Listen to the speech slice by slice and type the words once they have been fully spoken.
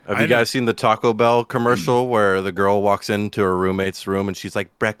Have you guys seen the Taco Bell commercial where the girl walks into her roommate's room and she's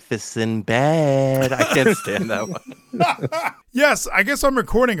like, breakfast in bed? I can't stand that one. Yes, I guess I'm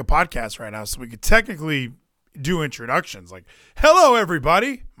recording a podcast right now, so we could technically do introductions. Like, hello,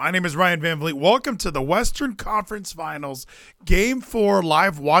 everybody. My name is Ryan Van Vliet. Welcome to the Western Conference Finals Game 4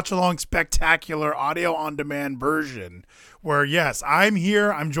 live watch-along spectacular audio-on-demand version where, yes, I'm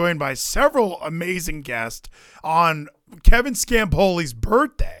here. I'm joined by several amazing guests on Kevin Scampoli's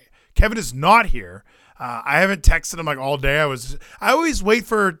birthday. Kevin is not here. I haven't texted him like all day. I always wait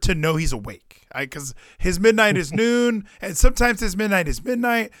to know he's awake because his midnight is noon and sometimes his midnight is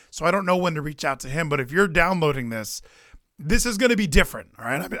midnight. So I don't know when to reach out to him. But if you're downloading this is going to be different. All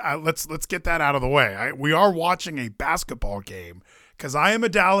right. Let's get that out of the way. We are watching a basketball game because I am a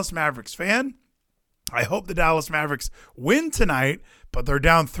Dallas Mavericks fan. I hope the Dallas Mavericks win tonight, but they're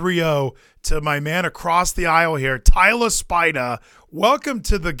down 3-0 to my man across the aisle here, Tyler Spida. Welcome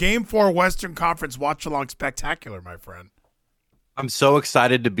to the Game 4 Western Conference Watch-Along Spectacular, my friend. I'm so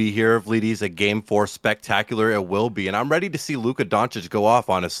excited to be here, Vlides. A Game 4 spectacular it will be. And I'm ready to see Luka Doncic go off,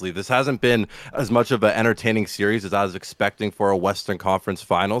 honestly. This hasn't been as much of an entertaining series as I was expecting for a Western Conference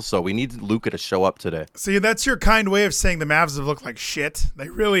Finals, so we need Luka to show up today. See, that's your kind way of saying the Mavs have looked like shit. They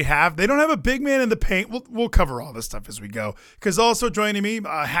really have. They don't have a big man in the paint. We'll cover all this stuff as we go. Because also joining me,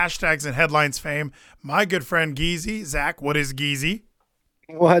 hashtags and headlines fame, my good friend Geezy. Zach, what is Geezy?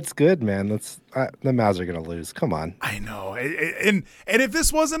 Well, that's good, man. The Mavs are going to lose. Come on. I know. And if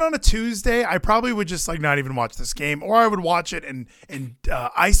this wasn't on a Tuesday, I probably would just like not even watch this game, or I would watch it in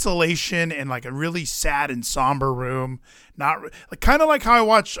isolation in like a really sad and somber room. Not like kind of like how I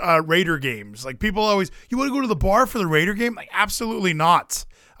watch Raider games. Like people always, you want to go to the bar for the Raider game? Like absolutely not.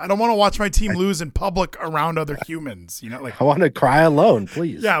 I don't want to watch my team lose in public around other humans. You know, like I want to cry alone,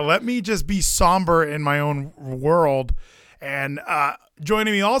 please. Yeah, let me just be somber in my own world. And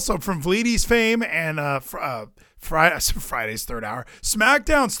joining me also from Vlides fame and Friday's third hour,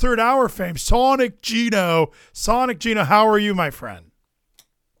 SmackDown's third hour fame, Sonic Gino. Sonic Gino, how are you, my friend?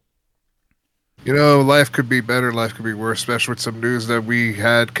 You know, life could be better, life could be worse, especially with some news that we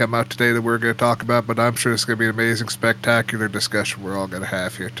had come out today that we're going to talk about, but I'm sure it's going to be an amazing, spectacular discussion we're all going to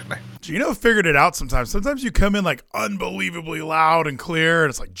have here tonight. Gino figured it out sometimes. Sometimes you come in like unbelievably loud and clear,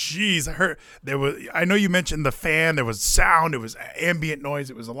 and it's like, geez, I know you mentioned the fan, there was sound, it was ambient noise,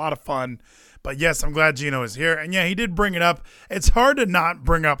 it was a lot of fun. But yes, I'm glad Gino is here. And yeah, he did bring it up. It's hard to not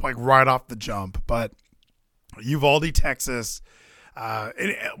bring up like right off the jump, but Uvalde, Texas.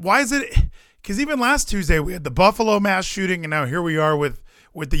 Why is it? Because even last Tuesday we had the Buffalo mass shooting, and now here we are with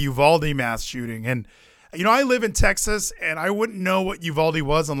the Uvalde mass shooting. And you know, I live in Texas, and I wouldn't know what Uvalde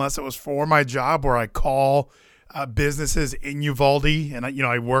was unless it was for my job, where I call businesses in Uvalde, and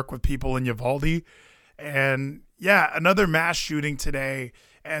I work with people in Uvalde. And yeah, another mass shooting today,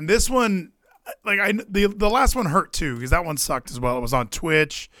 and this one, like the last one hurt too, because that one sucked as well. It was on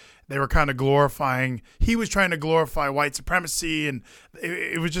Twitch. They were kind of glorifying. He was trying to glorify white supremacy, and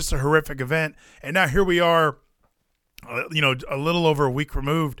it was just a horrific event. And now here we are, a little over a week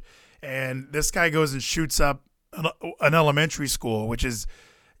removed, and this guy goes and shoots up an elementary school, which is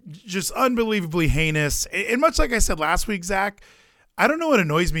just unbelievably heinous. And much like I said last week, Zach, I don't know what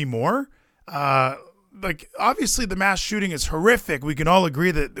annoys me more. Like, obviously the mass shooting is horrific. We can all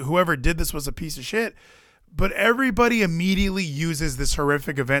agree that whoever did this was a piece of shit. But everybody immediately uses this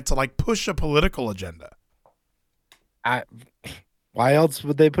horrific event to like push a political agenda. Why else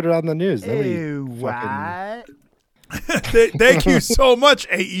would they put it on the news? What? Thank you so much,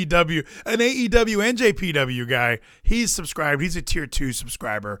 AEW. An AEW and JPW guy. He's subscribed. He's a tier 2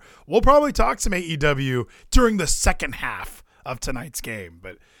 subscriber. We'll probably talk some AEW during the second half of tonight's game.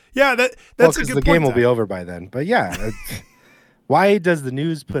 But yeah, that's a good point. The game will be over by then. But yeah. Why does the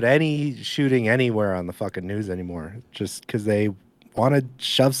news put any shooting anywhere on the fucking news anymore? Just because they want to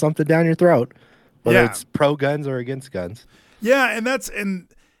shove something down your throat, whether it's pro guns or against guns. Yeah, and that's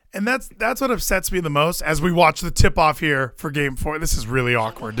what upsets me the most as we watch the tip off here for Game 4. This is really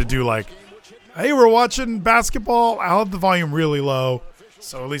awkward to do like, hey, we're watching basketball. I'll have the volume really low,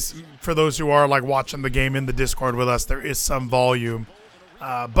 so at least for those who are like watching the game in the Discord with us, there is some volume.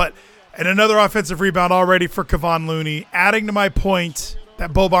 And another offensive rebound already for Kevon Looney, adding to my point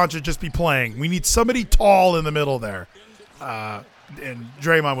that Boban should just be playing. We need somebody tall in the middle there. And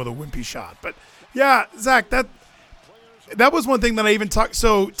Draymond with a wimpy shot. But, yeah, Zach, that was one thing that I even talked.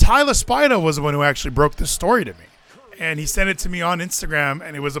 So Tyler Spida was the one who actually broke this story to me. And he sent it to me on Instagram,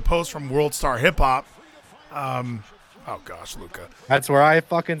 and it was a post from World Star Hip Hop. Oh, gosh, Luca. That's where I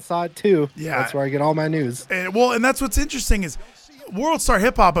fucking saw it, too. Yeah. That's where I get all my news. And that's what's interesting is World Star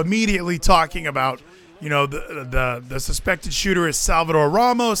Hip Hop immediately talking about The suspected shooter is Salvador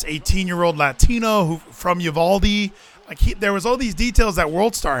Ramos, 18-year-old Latino from Uvalde. There was all these details that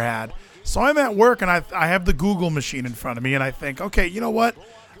WorldStar had. So I'm at work and I have the Google machine in front of me and I think, okay, you know what?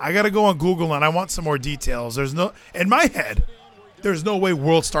 I got to go on Google and I want some more details. In my head, there's no way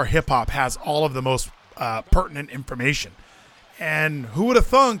WorldStar Hip Hop has all of the most pertinent information. And who would have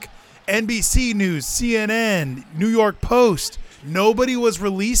thunk NBC News, CNN, New York Post, nobody was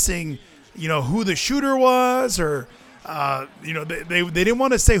releasing, who the shooter was or, they didn't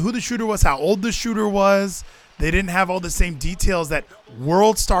want to say who the shooter was, how old the shooter was. They didn't have all the same details that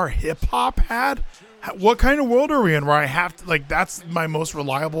WorldStar Hip Hop had. What kind of world are we in where I have to, that's my most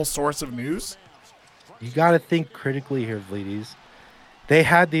reliable source of news? You got to think critically here, Vleeties. They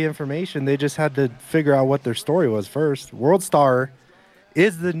had the information. They just had to figure out what their story was first. WorldStar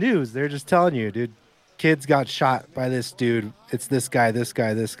is the news. They're just telling you, dude, kids got shot by this dude. It's this guy, this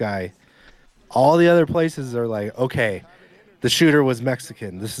guy, this guy. All the other places are like, okay, the shooter was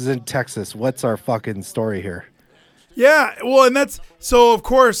Mexican. This is in Texas. What's our fucking story here? Yeah, well, and that's so. Of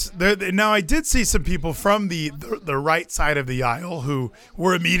course, now I did see some people from the right side of the aisle who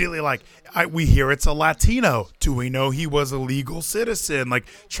were immediately like, "We hear it's a Latino. Do we know he was a legal citizen?" Like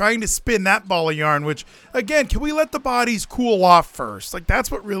trying to spin that ball of yarn. Which, again, can we let the bodies cool off first?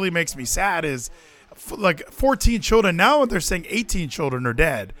 That's what really makes me sad. Is 14 children now they're saying 18 children are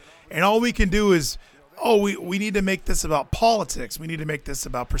dead, and all we can do is. We need to make this about politics. We need to make this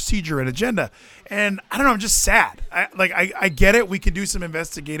about procedure and agenda. And I don't know, I'm just sad. I get it. We can do some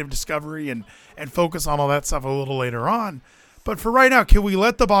investigative discovery and focus on all that stuff a little later on. But for right now, can we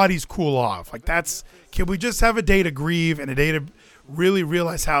let the bodies cool off? Can we just have a day to grieve and a day to really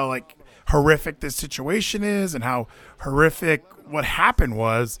realize how horrific this situation is and how horrific what happened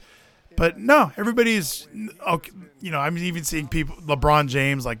was? But no, everybody's okay. I'm even seeing people, LeBron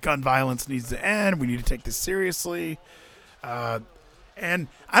James, gun violence needs to end. We need to take this seriously. And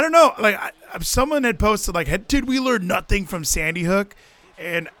I don't know, someone had posted, did we learn nothing from Sandy Hook?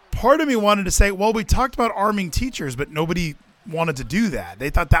 And part of me wanted to say, well, we talked about arming teachers, but nobody wanted to do that. They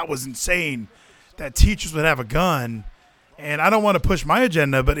thought that was insane, that teachers would have a gun. And I don't want to push my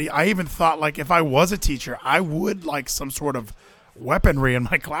agenda, but I even thought, if I was a teacher, I would like some sort of weaponry in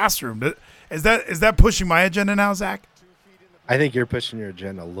my classroom. Is that pushing my agenda now, Zach? I think you're pushing your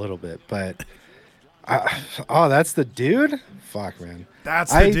agenda a little bit, but that's the dude? Fuck, man.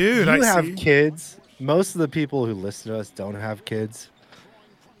 That's the dude. You have kids. Most of the people who listen to us don't have kids.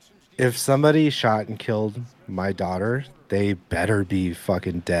 If somebody shot and killed my daughter, they better be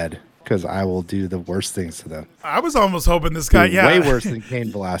fucking dead. Because I will do the worst things to them. I was almost hoping this guy, way worse than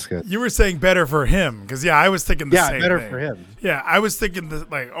Cain Velasquez. You were saying better for him, because I was thinking the same better thing. for him. Yeah, I was thinking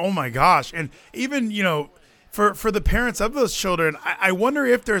oh my gosh, and even for the parents of those children, I wonder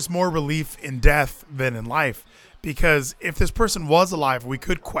if there's more relief in death than in life, because if this person was alive, we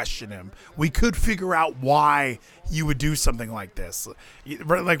could question him. We could figure out why you would do something like this.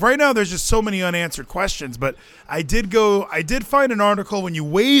 Right now, there's just so many unanswered questions. But I did find an article when you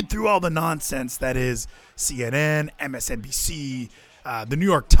wade through all the nonsense that is CNN, MSNBC, the New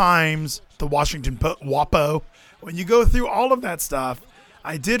York Times, the Washington WAPO. When you go through all of that stuff,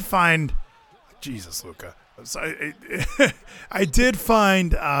 I did find, Jesus, Luca. So I did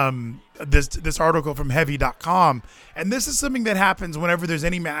find this article from Heavy.com, and this is something that happens whenever there's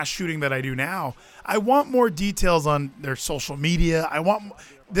any mass shooting that I do now. I want more details on their social media.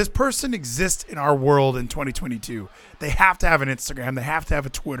 This person exists in our world in 2022. They have to have an Instagram. They have to have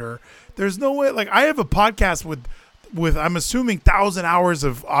a Twitter. There's no way. I have a podcast with I'm assuming 1,000 hours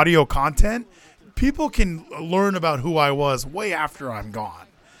of audio content. People can learn about who I was way after I'm gone.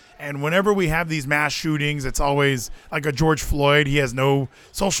 And whenever we have these mass shootings, it's always like a George Floyd. He has no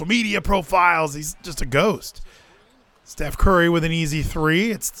social media profiles. He's just a ghost. Steph Curry with an easy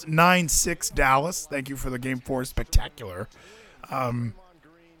 3. It's 9-6 Dallas. Thank you for the Game 4 spectacular.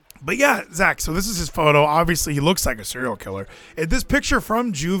 But yeah, Zach, so this is his photo. Obviously, he looks like a serial killer. Is this picture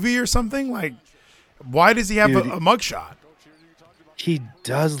from Juvie or something? Why does he have a mugshot? He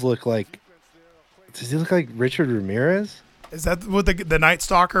does look like... Does he look like Richard Ramirez? Is that what the Night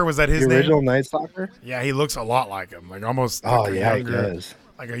Stalker? Was that his name? The original Night Stalker? Yeah, he looks a lot like him. Almost. He does.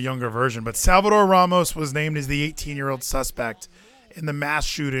 Like a younger version. But Salvador Ramos was named as the 18-year-old suspect in the mass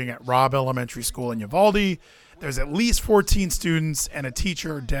shooting at Robb Elementary School in Uvalde. There's at least 14 students and a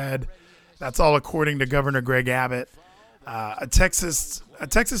teacher dead. That's all according to Governor Greg Abbott. A Texas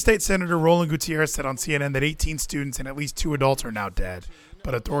State Senator Roland Gutierrez said on CNN that 18 students and at least 2 adults are now dead,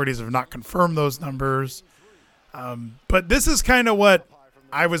 but authorities have not confirmed those numbers. But this is kind of what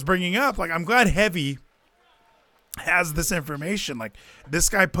I was bringing up. I'm glad Heavy has this information. Like, this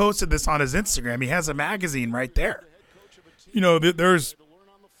guy posted this on his Instagram. He has a magazine right there. You know, there's,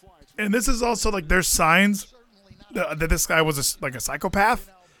 and this is also like, there's signs that this guy was like a psychopath,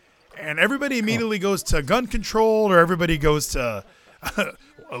 and everybody immediately goes to gun control, or everybody goes to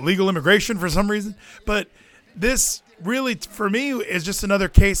illegal immigration for some reason. But this really, for me, is just another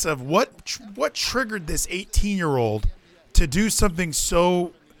case of what triggered this 18-year-old to do something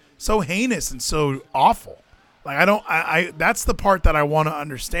so heinous and so awful. Like, I that's the part that I want to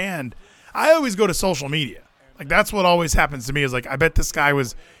understand. I always go to social media. Like, that's what always happens to me, is like, I bet this guy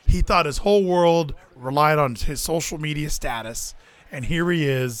he thought his whole world relied on his social media status, and here he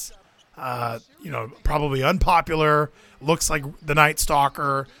is, probably unpopular, looks like the Night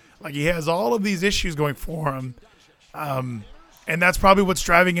Stalker. Like, he has all of these issues going for him. And that's probably what's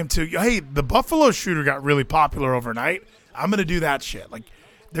driving him to, hey, the Buffalo shooter got really popular overnight. I'm going to do that shit. Like,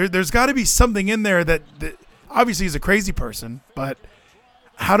 there's got to be something in there that obviously he's a crazy person, but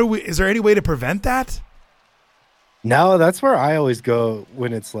is there any way to prevent that? No, that's where I always go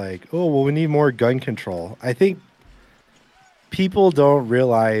when it's like, oh, well, we need more gun control. I think people don't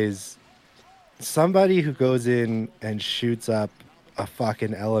realize somebody who goes in and shoots up a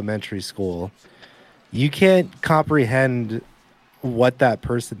fucking elementary school, you can't comprehend what that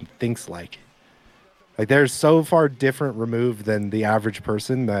person thinks like. Like, they're so far different removed than the average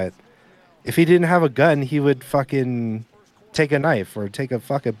person that if he didn't have a gun, he would fucking take a knife or take a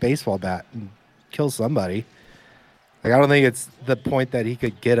fucking baseball bat and kill somebody. Like, I don't think it's the point that he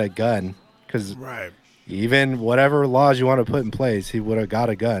could get a gun, because even whatever laws you want to put in place, he would have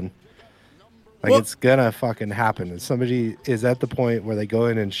got a gun. Like, it's gonna fucking happen. If somebody is at the point where they go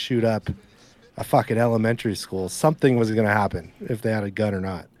in and shoot up a fucking elementary school, something was gonna happen if they had a gun or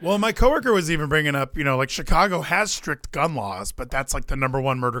not. Well, my coworker was even bringing up, like, Chicago has strict gun laws, but that's like the number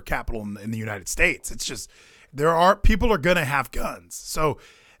one murder capital in the United States. It's just, people are gonna have guns. So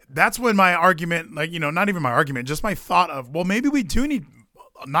that's when my argument, like, not even my argument, just my thought of, well, maybe we do need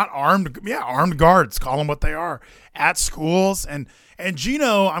armed guards, call them what they are, at schools. And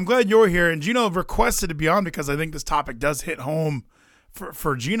Gino, I'm glad you're here. And Gino requested to be on because I think this topic does hit home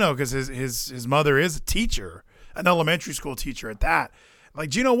for Gino, because his mother is a teacher, an elementary school teacher at that. Like,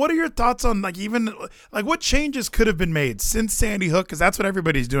 Gino, what are your thoughts on, like, even like what changes could have been made since Sandy Hook? Because that's what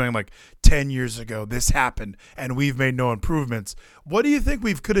everybody's doing. Like, 10 years ago, this happened, and we've made no improvements. What do you think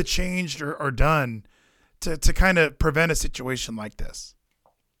we could have changed or done to kind of prevent a situation like this?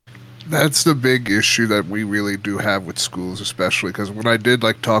 That's the big issue that we really do have with schools, especially because when I did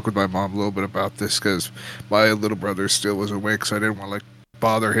talk with my mom a little bit about this, because my little brother still was awake, so I didn't want to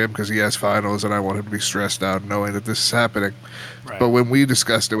bother him because he has finals and I want him to be stressed out knowing that this is happening. Right. But when we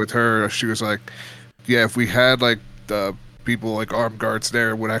discussed it with her, she was like, yeah, if we had the people like armed guards there,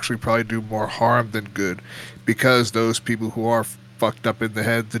 it would actually probably do more harm than good, because those people who are fucked up in the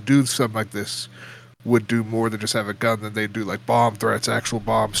head to do something like this would do more than just have a gun than they do bomb threats, actual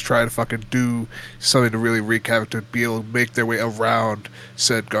bombs, try to fucking do something to really wreak havoc, to be able to make their way around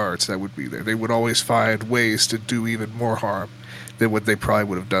said guards that would be there. They would always find ways to do even more harm than what they probably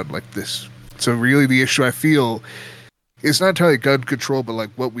would have done like this. So really the issue, I feel, is not entirely gun control, but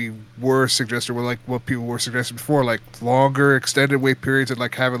what we were suggesting, or what people were suggesting before, longer extended wait periods,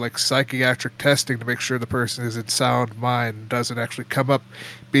 and having psychiatric testing to make sure the person is in sound mind and doesn't actually come up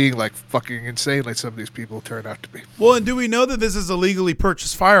being fucking insane like some of these people turn out to be. Well, and do we know that this is a legally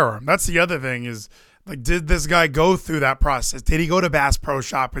purchased firearm? That's the other thing, is did this guy go through that process? Did he go to Bass Pro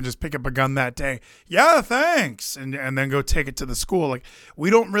Shop and just pick up a gun that day? Yeah, thanks. And then go take it to the school. We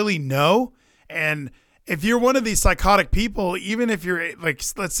don't really know. And if you're one of these psychotic people, even if you're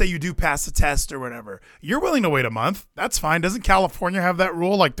let's say you do pass the test or whatever, you're willing to wait a month. That's fine. Doesn't California have that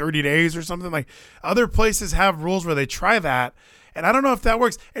rule, 30 days or something? Other places have rules where they try that. And I don't know if that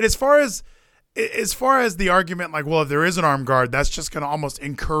works. And as far as the argument, well, if there is an armed guard, that's just going to almost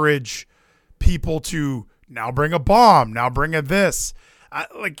encourage people to now bring a bomb, now bring a this.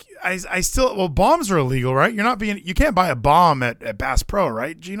 I still, bombs are illegal, right? You can't buy a bomb at Bass Pro,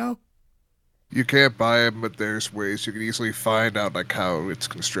 right, Gino? You can't buy them, but there's ways you can easily find out how it's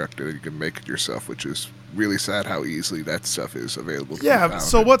constructed, and you can make it yourself, which is really sad how easily that stuff is available. Yeah,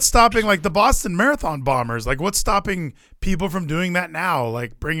 so what's stopping the Boston Marathon bombers? What's stopping people from doing that now?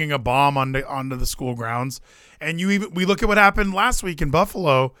 Bringing a bomb onto the school grounds. And we look at what happened last week in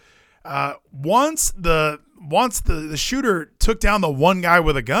Buffalo. Once the shooter took down the one guy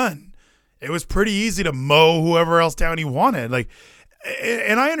with a gun, it was pretty easy to mow whoever else down he wanted.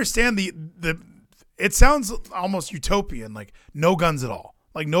 And I understand it sounds almost utopian, no guns at all.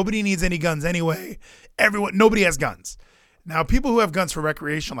 Nobody needs any guns anyway. Nobody has guns. Now, people who have guns for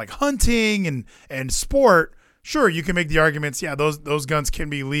recreation, like hunting and sport, sure, you can make the arguments. Yeah, those guns can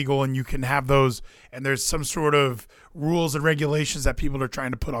be legal, and you can have those, and there's some sort of rules and regulations that people are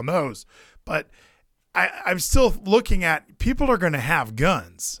trying to put on those. But I'm still looking at people are going to have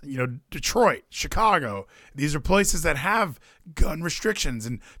guns. Detroit, Chicago, these are places that have gun restrictions,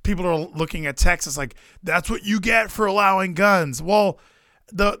 and people are looking at Texas like that's what you get for allowing guns. Well,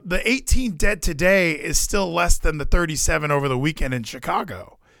 the 18 dead today is still less than the 37 over the weekend in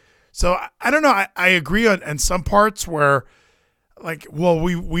Chicago. So I don't know. I agree on some parts where, like, well,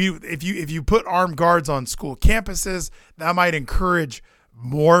 we if you put armed guards on school campuses, that might encourage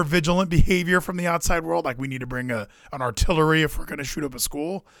more vigilant behavior from the outside world. Like, we need to bring an artillery if we're going to shoot up a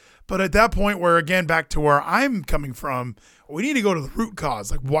school. But at that point, where again, back to where I'm coming from, we need to go to the root cause.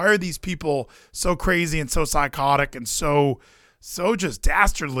 Like, why are these people so crazy and so psychotic and so just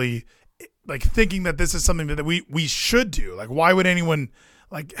dastardly, like, thinking that this is something that we should do? Like, why would anyone,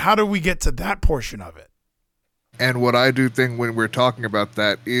 like, how do we get to that portion of it? And what I do think when we're talking about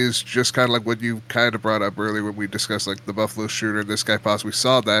that is just kind of like what you kind of brought up earlier when we discussed like the Buffalo shooter, this guy possibly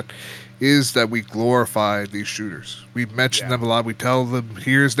saw that, is that we glorify these shooters. We mention them a lot. We tell them,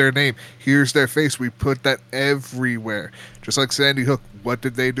 here's their name, here's their face. We put that everywhere. Just like Sandy Hook, what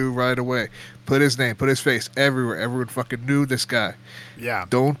did they do right away? Put his name, put his face everywhere. Everyone fucking knew this guy. Yeah.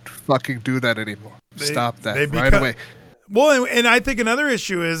 Don't fucking do that anymore. Stop that right away. Well, and I think another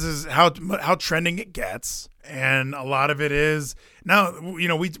issue is how trending it gets. And a lot of it is now,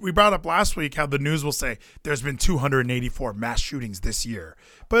 we brought up last week how the news will say there's been 284 mass shootings this year,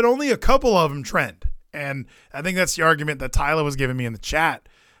 but only a couple of them trend. And I think that's the argument that Tyler was giving me in the chat.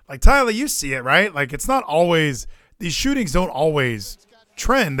 Like, Tyler, you see it, right? Like, it's not always, these shootings don't always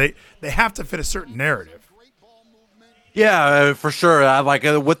trend. They have to fit a certain narrative. Yeah, for sure.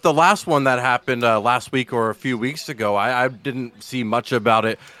 With the last one that happened last week or a few weeks ago, I didn't see much about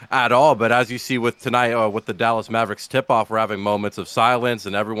it at all. But as you see with tonight, with the Dallas Mavericks tip-off, we're having moments of silence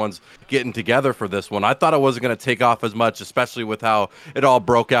and everyone's getting together for this one. I thought it wasn't going to take off as much, especially with how it all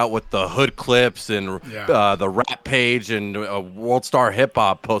broke out with the hood clips and the rap page and World Star Hip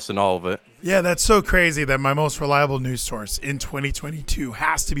Hop posting all of it. Yeah, that's so crazy that my most reliable news source in 2022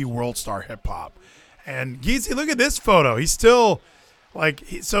 has to be World Star Hip Hop. And Geezy, look at this photo. He's still like,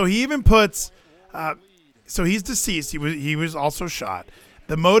 so he even puts, so he's deceased. He was also shot.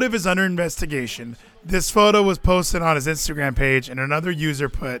 The motive is under investigation. This photo was posted on his Instagram page, and another user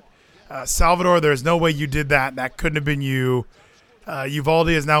put, Salvador, there's no way you did that. That couldn't have been you. Uvalde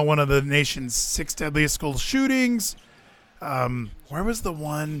is now one of the nation's 6 deadliest school shootings. Where was the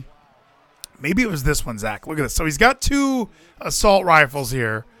one? Maybe it was this one, Zach. Look at this. So he's got 2 assault rifles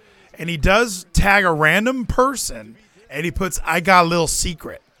here. And he does tag a random person, and he puts, I got a little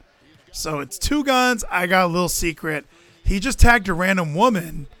secret. So it's 2 guns, I got a little secret. He just tagged a random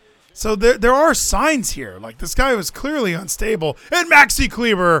woman. So there are signs here. Like, this guy was clearly unstable. And Maxi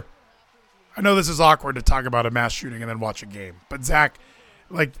Kleber, I know this is awkward to talk about a mass shooting and then watch a game. But, Zach,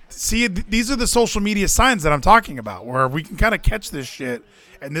 like, see, these are the social media signs that I'm talking about, where we can kind of catch this shit,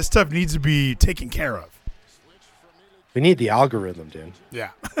 and this stuff needs to be taken care of. We need the algorithm, dude.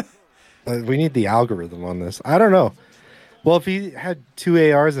 Yeah. We need the algorithm on this. I don't know. Well, if he had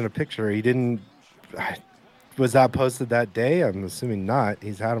 2 ARs in a picture, he didn't. Was that posted that day? I'm assuming not.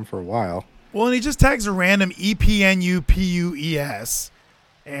 He's had them for a while. Well, and he just tags a random EPNUPUES,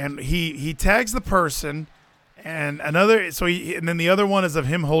 and he tags the person, and another. So and then the other one is of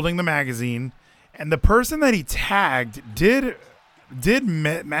him holding the magazine, and the person that he tagged did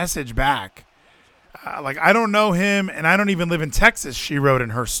message back. Like, I don't know him, and I don't even live in Texas, she wrote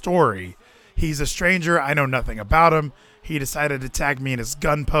in her story. He's a stranger. I know nothing about him. He decided to tag me in his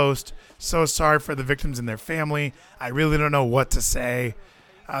gun post. So sorry for the victims and their family. I really don't know what to say.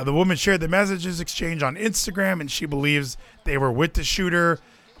 The woman shared the messages exchanged on Instagram, and she believes they were with the shooter.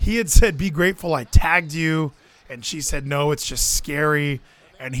 He had said, be grateful I tagged you. And she said, no, it's just scary.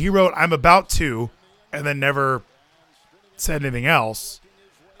 And he wrote, I'm about to, and then never said anything else.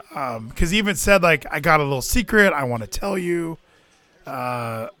 Because he even said, like, I got a little secret I want to tell you.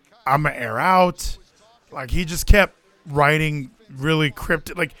 I'm going to air out. Like, he just kept writing really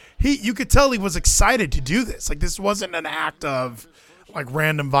cryptic. Like, you could tell he was excited to do this. Like, this wasn't an act of, like,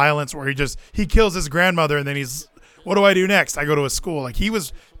 random violence where he kills his grandmother and then he's, what do I do next? I go to a school. Like, he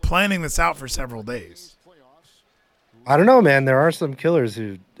was planning this out for several days. I don't know, man. There are some killers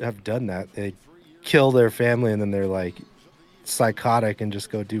who have done that. They kill their family and then they're, like, psychotic and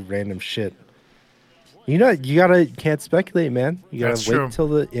just go do random shit. You can't speculate, man. You gotta wait till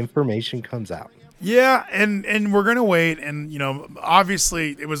the information comes out. Yeah, and we're gonna wait. And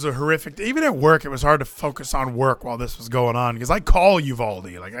obviously it was a horrific. Even at work, it was hard to focus on work while this was going on because I call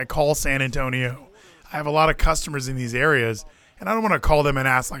Uvalde, like I call San Antonio, I have a lot of customers in these areas, and I don't want to call them and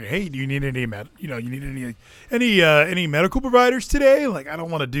ask like, "Hey, do you need any any medical providers today?" Like, I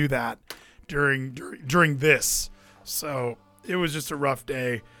don't want to do that during this. So it was just a rough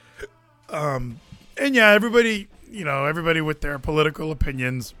day. And yeah, everybody with their political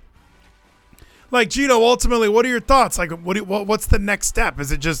opinions. Like, Gino, ultimately, what are your thoughts? Like, what's the next step?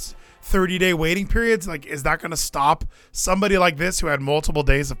 Is it just 30-day waiting periods? Like, is that going to stop somebody like this who had multiple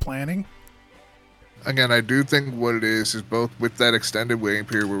days of planning? Again, I do think what it is both with that extended waiting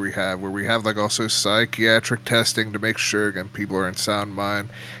period where we have like also psychiatric testing to make sure again people are in sound mind,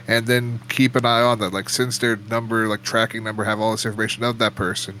 and then keep an eye on that. Like, since their number, like tracking number, have all this information of that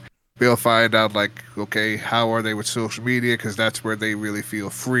person, we'll find out like, okay, how are they with social media? Because that's where they really feel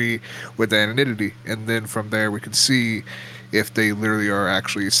free with anonymity, and then from there we can see if they literally are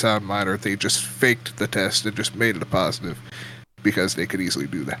actually sound mind or if they just faked the test and just made it a positive, because they could easily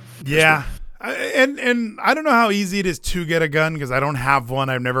do that. Yeah. And I don't know how easy it is to get a gun because I don't have one.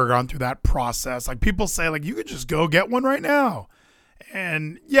 I've never gone through that process. Like, people say, like, you could just go get one right now.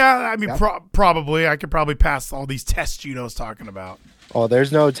 And yeah, I mean, probably I could probably pass all these tests Gino's talking about. Oh,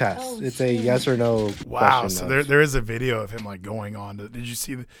 there's no test. It's a yes or no. Wow. So there is a video of him like going on. Did you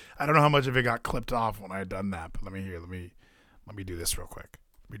see? I don't know how much of it got clipped off when I had done that, but let me do this real quick.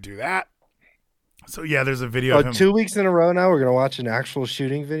 Let me do that. So yeah, there's a video of him. 2 weeks in a row now, we're gonna watch an actual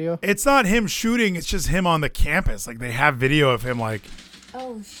shooting video. It's not him shooting; it's just him on the campus. Like, they have video of him, like,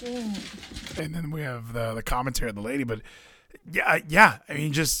 oh shit. And then we have the commentary of the lady. But yeah. I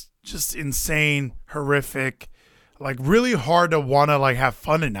mean, just insane, horrific, like really hard to want to like have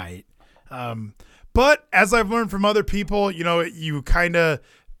fun tonight. But as I've learned from other people, you kind of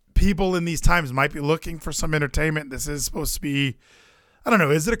people in these times might be looking for some entertainment. This is supposed to be, I don't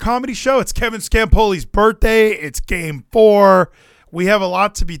know, is it a comedy show? It's Kevin Scampoli's birthday. It's Game 4. We have a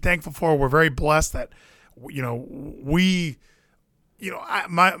lot to be thankful for. We're very blessed that,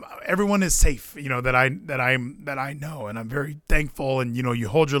 everyone is safe, that I know, and I'm very thankful. And, you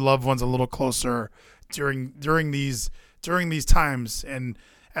hold your loved ones a little closer during these times. And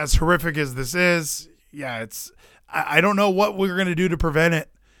as horrific as this is, yeah, I don't know what we're going to do to prevent it.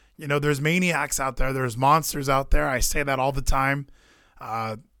 There's maniacs out there. There's monsters out there. I say that all the time.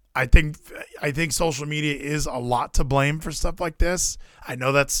 I think social media is a lot to blame for stuff like this. I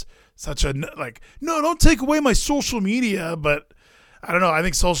know that's such a, like, no, don't take away my social media, but I don't know. I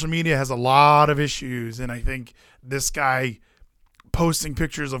think social media has a lot of issues, and I think this guy posting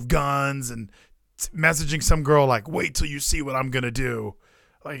pictures of guns and messaging some girl like, wait till you see what I'm going to do.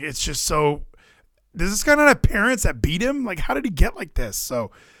 Like, it's just so, does this guy not have parents that beat him? Like, how did he get like this?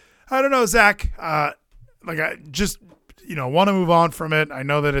 So I don't know, Zach, I just, want to move on from it. I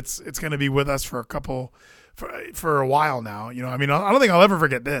know that it's going to be with us for a while now. I mean, I don't think I'll ever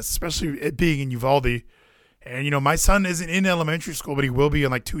forget this, especially it being in Uvalde. And, my son isn't in elementary school, but he will be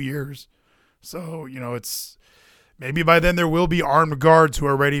in like 2 years. So, it's maybe by then there will be armed guards who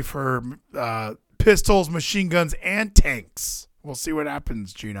are ready for pistols, machine guns, and tanks. We'll see what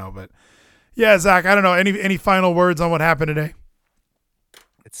happens, Gino. But yeah, Zach, I don't know. Any final words on what happened today?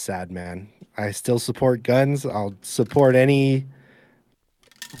 It's sad, man. I still support guns. I'll support any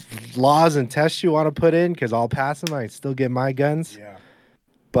laws and tests you want to put in because I'll pass them. I still get my guns. Yeah.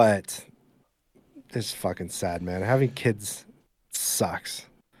 But it's fucking sad, man. Having kids sucks.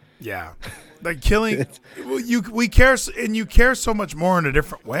 Yeah. Like, killing, we care, and you care so much more in a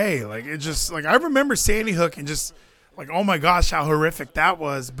different way. Like, it just, like, I remember Sandy Hook and just like, oh my gosh, how horrific that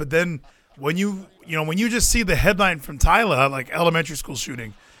was. But then when you just see the headline from Tyler, like elementary school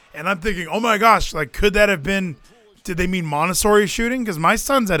shooting, and I'm thinking, oh my gosh, like, could that have been, did they mean Montessori shooting? Because my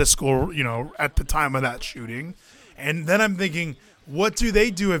son's at a school, at the time of that shooting. And then I'm thinking, what do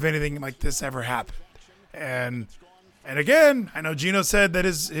they do if anything like this ever happened? And again, I know Gino said that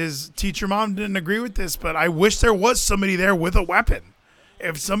his teacher mom didn't agree with this, but I wish there was somebody there with a weapon.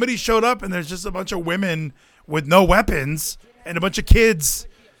 If somebody showed up and there's just a bunch of women with no weapons and a bunch of kids,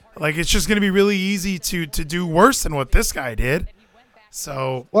 like, it's just going to be really easy to do worse than what this guy did.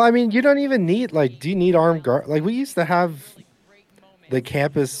 So, well, I mean, you don't even need, like, do you need armed guard? Like, we used to have the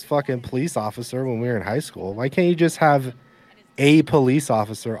campus fucking police officer when we were in high school. Why can't you just have a police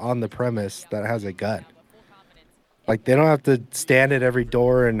officer on the premise that has a gun? Like, they don't have to stand at every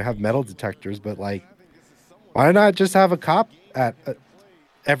door and have metal detectors, but, like, why not just have a cop at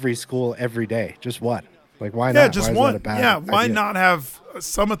every school every day? Just one. Like, why not? Yeah, just why one. Yeah, why not have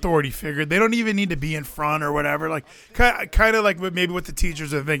some authority figure? They don't even need to be in front or whatever. Like, kind of like maybe what the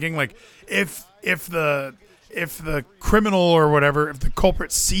teachers are thinking. Like, if the criminal or whatever, if the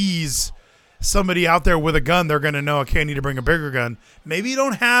culprit sees somebody out there with a gun, they're going to know, okay, I need to bring a bigger gun. Maybe you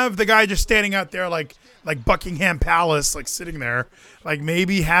don't have the guy just standing out there like Buckingham Palace, like sitting there. Like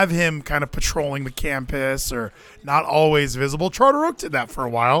maybe have him kind of patrolling the campus or not always visible. Charter Oak did that for a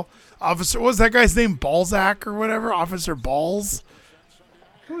while. Officer, what was that guy's name? Balzac or whatever? Officer Balls?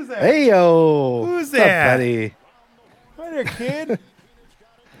 Who's that? Hey yo, Who's what's that? up, buddy? Hi there, kid.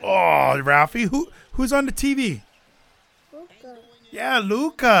 Oh, Ralphie. Who's on the TV? Luca. Yeah,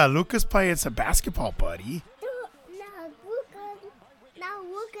 Luca. Luca's playing some basketball, buddy. Now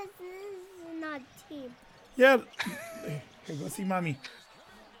Lucas is not team. Yeah. Hey, go see mommy.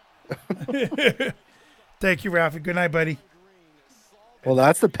 Thank you, Ralphie. Good night, buddy. Well,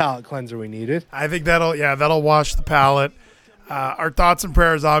 that's the palate cleanser we needed. I think that'll wash the palate. Our thoughts and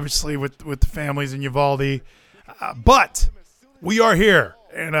prayers, obviously, with the families in Uvalde. But we are here,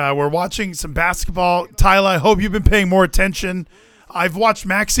 and we're watching some basketball. Tyler, I hope you've been paying more attention. I've watched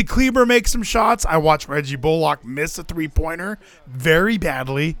Maxi Kleber make some shots. I watched Reggie Bullock miss a three-pointer very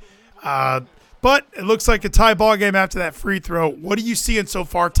badly. But it looks like a tie ball game after that free throw. What are you seeing so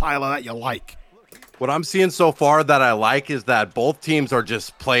far, Tyler, that you like? What I'm seeing so far that I like is that both teams are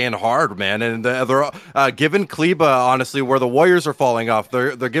just playing hard, man, and they're giving Kleber, honestly, where the Warriors are falling off.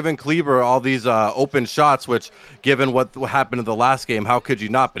 They're giving Kleber all these open shots, which, given what happened in the last game, how could you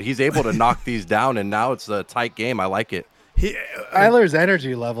not? But he's able to knock these down, and now it's a tight game. I like it. Tyler's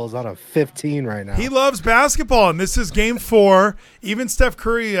energy level is on a 15 right now. He loves basketball, and this is game 4. Even Steph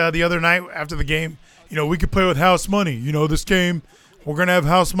Curry the other night after the game, we could play with house money. This game, we're going to have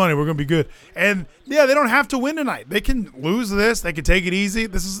house money. We're going to be good. And, yeah, they don't have to win tonight. They can lose this. They could take it easy.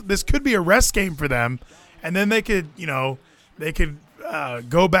 This could be a rest game for them. And then they could, go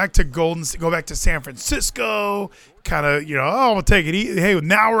back to San Francisco, kind of, we'll take it easy. Hey,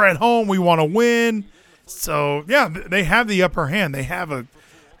 now we're at home. We want to win. So, yeah, they have the upper hand. They have a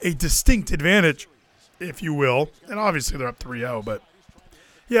distinct advantage, if you will. And obviously they're up 3-0. But,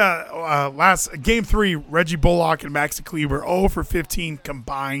 yeah, last game 3, Reggie Bullock and Maxi Kleber 0 for 15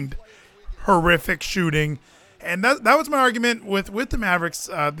 combined. Horrific shooting. And that was my argument with the Mavericks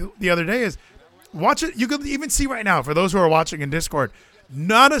the other day is watch it. You can even see right now, for those who are watching in Discord,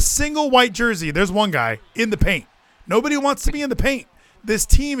 not a single white jersey. There's one guy in the paint. Nobody wants to be in the paint. This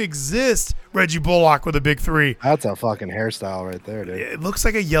team exists. Reggie Bullock with a big 3. That's a fucking hairstyle right there, dude. It looks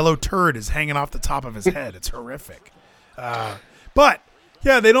like a yellow turd is hanging off the top of his head. It's horrific. But,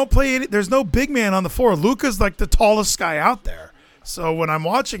 yeah, they don't play any. There's no big man on the floor. Luka's like the tallest guy out there. So when I'm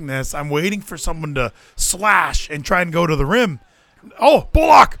watching this, I'm waiting for someone to slash and try and go to the rim. Oh,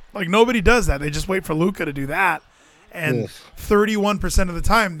 Bullock! Like, nobody does that. They just wait for Luka to do that. And 31% of the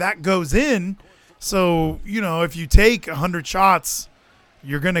time, that goes in. So, if you take 100 shots,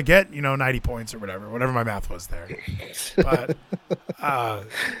 you're going to get, 90 points or whatever my math was there. But,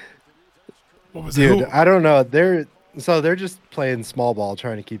 what was Dude, it? I don't know. They're just playing small ball,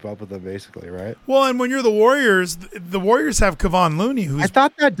 trying to keep up with them, basically, right? Well, and when you're the Warriors have Kevon Looney, who's... I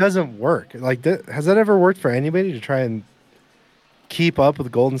thought that doesn't work. Like, has that ever worked for anybody to try and keep up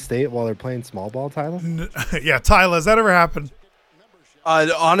with Golden State while they're playing small ball, Tyler? Yeah, Tyler, has that ever happened?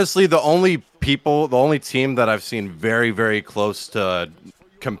 Honestly, the only team that I've seen very, very close to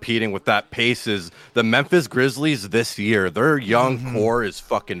competing with that pace is the Memphis Grizzlies this year. Their young core is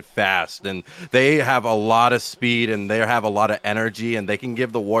fucking fast, and they have a lot of speed, and they have a lot of energy, and they can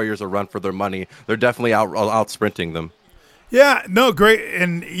give the Warriors a run for their money. They're definitely out sprinting them. Yeah, no, great.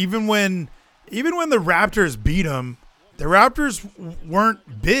 And even when the Raptors beat them, the Raptors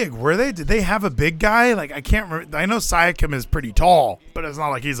weren't big, were they? Did they have a big guy? Like, I can't remember. I know Siakam is pretty tall, but it's not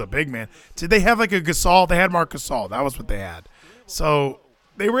like he's a big man. Did they have like a Gasol? They had Marc Gasol. That was what they had. So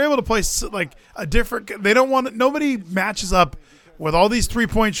they were able to play like a different. They don't want. Nobody matches up with all these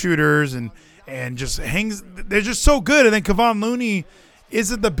 3-point shooters and just hangs. They're just so good. And then Kevon Looney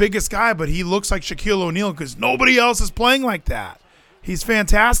isn't the biggest guy, but he looks like Shaquille O'Neal because nobody else is playing like that. He's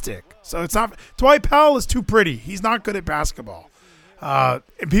fantastic. So it's not. Dwight Powell is too pretty. He's not good at basketball. And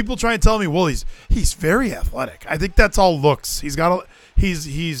people try and tell me, well, he's very athletic. I think that's all looks.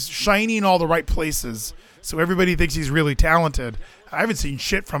 He's shiny in all the right places, so everybody thinks he's really talented. I haven't seen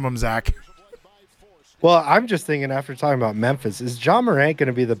shit from him, Zach. Well, I'm just thinking after talking about Memphis, is Ja Morant going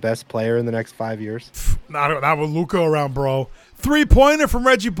to be the best player in the next 5 years? Not with Luka around, bro. 3-pointer from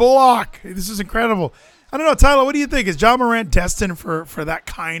Reggie Bullock. This is incredible. I don't know, Tyler, what do you think? Is Ja Morant destined for that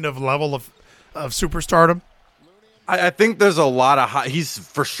kind of level of superstardom? I think there's a lot of he's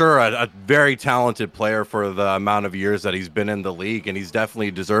for sure a very talented player for the amount of years that he's been in the league, and he's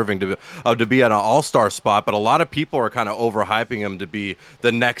definitely deserving to be at an all-star spot. But a lot of people are kind of overhyping him to be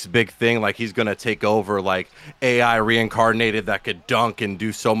the next big thing, like he's going to take over, like AI reincarnated that could dunk and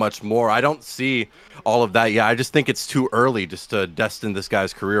do so much more. I don't see all of that. Yeah, I just think it's too early just to destine this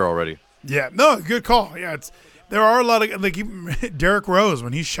guy's career already. Yeah, no, good call. Yeah, there are a lot of like Derrick Rose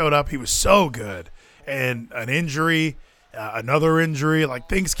when he showed up, he was so good. And an injury, another injury, like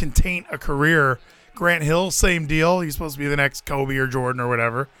things can taint a career. Grant Hill, same deal. He's supposed to be the next Kobe or Jordan or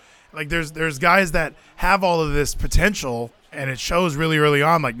whatever. Like there's guys that have all of this potential, and it shows really early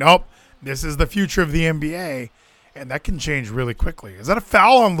on. Like, nope, this is the future of the NBA, and that can change really quickly. Is that a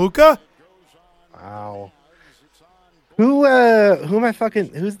foul on Luka? Wow. Who am I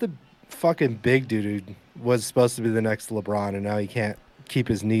fucking? Who's the fucking big dude who was supposed to be the next LeBron, and now he can't keep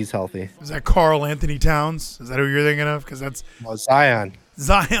his knees healthy? Is that Karl Anthony Towns? Is that who you're thinking of? Because that's Zion.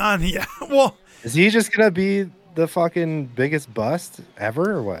 Zion. Yeah. Well, is he just gonna be the fucking biggest bust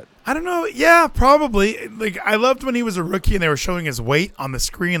ever, or what? I don't know. Yeah, probably. Like I loved when he was a rookie and they were showing his weight on the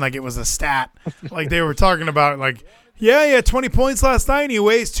screen like it was a stat. Like they were talking about like, yeah, he had 20 points last night and he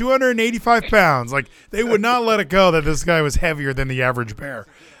weighs 285 pounds. Like they would not let it go that this guy was heavier than the average bear.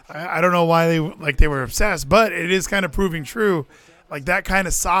 I don't know why they were obsessed, but it is kind of proving true. Like that kind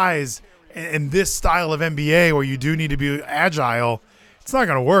of size and this style of NBA where you do need to be agile, it's not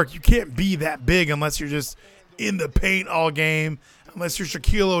going to work. You can't be that big unless you're just in the paint all game, unless you're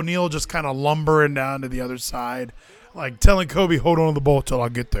Shaquille O'Neal just kind of lumbering down to the other side, like telling Kobe, hold on to the ball till I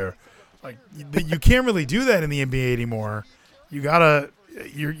get there. Like you can't really do that in the NBA anymore. You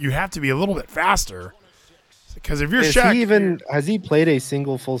have to be a little bit faster. Because if you're Shaq, has he played a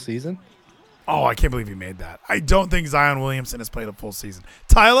single full season? Oh, I can't believe he made that. I don't think Zion Williamson has played a full season.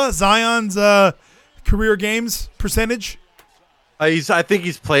 Tyler, Zion's career games percentage? I think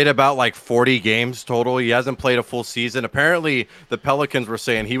he's played about like 40 games total. He hasn't played a full season. Apparently, the Pelicans were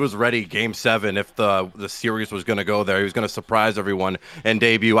saying he was ready Game 7 if the series was going to go there. He was going to surprise everyone and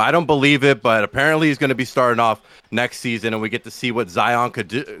debut. I don't believe it, but apparently he's going to be starting off next season, and we get to see what Zion could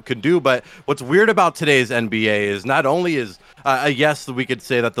do. But what's weird about today's NBA is not only is yes, we could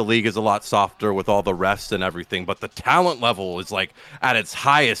say that the league is a lot softer with all the refs and everything, but the talent level is like at its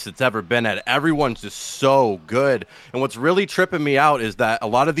highest it's ever been at. Everyone's just so good. And what's really tripping me out is that a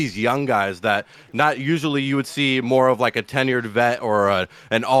lot of these young guys that not usually you would see more of like a tenured vet or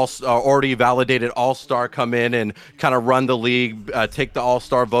an already validated all-star come in and kind of run the league, take the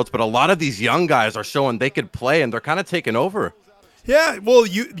all-star votes. But a lot of these young guys are showing they could play, and they're kind of taking over. Yeah, well,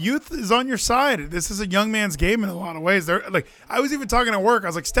 youth is on your side. This is a young man's game in a lot of ways. Like I was even talking at work. I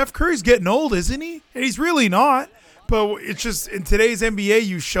was like, Steph Curry's getting old, isn't he? And he's really not. But it's just in today's NBA,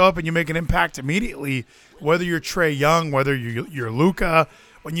 you show up and you make an impact immediately. Whether you're Trae Young, whether you're Luka,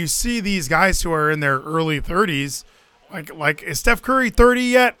 when you see these guys who are in their early 30s, like is Steph Curry 30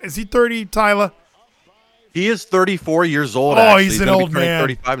 yet? Is he 30, Tyler? He is 34 years old. Oh, actually. He's an old man.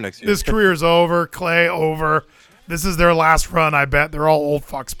 35 next year. This career's over. Clay over. This is their last run, I bet. They're all old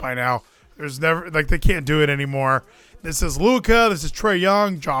fucks by now. There's never they can't do it anymore. This is Luka. This is Trae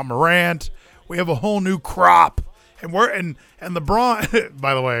Young, John Morant. We have a whole new crop, and LeBron.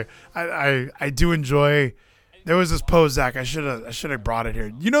 By the way, I do enjoy. There was this pose, Zach. I should have brought it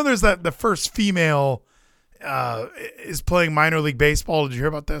here. You know, there's the first female is playing minor league baseball. Did you hear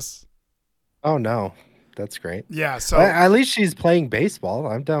about this? Oh no. That's great. Yeah, so at least she's playing baseball.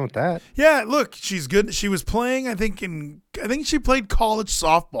 I'm done with that. Yeah, look, she's good. She was playing, I think she played college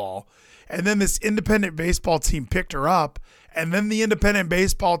softball, and then this independent baseball team picked her up, and then the independent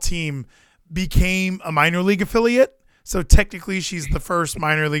baseball team became a minor league affiliate. So technically, she's the first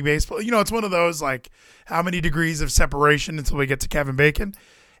minor league baseball. You know, it's one of those like how many degrees of separation until we get to Kevin Bacon.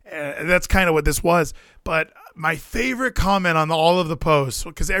 That's kind of what this was. But my favorite comment on all of the posts,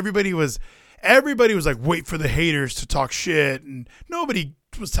 because everybody was like, wait for the haters to talk shit, and nobody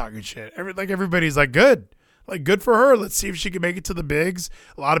was talking shit. Everybody's like, good for her. Let's see if she can make it to the bigs.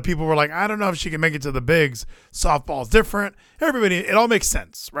 A lot of people were like, I don't know if she can make it to the bigs. Softball's different. It all makes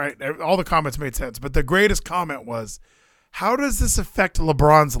sense, right? All the comments made sense. But the greatest comment was, how does this affect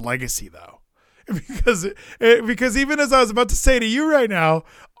LeBron's legacy, though? Because even as I was about to say to you right now,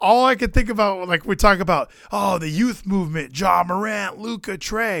 all I could think about, like we talk about, the youth movement, Ja Morant, Luka,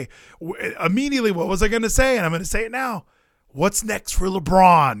 Trae. Immediately, what was I going to say? And I'm going to say it now. What's next for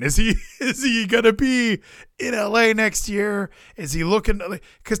LeBron? Is he going to be in LA next year? Is he looking?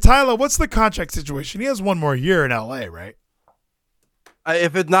 Because Tyler, what's the contract situation? He has one more year in LA, right?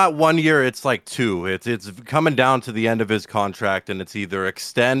 If it's not 1 year, it's like two. It's coming down to the end of his contract, and it's either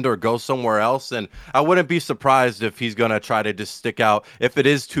extend or go somewhere else. And I wouldn't be surprised if he's gonna try to just stick out. If it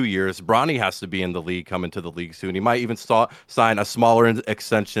is 2 years, Bronny has to be in the league, coming to the league soon. He might even sign a smaller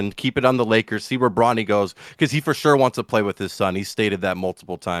extension, keep it on the Lakers, see where Bronny goes, because he for sure wants to play with his son. He stated that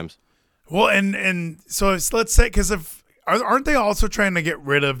multiple times. Well, and so let's say, because if aren't they also trying to get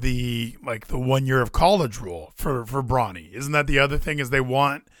rid of the 1 year of college rule for Bronny? Isn't that the other thing? Is they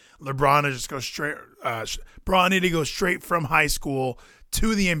want LeBron to just go straight, Bronny to go straight from high school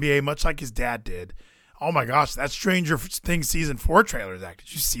to the NBA, much like his dad did. Oh my gosh, that Stranger Things season 4 trailer, Zach.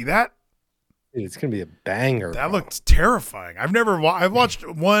 Did you see that? Dude, it's gonna be a banger. That bro. looked terrifying. I've watched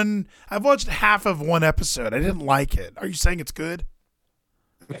half of one episode. I didn't like it. Are you saying it's good?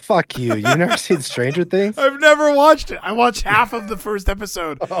 Fuck you. You never seen Stranger Things? I've never watched it. I watched half of the first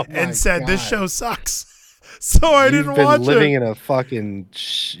episode Oh my and said this God. show sucks. So I didn't You've been watch living it. in a fucking.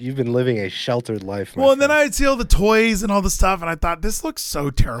 You've been living a sheltered life. my Well, and then friend. I'd see all the toys and all the stuff, and I thought this looks so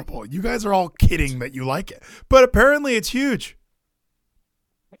terrible. You guys are all kidding that you like it, but apparently it's huge.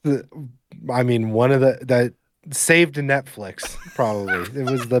 I mean, one of the that saved Netflix. Probably it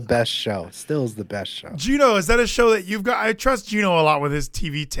was the best show. Still is the best show. Gino, is that a show that you've got? I trust Gino a lot with his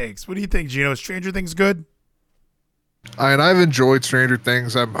TV takes. What do you think, Gino? Is Stranger Things good? I've enjoyed Stranger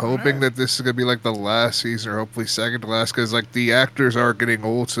Things. I'm hoping that this is gonna be like the last season, or hopefully second to last, because like the actors are getting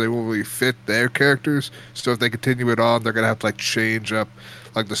old, so they won't really fit their characters. So if they continue it on, they're gonna have to like change up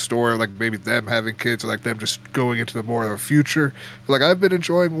like the story, like maybe them having kids, or like them just going into the more of a future. But, like I've been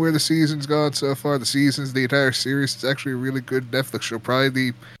enjoying where the season's gone so far. The entire series, it's actually a really good Netflix show.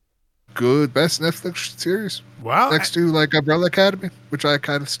 Probably the best Netflix series Wow. next to like Umbrella Academy, which I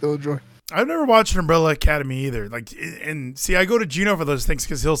kind of still enjoy. I've never watched Umbrella Academy either. Like, and see, I go to Gino for those things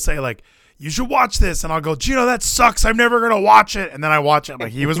because he'll say like, "You should watch this," and I'll go, "Gino, that sucks. I'm never gonna watch it." And then I watch it. I'm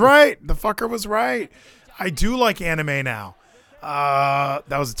like, he was right. The fucker was right. I do like anime now.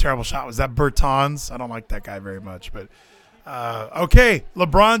 That was a terrible shot. Was that Bertans? I don't like that guy very much. But okay,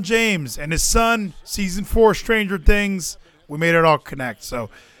 LeBron James and his son, season 4, Stranger Things. We made it all connect. So.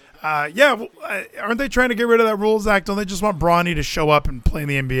 Yeah, aren't they trying to get rid of that Rules Act? Don't they just want Bronny to show up and play in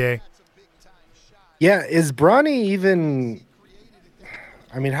the NBA? Yeah, is Bronny even?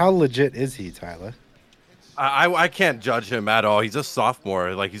 I mean, how legit is he, Tyler? I can't judge him at all. He's a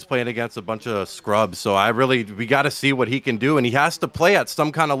sophomore. Like, he's playing against a bunch of scrubs. So we got to see what he can do. And he has to play at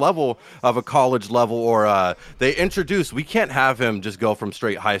some kind of level of a college level, or we can't have him just go from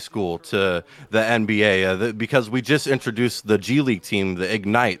straight high school to the NBA because we just introduced the G League team, the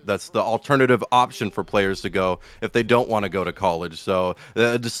Ignite. That's the alternative option for players to go if they don't want to go to college. So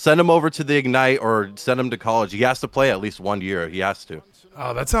just send him over to the Ignite or send him to college. He has to play at least 1 year. He has to.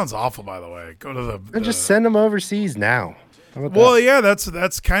 Oh, that sounds awful, by the way. Go to the And just send him overseas now. How about Well, that? yeah,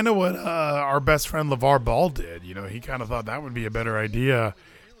 that's kind of what our best friend LeVar Ball did. You know, he kind of thought that would be a better idea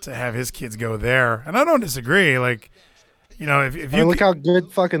to have his kids go there. And I don't disagree. Like, you know, if I you mean, look how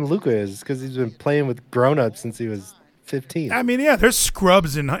good fucking Luca is because he's been playing with grown-ups since he was 15. I mean, yeah, there's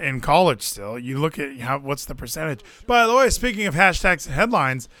scrubs in college still. You look at what's the percentage. By the way, speaking of hashtags and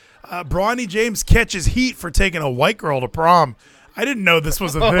headlines, Bronny James catches heat for taking a white girl to prom. I didn't know this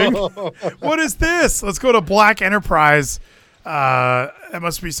was a thing. What is this? Let's go to Black Enterprise. That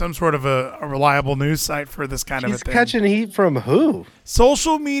must be some sort of a reliable news site for this kind of a He's thing. catching heat from who?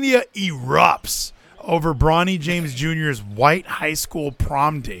 Social media erupts over Bronny James Jr.'s white high school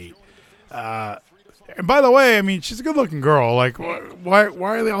prom date. And by the way, I mean, she's a good-looking girl. Like, why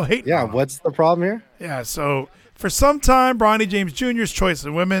are they all hating Yeah, on her? what's the problem here? Yeah, so for some time, Bronny James Jr.'s choice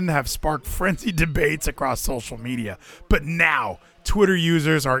of women have sparked frenzied debates across social media. But now, Twitter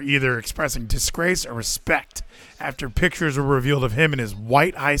users are either expressing disgrace or respect after pictures were revealed of him and his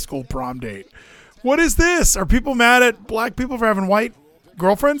white high school prom date. What is this? Are people mad at black people for having white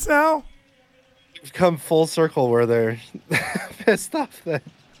girlfriends now? We've come full circle where they're pissed off that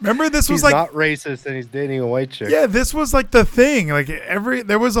Remember, this was he's like not racist and he's dating a white chick. Yeah, this was like the thing. Like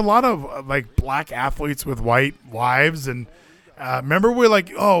there was a lot of like black athletes with white wives, and remember we're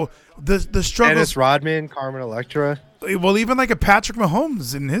like, oh, the struggles. Dennis Rodman, Carmen Electra. Well, even like a Patrick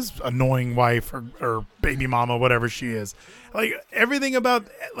Mahomes and his annoying wife or baby mama, whatever she is. Like everything about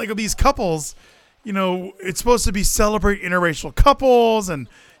like these couples, you know, it's supposed to be celebrate interracial couples, and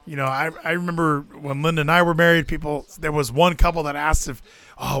you know, I remember when Linda and I were married, there was one couple that asked if,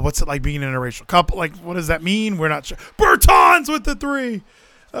 oh, what's it like being an interracial couple? Like, what does that mean? We're not sure. Bertans with the 3.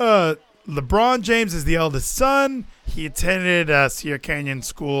 LeBron James is the eldest son. He attended Sierra Canyon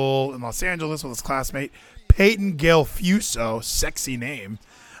School in Los Angeles with his classmate Peyton Gale Fuso, sexy name.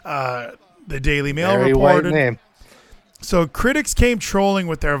 The Daily Mail Very white reported. name. So critics came trolling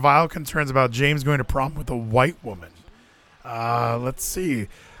with their vile concerns about James going to prom with a white woman. Let's see.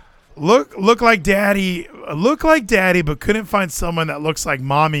 Look like daddy, but couldn't find someone that looks like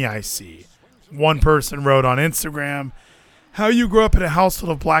mommy I see. One person wrote on Instagram, how you grew up in a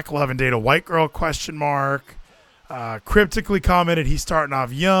household of black love and date a white girl, ? Cryptically commented, he's starting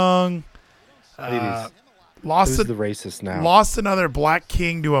off young. Ladies, Lost who's the racist now? Lost another black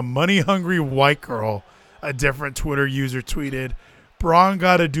king to a money-hungry white girl, a different Twitter user tweeted. Braun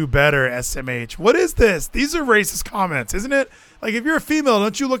gotta do better, SMH. What is this? These are racist comments, isn't it? Like, if you're a female,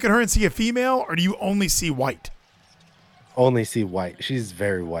 don't you look at her and see a female, or do you only see white? Only see white. She's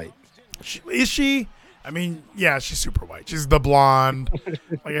very white. Is she? I mean, yeah, she's super white. She's the blonde.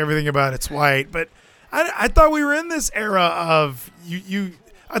 Like, everything about it's white. But I thought we were in this era of you.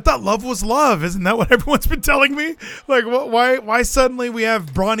 I thought love was love. Isn't that what everyone's been telling me? Like, why suddenly we have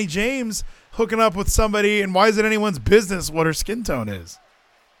Bronny James hooking up with somebody, and why is it anyone's business what her skin tone is?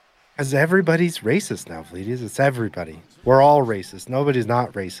 Because everybody's racist now, Fleeties. It's everybody. We're all racist. Nobody's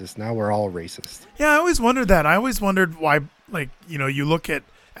not racist. Now we're all racist. Yeah, I always wondered that. I always wondered why, like, you know, you look at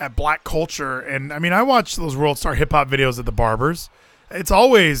black culture, and I mean, I watch those World Star hip hop videos at the barbers. There's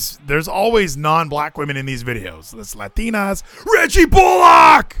always non-black women in these videos. There's Latinas. Reggie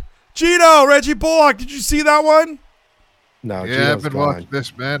Bullock! Gino, Reggie Bullock. Did you see that one? No, Yeah, Gino's I've been gone. watching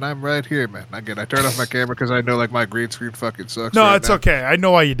this, man. I'm right here, man. I turned off my camera because I know, like, my green screen fucking sucks. No, right it's now. okay. I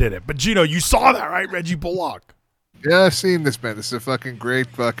know why you did it. But Gino, you saw that, right? Reggie Bullock. Yeah, I've seen this, man. This is a fucking great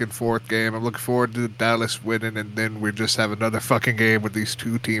fucking fourth game. I'm looking forward to Dallas winning, and then we just have another fucking game with these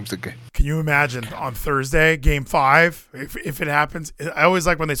two teams again. Can you imagine on Thursday, game 5, if it happens? I always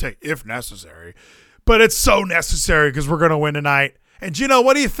like when they say, if necessary. But it's so necessary because we're going to win tonight. And Gino,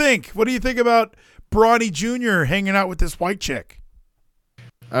 what do you think? What do you think about Bronny Jr. hanging out with this white chick?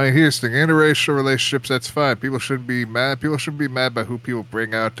 I mean, here's the thing. Interracial relationships, that's fine. People shouldn't be mad. People shouldn't be mad by who people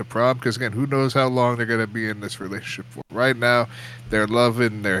bring out to prom because, again, who knows how long they're going to be in this relationship for. Right now, they're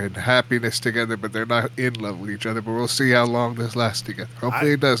loving, they're in happiness together, but they're not in love with each other. But we'll see how long this lasts together.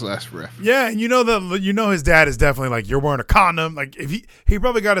 Hopefully it does last forever. Yeah, and you know his dad is definitely like, you're wearing a condom. Like, if he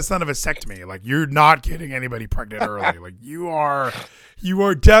probably got his son a vasectomy. Like, you're not getting anybody pregnant early. Like, you are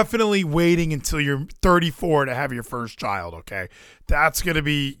definitely waiting until you're 34 to have your first child, okay? That's going to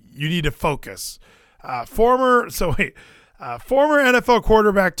be, you need to focus. Former NFL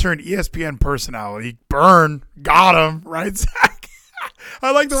quarterback turned ESPN personality, Burn, got him, right, Zach?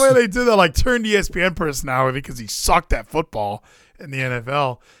 I like the way they did that, like, turned ESPN personality because he sucked at football in the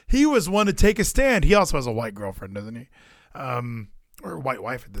NFL. He was one to take a stand. He also has a white girlfriend, doesn't he? Or a white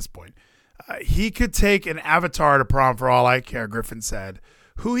wife at this point. He could take an avatar to prom for all I care, Griffin said.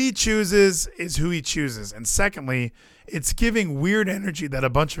 Who he chooses is who he chooses. And secondly, it's giving weird energy that a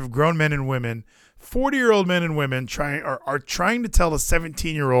bunch of grown men and women, 40-year-old men and women, are trying to tell a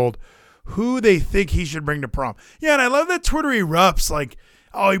 17-year-old who they think he should bring to prom. Yeah, and I love that Twitter erupts like,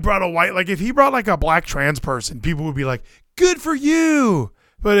 oh, he brought a white. Like, if he brought like a black trans person, people would be like, good for you.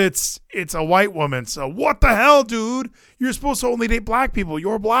 But it's a white woman. So what the hell, dude? You're supposed to only date black people.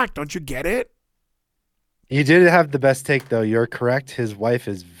 You're black. Don't you get it? You did have the best take, though. You're correct. His wife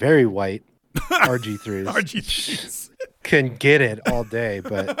is very white. RG3 RG3. Can get it all day,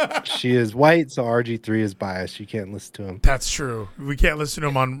 but she is white, so RG3 is biased. You can't listen to him. That's true. We can't listen to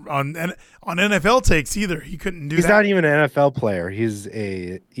him on NFL takes either. He couldn't do He's that. not even an NFL player. He's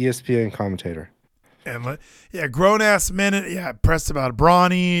a ESPN commentator. And yeah, grown ass men. Yeah, pressed about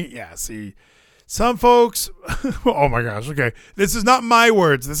Bronny. Yeah, see, some folks. Oh my gosh. Okay, this is not my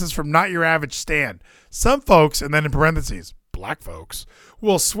words. This is from Not Your Average Stan. Some folks, and then in parentheses, black folks,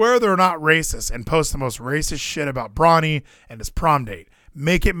 will swear they're not racist and post the most racist shit about Bronny and his prom date.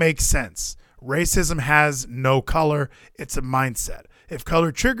 Make it make sense. Racism has no color. It's a mindset. If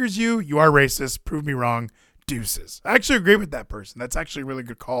color triggers you, you are racist. Prove me wrong. Deuces. I actually agree with that person. That's actually a really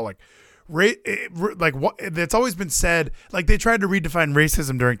good call. Like what it's always been said, like they tried to redefine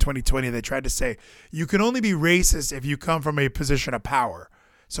racism during 2020. They tried to say you can only be racist if you come from a position of power.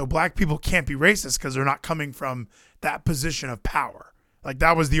 So black people can't be racist because they're not coming from that position of power. Like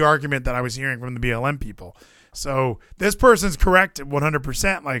that was the argument that I was hearing from the BLM people. So this person's correct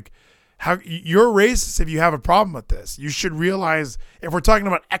 100%. Like how you're racist if you have a problem with this. You should realize if we're talking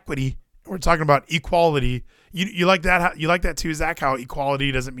about equity, we're talking about equality. You like that? You like that too, Zach? How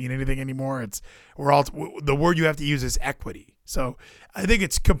equality doesn't mean anything anymore. The word you have to use is equity. So I think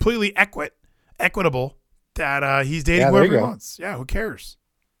it's completely equitable that he's dating whoever he wants. Yeah, who cares?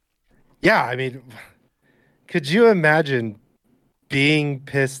 Yeah, I mean, could you imagine being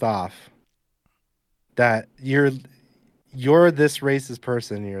pissed off that you're this racist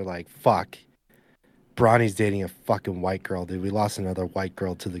person and you're like, fuck, Bronny's dating a fucking white girl, dude. We lost another white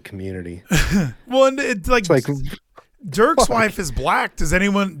girl to the community. Well, and it's It's like, Dirk's fuck. wife is black. Does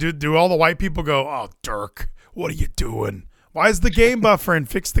anyone do all the white people go, "Oh, Dirk, what are you doing? Why is the game buffering?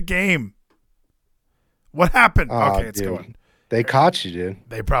 Fix the game." What happened? oh, Okay, it's dude. going. They caught you, dude.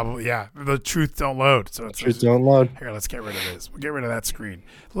 They probably, yeah. The truth don't load. So it's Just don't load. here. Let's get rid of this. We'll get rid of that screen.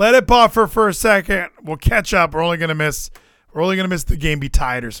 Let it buffer for a second. We'll catch up. We're only gonna miss the game be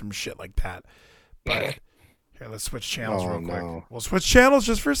tied or some shit like that. But here, let's switch channels Oh, real quick. no. We'll switch channels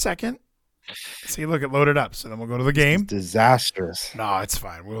just for a second. See, look, it loaded up. So then we'll go to the game. Disastrous. No, it's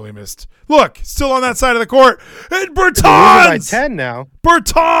fine. We only missed. Look, still on that side of the court. And They're losing by Bertans! 10 now.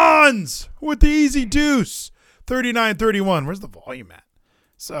 Bertans with the easy deuce. 39-31. Where's the volume at?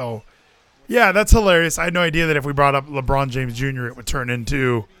 So, yeah, that's hilarious. I had no idea that if we brought up LeBron James Jr., it would turn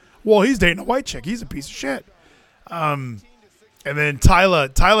into, well, he's dating a white chick. He's a piece of shit. And then Tyler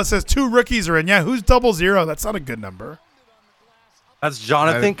says 2 rookies are in. Yeah, who's 00? That's not a good number. That's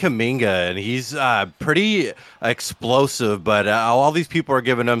Jonathan Kuminga, and he's pretty explosive, but all these people are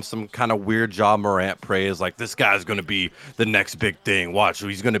giving him some kind of weird Ja Morant praise, like this guy's going to be the next big thing. Watch,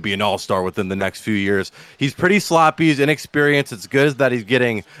 he's going to be an all-star within the next few years. He's pretty sloppy. He's inexperienced. It's good that he's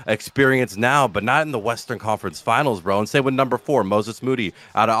getting experience now, but not in the Western Conference Finals, bro. And same with number 4, Moses Moody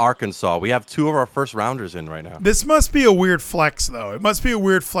out of Arkansas. We have 2 of our first-rounders in right now. This must be a weird flex, though. It must be a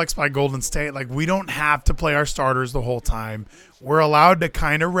weird flex by Golden State. Like, we don't have to play our starters the whole time. We're allowed to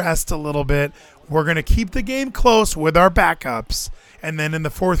kind of rest a little bit. We're going to keep the game close with our backups. And then in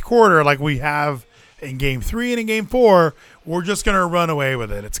the fourth quarter, like we have in game 3 and in game 4, we're just going to run away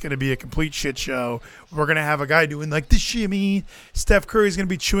with it. It's going to be a complete shit show. We're going to have a guy doing like the shimmy. Steph Curry's going to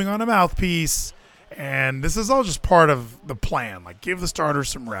be chewing on a mouthpiece. And this is all just part of the plan. Like, give the starters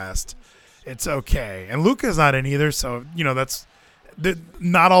some rest. It's okay. And Luka's not in either. So, that's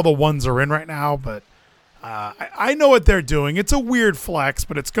not all the ones are in right now, but I know what they're doing. It's a weird flex,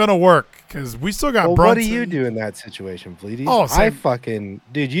 but it's gonna work because we still got Well, Brunson. what do you do in that situation, Fleety? Oh, I same.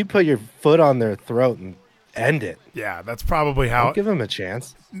 dude, you put your foot on their throat and end it. Yeah, that's probably how. Don't give them a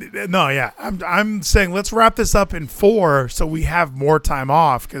chance. No, yeah, I'm saying let's wrap this up in 4 so we have more time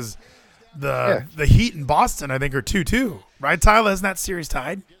off because the Heat in Boston I think are 2-2, right? Tyler, isn't that series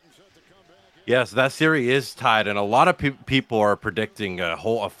tied? Yes, that series is tied, and a lot of people are predicting a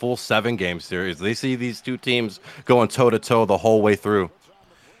full 7-game series. They see these two teams going toe-to-toe the whole way through.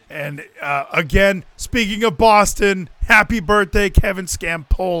 And again, speaking of Boston, happy birthday, Kevin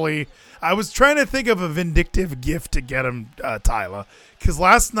Scampoli. I was trying to think of a vindictive gift to get him, Tyler, because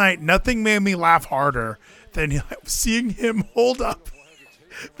last night nothing made me laugh harder than seeing him hold up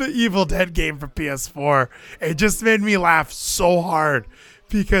the Evil Dead game for PS4. It just made me laugh so hard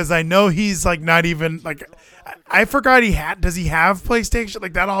because I know he's like not even like I forgot does he have PlayStation?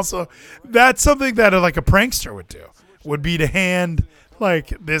 Like that's something that like a prankster would be to hand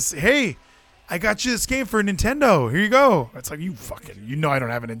like this, hey, I got you this game for Nintendo. Here you go. It's like, I don't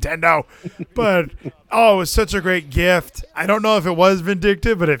have a Nintendo. But, it was such a great gift. I don't know if it was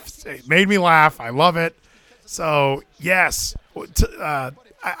vindictive, but it made me laugh. I love it. So, yes.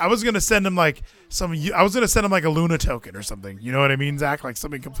 I was going to send him like a Luna token or something. You know what I mean, Zach? Like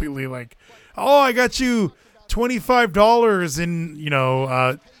something completely like, I got you $25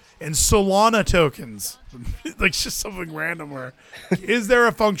 in Solana tokens. Like just something random where, is there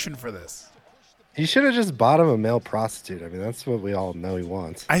a function for this? You should have just bought him a male prostitute. I mean, that's what we all know he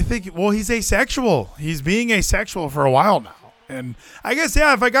wants. I think, he's asexual. He's being asexual for a while now. And I guess,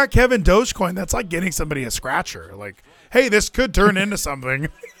 yeah, if I got Kevin Dogecoin, that's like getting somebody a scratcher. Like, hey, this could turn into something.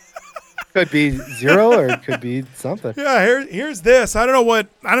 Could be 0 or it could be something. Yeah, here's this. I don't know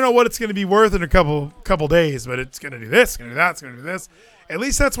what it's going to be worth in a couple days, but it's going to do this, it's going to do that, it's going to do this. At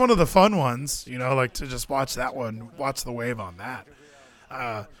least that's one of the fun ones, like to just watch that one, watch the wave on that.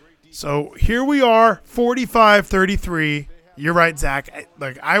 So here we are, 45-33. You're right, Zach.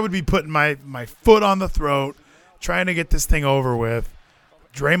 I would be putting my foot on the throat, trying to get this thing over with.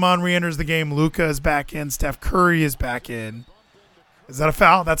 Draymond re-enters the game. Luka is back in. Steph Curry is back in. Is that a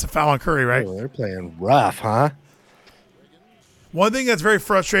foul? That's a foul on Curry, right? Oh, they're playing rough, huh? One thing that's very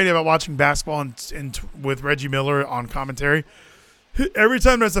frustrating about watching basketball with Reggie Miller on commentary, every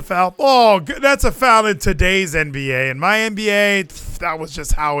time there's a foul, that's a foul in today's NBA. In my NBA, that was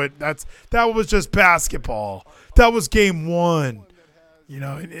just that was just basketball. That was game 1.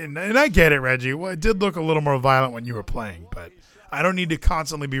 And I get it, Reggie. Well, it did look a little more violent when you were playing, but I don't need to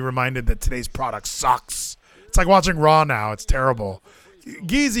constantly be reminded that today's product sucks. It's like watching Raw now. It's terrible.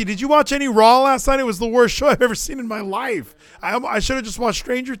 Geezy, did you watch any Raw last night? It was the worst show I've ever seen in my life. I should have just watched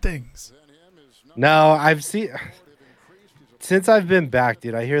Stranger Things. No, I've seen. since I've been back,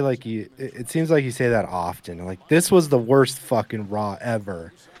 dude, I hear like it seems like you say that often. Like, this was the worst fucking Raw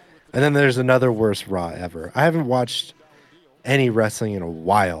ever. And then there's another worst Raw ever. I haven't watched any wrestling in a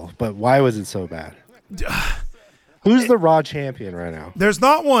while, but why was it so bad? Who's the Raw champion right now? There's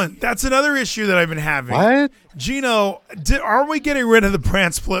not one. That's another issue that I've been having. What? Gino, are we getting rid of the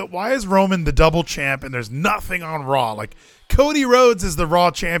brand split? Why is Roman the double champ and there's nothing on Raw? Like, Cody Rhodes is the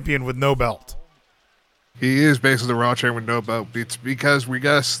Raw champion with no belt. He is basically the Raw champion with no belt. It's because we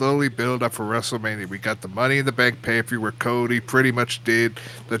got to slowly build up for WrestleMania. We got the Money in the Bank pay-per-view where Cody pretty much did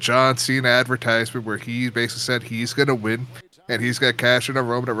the John Cena advertisement where he basically said he's going to win and he's going to cash in on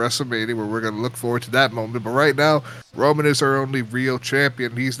Roman at WrestleMania where we're going to look forward to that moment. But right now, Roman is our only real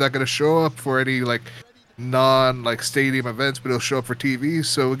champion. He's not going to show up for any stadium events, but he'll show up for TV.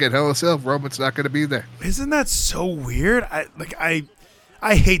 So again, Hell in a Cell, Roman's not going to be there. Isn't that so weird?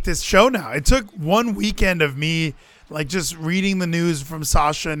 I hate this show now. It took one weekend of me just reading the news from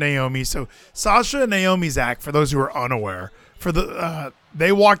Sasha and Naomi. So Sasha and Naomi, Zach, for those who are unaware,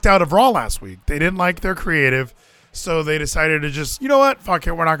 they walked out of Raw last week. They didn't like their creative, so they decided to just, you know what, fuck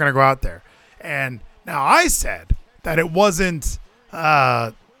it, we're not going to go out there. And now I said that it wasn't,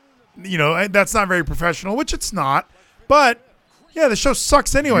 that's not very professional, which it's not. But yeah, the show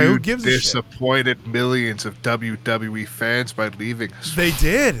sucks anyway. Who gives a shit? Disappointed millions of WWE fans by leaving us. They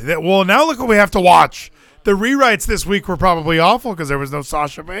did. Well, now look what we have to watch. The rewrites this week were probably awful because there was no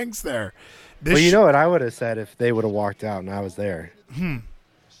Sasha Banks there. Well, you know what I would have said if they would have walked out and I was there?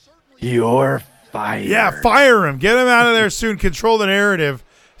 You're fired. Yeah, fire him. Get him out of there soon. Control the narrative.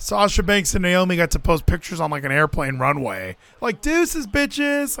 Sasha Banks and Naomi got to post pictures on an airplane runway. Deuces,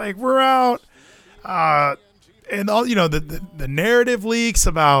 bitches. We're out. And all the narrative leaks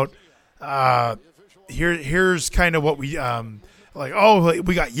about here's kind of what we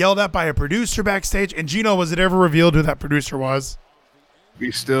we got yelled at by a producer backstage. And Gino, was it ever revealed who that producer was? We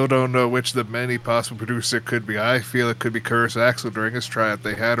still don't know which of the many possible producers it could be. I feel it could be Curtis Axel during his tryout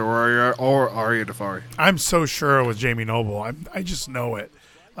they had, or Arya Dafari. I'm so sure it was Jamie Noble. I just know it.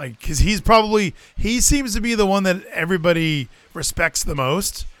 Because he seems to be the one that everybody respects the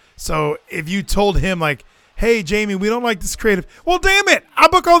most. So if you told him hey, Jamie, we don't like this creative. Well, damn it. I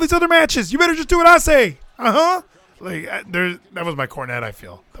book all these other matches. You better just do what I say. Uh-huh. That was my cornet, I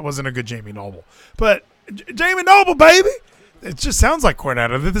feel. That wasn't a good Jamie Noble. But Jamie Noble, baby. It just sounds like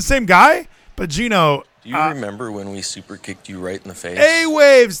Cornette. Are they the same guy? But Gino. Do you remember when we super kicked you right in the face?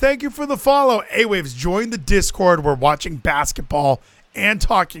 A-Waves, thank you for the follow. A-Waves, join the Discord. We're watching basketball and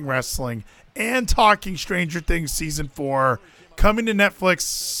talking wrestling and talking Stranger Things Season 4. Coming to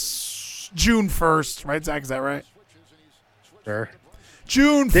Netflix June 1st. Right, Zach? Is that right? Sure.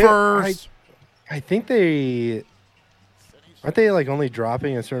 June 1st. I think aren't they only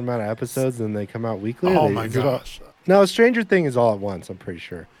dropping a certain amount of episodes and they come out weekly? Oh, my gosh. No, Stranger Thing is all at once, I'm pretty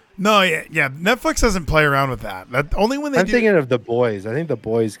sure. No, yeah. Netflix doesn't play around with that. Only when I'm thinking of The Boys. I think The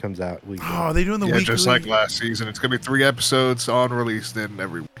Boys comes out weekly. Oh, are they doing the weekly? Just like last season. It's going to be 3 episodes on release then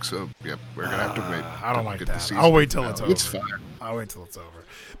every week. So, we're going to have to wait. I don't like that. I'll wait till it's over. It's fine. I'll wait till it's over.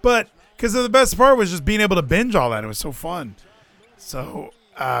 But because the best part was just being able to binge all that. It was so fun. So,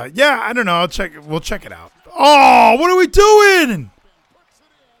 I don't know. We'll check it out. Oh, what are we doing?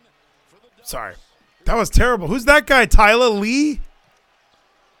 Sorry. That was terrible. Who's that guy? Tyler Lee?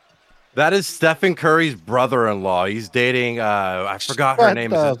 That is Stephen Curry's brother-in-law. He's dating, I forgot her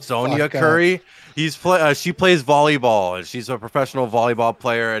name. Is it Sonia Curry? She plays volleyball, and she's a professional volleyball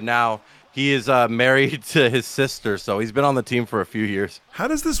player, and now he is married to his sister, so he's been on the team for a few years. How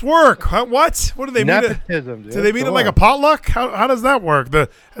does this work? What? What do they mean? Nepotism, dude. Do they mean it like a potluck? How does that work? The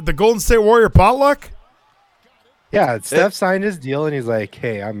Golden State Warrior potluck? Yeah, Steph signed his deal, and he's like,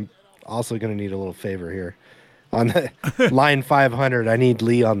 hey, I'm also going to need a little favor here. On the line 500, I need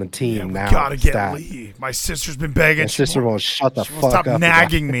Lee on the team now. Gotta get Lee. My sister's been begging. My sister won't shut the fuck up. Stop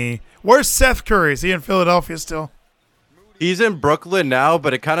nagging me. Where's Seth Curry? Is he in Philadelphia still? He's in Brooklyn now,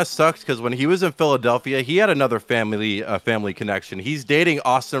 but it kind of sucks because when he was in Philadelphia, he had another family connection. He's dating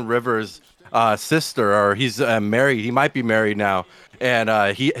Austin Rivers' sister, or he's married. He might be married now.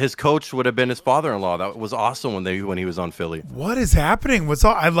 And his coach would have been his father-in-law. That was awesome when he was on Philly. What is happening?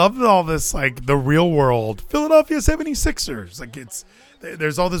 I love all this, the real world. Philadelphia 76ers.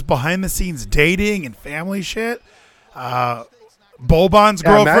 There's all this behind-the-scenes dating and family shit. Boban's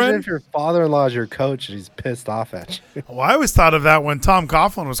girlfriend. Imagine if your father-in-law is your coach and he's pissed off at you. Well, I always thought of that when Tom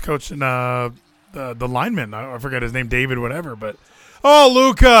Coughlin was coaching the lineman. I forget his name, David whatever. But,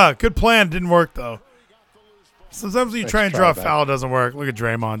 Luka. Good plan. Didn't work, though. Sometimes when you try and draw a foul, it doesn't work. Look at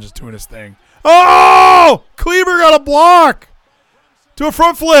Draymond just doing his thing. Oh! Kleber got a block! Do a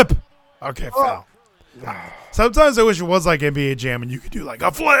front flip. Okay, foul. Sometimes I wish it was like NBA Jam and you could do like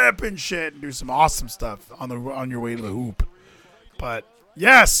a flip and shit and do some awesome stuff on your way to the hoop. But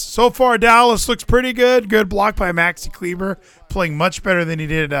yes, so far Dallas looks pretty good. Good block by Maxi Kleber, playing much better than he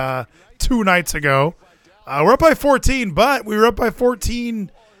did 2 nights ago. We're up by 14, but we were up by 14.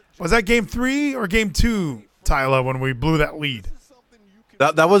 Was that game 3 or game 2, Tyler, when we blew that lead?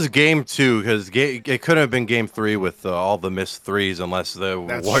 That was game 2 because it couldn't have been game 3 with all the missed threes unless the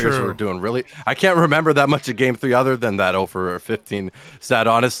That's Warriors true. were doing really. I can't remember that much of game 3 other than that 0 for 15 stat,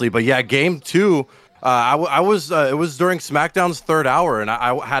 honestly. But yeah, game 2. I was it was during SmackDown's 3rd hour, and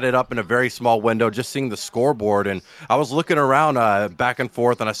I had it up in a very small window, just seeing the scoreboard, and I was looking around back and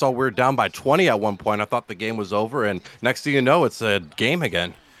forth, and I saw we were down by 20 at one point. I thought the game was over, and next thing you know, it's a game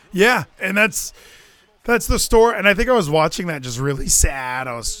again. Yeah, and that's the story. And I think I was watching that just really sad.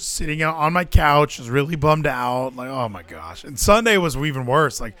 I was sitting out on my couch, was really bummed out, like, oh my gosh. And Sunday was even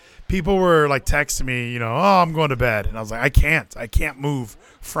worse. Like, people were like texting me, oh, I'm going to bed, and I was like, I can't move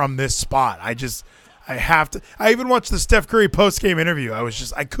from this spot. I have to. I even watched the Steph Curry post-game interview.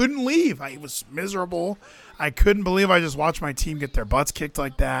 I couldn't leave. I was miserable. I couldn't believe I just watched my team get their butts kicked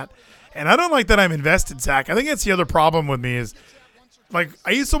like that. And I don't like that I'm invested, Zach. I think that's the other problem with me is, like,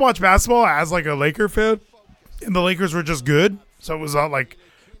 I used to watch basketball as, like, a Laker fan, and the Lakers were just good. So it was all like,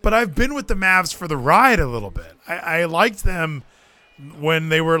 but I've been with the Mavs for the ride a little bit. I liked them when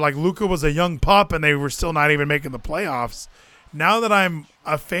they were, like, Luka was a young pup and they were still not even making the playoffs. Now that I'm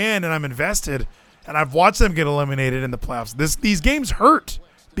a fan and I'm invested, and I've watched them get eliminated in the playoffs. These games hurt.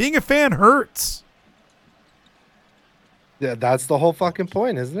 Being a fan hurts. Yeah, that's the whole fucking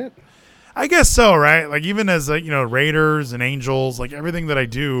point, isn't it? I guess so, right? Like, even as Raiders and Angels, like everything that I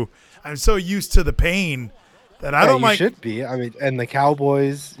do, I'm so used to the pain that I don't you like. should be. I mean, and the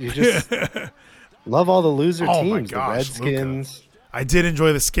Cowboys, you just love all the loser Oh my teams, gosh, the Redskins. I did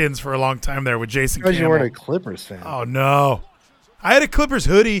enjoy the Skins for a long time there with Jason Because you Campbell. weren't a Clippers fan. Oh no, I had a Clippers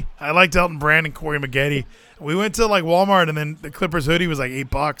hoodie. I liked Elton Brand and Corey Maggette. We went to like Walmart, and then the Clippers hoodie was like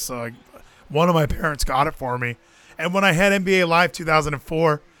 $8. So one of my parents got it for me. And when I had NBA Live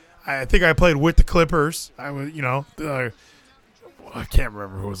 2004, I think I played with the Clippers. I was, I can't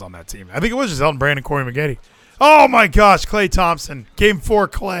remember who was on that team. I think it was just Elton Brand and Corey Maggette. Oh my gosh, Klay Thompson, Game 4,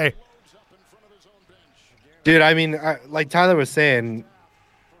 Klay. Dude, I mean, like Tyler was saying,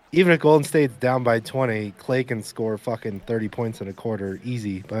 even if Golden State's down by 20, Klay can score fucking 30 points in a quarter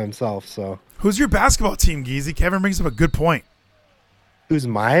easy by himself. So, Who's your basketball team, Geezy? Kevin brings up a good point. who's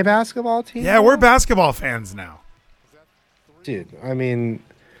my basketball team? Yeah, we're basketball fans now. Dude, I mean,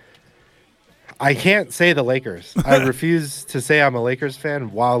 I can't say the Lakers. I refuse to say I'm a Lakers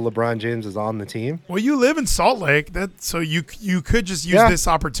fan while LeBron James is on the team. Well, you live in Salt Lake, so you could just use this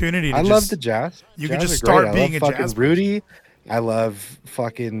opportunity to I love the Jazz. You Jazz could just are great. start I being love a fucking Jazz Rudy. I love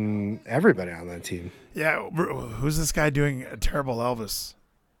fucking everybody on that team. Yeah, who's this guy doing a terrible Elvis?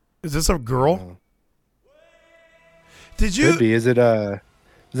 Is this a girl? Did you? Could be. Is that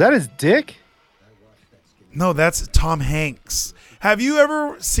his dick? No, that's Tom Hanks. Have you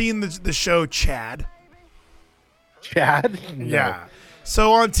ever seen the show Chad? Chad? No. Yeah.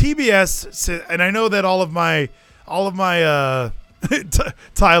 So on TBS, and I know that all of my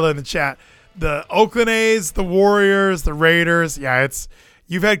Tyler in the chat, the Oakland A's, the Warriors, the Raiders. Yeah,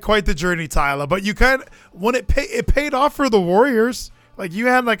 you've had quite the journey, Tyler. But you when it paid off for the Warriors. Like, you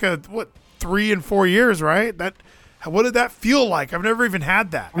had like 3 and 4 years, right? What did that feel like? I've never even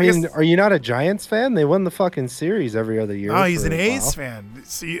had that. I mean, are you not a Giants fan? They won the fucking series every other year. Oh, he's an for a A's while. fan.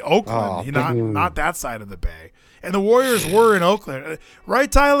 See, Oakland, Oh, not that side of the bay. And the Warriors were in Oakland,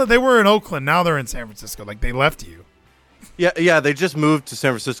 right, Tyler? They were in Oakland. Now they're in San Francisco. Like, they left you. Yeah, they just moved to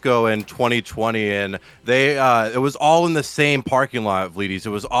San Francisco in 2020, and it was all in the same parking lot of Leedy's. It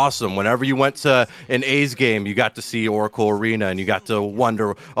was awesome. Whenever you went to an A's game, you got to see Oracle Arena, and you got to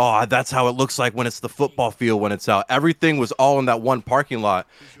wonder, oh, that's how it looks like when it's the football field when it's out. Everything was all in that one parking lot,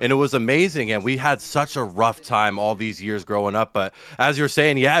 and it was amazing. And we had such a rough time all these years growing up. But as you're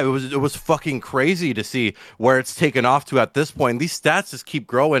saying, yeah, it was fucking crazy to see where it's taken off to at this point. These stats just keep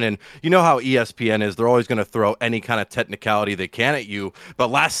growing, and you know how ESPN is. They're always going to throw any kind of technicality they can at you.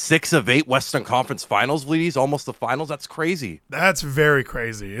 But last 6 of 8 Western Conference Finals, Leadys, almost the finals. That's crazy. That's very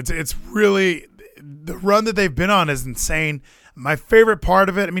crazy. It's really, the run that they've been on is insane. My favorite part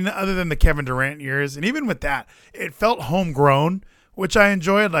of it, I mean, other than the Kevin Durant years, and even with that, it felt homegrown, which I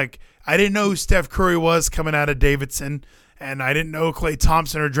enjoyed. Like, I didn't know who Steph Curry was coming out of Davidson, and I didn't know who Klay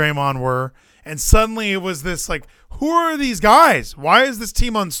Thompson or Draymond were. And suddenly it was this, like, who are these guys? Why is this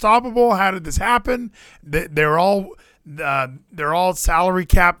team unstoppable? How did this happen? They're all salary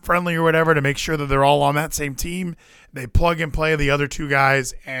cap friendly or whatever to make sure that they're all on that same team. They plug and play the other two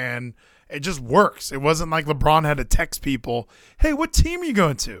guys, and It just works. It wasn't like LeBron had to text people, hey, what team are you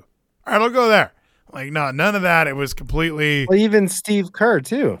going to? All right, I'll go there. Like, no, none of that. It was completely. Well, even Steve Kerr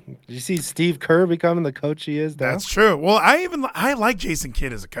too. Did you see Steve Kerr becoming the coach he is now? That's true. Well, I like Jason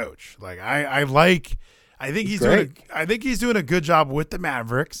Kidd as a coach. Like I think he's doing a good job with the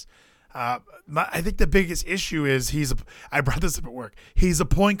Mavericks. I think the biggest issue is I brought this up at work. He's a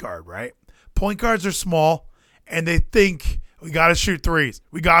point guard, right? Point guards are small, and they think we got to shoot threes.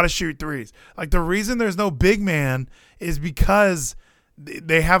 We got to shoot threes. Like the reason there's no big man is because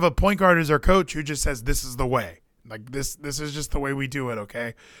they have a point guard as their coach who just says this is the way. Like this is just the way we do it.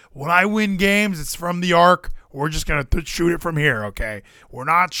 Okay. When I win games, it's from the arc. We're just gonna shoot it from here. Okay. We're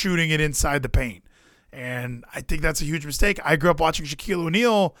not shooting it inside the paint. And I think that's a huge mistake. I grew up watching Shaquille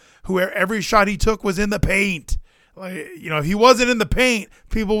O'Neal, who every shot he took was in the paint. Like, if he wasn't in the paint,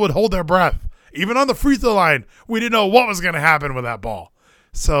 people would hold their breath. Even on the free throw line, we didn't know what was going to happen with that ball.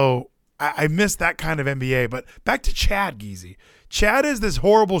 So I missed that kind of NBA. But back to Chad Geezy. Chad is this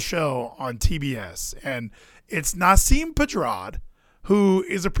horrible show on TBS, and it's Nasim Pedrad, who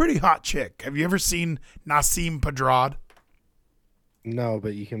is a pretty hot chick. Have you ever seen Nasim Pedrad? No,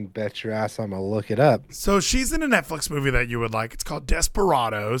 but you can bet your ass I'm gonna look it up. So she's in a Netflix movie that you would like. It's called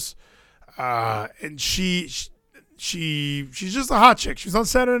Desperados, and she's just a hot chick. She's on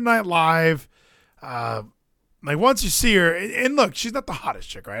Saturday Night Live. Like once you see her, and look, she's not the hottest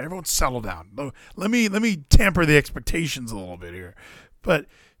chick, right? Everyone settle down. Let me temper the expectations a little bit here, but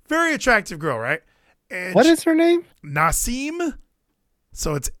very attractive girl, right? And what is her name? Nasim.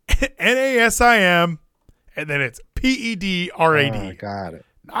 So it's Nasim, and then it's Pedrad. Oh, got it.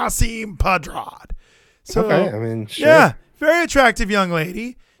 Nasim Pedrad. So, okay, I mean, sure. Yeah, very attractive young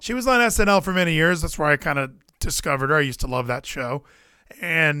lady. She was on SNL for many years. That's where I kind of discovered her. I used to love that show.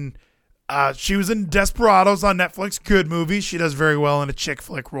 And she was in Desperados on Netflix. Good movie. She does very well in a chick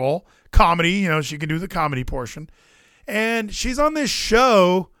flick role. Comedy, she can do the comedy portion. And she's on this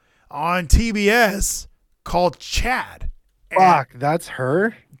show on TBS called Chad. Fuck, that's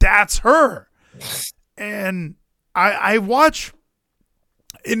her? That's her. And I watch,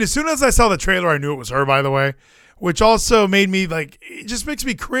 and as soon as I saw the trailer, I knew it was her, by the way, which also made me it just makes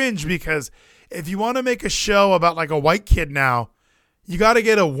me cringe because if you want to make a show about like a white kid now, you got to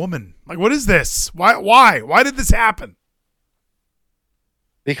get a woman. Like, what is this? Why did this happen?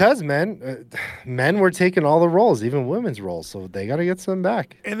 Because men were taking all the roles, even women's roles, so they got to get some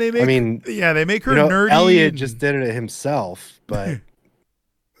back. And they make, they make her nerdy. Elliot just did it himself, but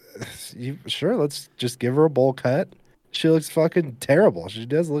sure, let's just give her a bowl cut. She looks fucking terrible. She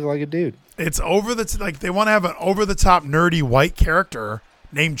does look like a dude. It's they want to have an over the top nerdy white character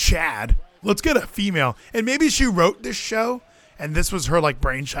named Chad. Let's get a female, and maybe she wrote this show, and this was her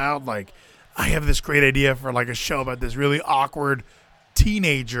brainchild. Like, I have this great idea for a show about this really awkward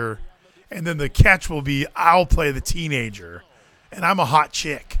teenager, and then the catch will be I'll play the teenager, and I'm a hot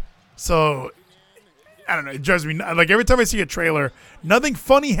chick. So I don't know. It drives me every time I see a trailer, nothing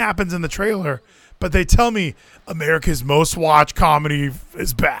funny happens in the trailer, but they tell me America's most watched comedy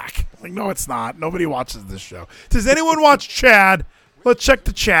is back. Like, no, it's not. Nobody watches this show. Does anyone watch Chad? Let's check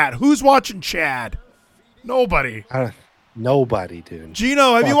the chat. Who's watching Chad? Nobody. Nobody, dude.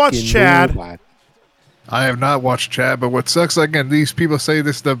 Gino, have you watched Chad? Nobody. I have not watched Chad, but what sucks, again, these people say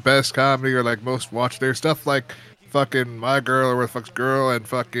this is the best comedy or most watched. There's stuff like fucking My Girl or Where the Fuck's Girl and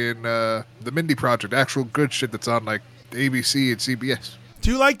fucking The Mindy Project, actual good shit that's on ABC and CBS. Do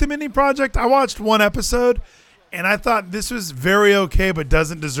you like The Mindy Project? I watched one episode and I thought this was very okay, but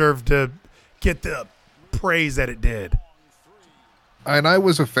doesn't deserve to get the praise that it did. And I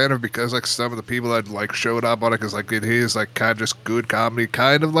was a fan of it because some of the people that showed up on it because it is kind of just good comedy,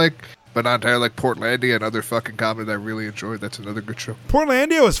 kind of but not entirely Portlandia and other fucking comedy that I really enjoyed. That's another good show.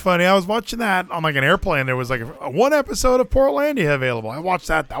 Portlandia was funny. I was watching that on an airplane. There was one episode of Portlandia available. I watched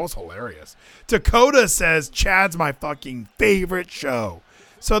that. That was hilarious. Dakota says Chad's my fucking favorite show.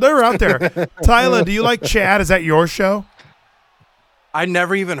 So they're out there. Tyler, do you like Chad? Is that your show? I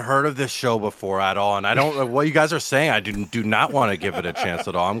never even heard of this show before at all, and I don't know what you guys are saying. I do not want to give it a chance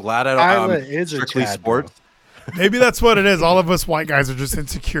at all. I'm glad I'm strictly sports. Maybe that's what it is. All of us white guys are just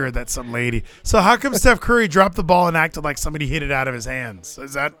insecure that some lady. So how come Steph Curry dropped the ball and acted like somebody hit it out of his hands?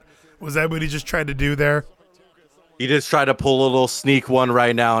 Was that what he just tried to do there? He just tried to pull a little sneak one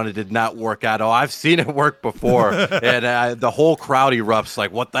right now, and it did not work at all. I've seen it work before, and the whole crowd erupts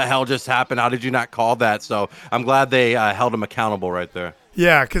like, what the hell just happened? How did you not call that? So I'm glad they held him accountable right there.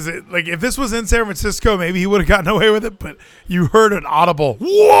 Yeah, because if this was in San Francisco, maybe he would have gotten away with it, but you heard an audible,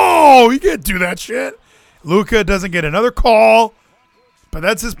 whoa, you can't do that shit. Luka doesn't get another call. But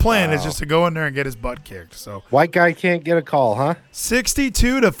that's his plan is just to go in there and get his butt kicked. So White guy can't get a call, huh?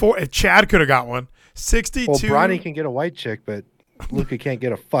 62-4. If Chad could have got one. 62. Well, Bronny can get a white chick, but Luka can't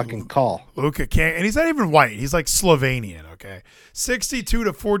get a fucking call. Luka can't, and he's not even white. He's like Slovenian. Okay,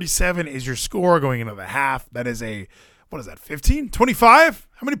 62-47 is your score going into the half. That is what is that? 15, 25?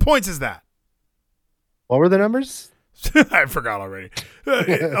 How many points is that? What were the numbers? I forgot already.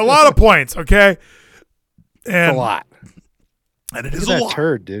 A lot of points. Okay, and A lot. and it Look is at a that lot.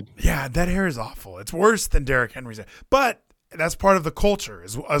 turd, dude. Yeah, that hair is awful. It's worse than Derrick Henry's hair. But that's part of the culture.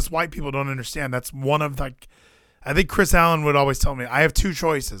 Is us white people don't understand. That's one of like, I think Chris Allen would always tell me, I have two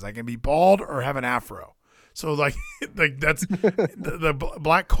choices. I can be bald or have an afro. So like that's the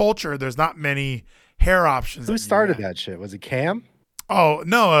black culture. There's not many hair options. Who started that shit? Was it Cam? Oh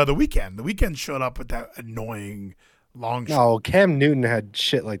no, The Weeknd. The Weeknd showed up with that annoying long. No, Cam Newton had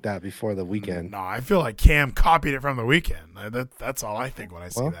shit like that before the weekend. No, I feel like Cam copied it from The Weeknd. That's all I think when I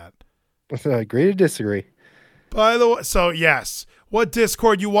see that. Agree to disagree. By the way, so yes, what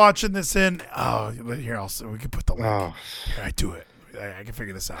Discord you watching this in? Oh, here we can put the link. Oh. Here, I do it. I can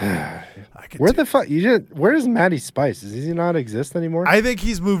figure this out. I can Where do the fuck? Where is Matty Spice? Does he not exist anymore? I think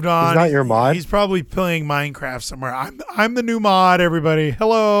he's moved on. He's not your mod? He's probably playing Minecraft somewhere. I'm the new mod. Everybody,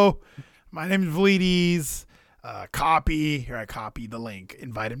 hello. My name is Vleeties. Copy here. I copy the link.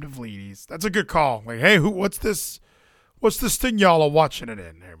 Invite him to Vleeties. That's a good call. Like, hey, what's this? What's this thing y'all are watching it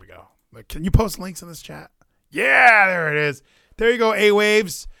in? There we go. Like, can you post links in this chat? Yeah, there it is. There you go.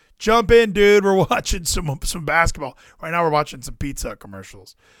 A-Waves. Jump in, dude. We're watching some basketball. Right now we're watching some pizza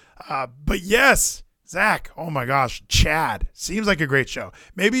commercials. But yes, Zach, oh my gosh, Chad. Seems like a great show.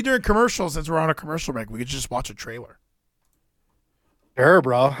 Maybe during commercials, since we're on a commercial break, we could just watch a trailer. Sure,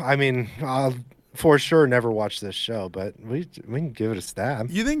 bro. I mean, I'll for sure never watch this show, but we can give it a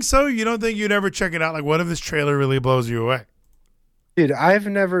stab. You think so? You don't think you'd ever check it out? Like, what if this trailer really blows you away? Dude, I've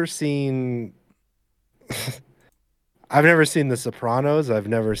never seen The Sopranos. I've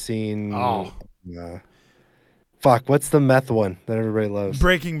never seen. Fuck, what's the meth one that everybody loves?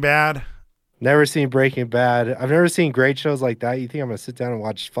 Breaking Bad. Never seen Breaking Bad. I've never seen great shows like that. You think I'm gonna sit down and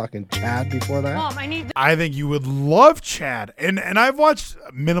watch fucking Chad before that? Mom, I think you would love Chad. And I've watched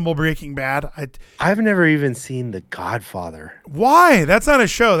minimal Breaking Bad. I've never even seen The Godfather. Why? That's not a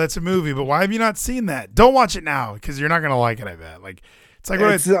show. That's a movie. But why have you not seen that? Don't watch it now because you're not gonna like it. I bet. Like, it's like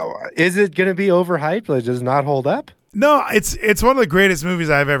is it gonna be overhyped? Like, does it not hold up? No, it's one of the greatest movies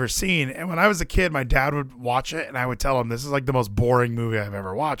I've ever seen. And when I was a kid, my dad would watch it, and I would tell him this is like the most boring movie I've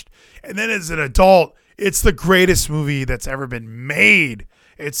ever watched. And then as an adult, it's the greatest movie that's ever been made.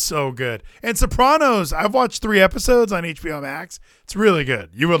 It's so good. And Sopranos, I've watched 3 episodes on HBO Max. It's really good.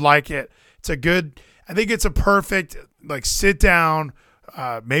 You would like it. I think it's a perfect, like, sit down,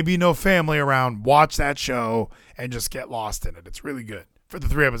 maybe no family around, watch that show, and just get lost in it. It's really good. For the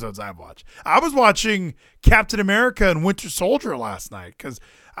 3 episodes I've watched. I was watching Captain America and Winter Soldier last night because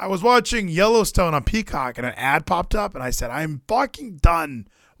I was watching Yellowstone on Peacock and an ad popped up and I said, I'm fucking done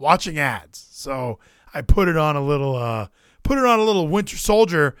watching ads. So I put it on a little Winter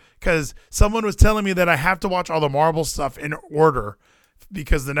Soldier because someone was telling me that I have to watch all the Marvel stuff in order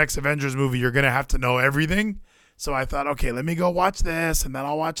because the next Avengers movie, you're going to have to know everything. So I thought, okay, let me go watch this and then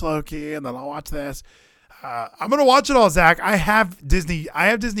I'll watch Loki and then I'll watch this. I'm gonna watch it all, Zach. I have Disney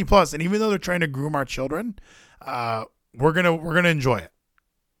Plus, and even though they're trying to groom our children, we're gonna enjoy it.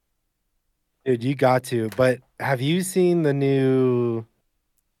 Dude, you got to. But have you seen the new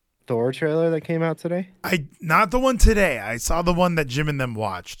Thor trailer that came out today? Not the one today. I saw the one that Jim and them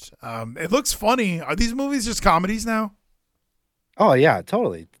watched. It looks funny. Are these movies just comedies now? Oh yeah,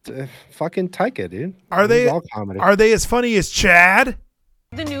 totally. Fucking Taika, dude. Are This is they all comedy? Are they as funny as Chad?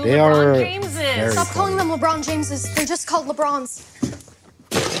 The new They LeBron are Jameses. very Stop calling them LeBron Jameses. They're just called LeBrons.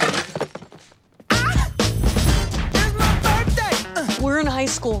 We're in high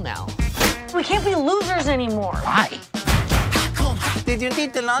school now. We can't be losers anymore. Why? Did you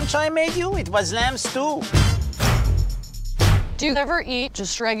eat the lunch I made you? It was lamb stew. Do you ever eat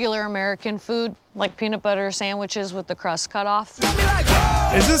just regular American food, like peanut butter sandwiches with the crust cut off?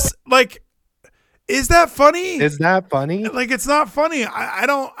 Is that funny? Is that funny? Like, it's not funny. I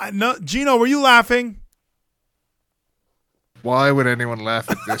know. Gino, were you laughing? Why would anyone laugh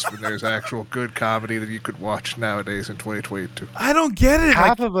at this when there's actual good comedy that you could watch nowadays in 2022? I don't get it.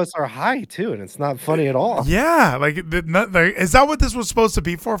 Half of us are high too, and it's not funny at all. Yeah, is that what this was supposed to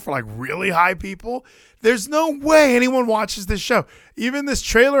be for like really high people? There's no way anyone watches this show. Even this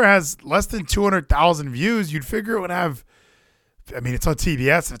trailer has less than 200,000 views. You'd figure it would have. I mean, it's on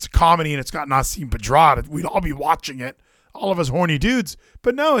TBS and it's a comedy and it's got Nassim Pedrad. We'd all be watching it, all of us horny dudes.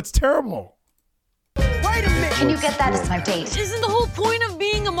 But no, it's terrible. Why Can you get that as my date? Isn't the whole point of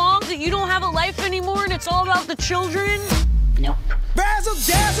being a mom that you don't have a life anymore and it's all about the children? Nope. Razzle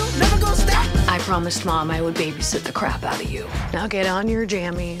dazzle, never gonna stop. I promised Mom I would babysit the crap out of you. Now get on your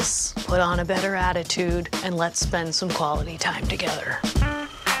jammies, put on a better attitude, and let's spend some quality time together.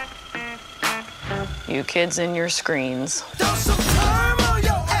 You kids and your screens.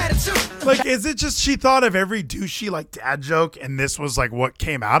 Like, is it just she thought of every douchey like dad joke, and this was like what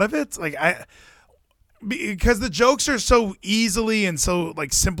came out of it? Like, because the jokes are so easily and so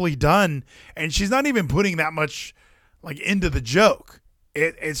like simply done, and she's not even putting that much like into the joke.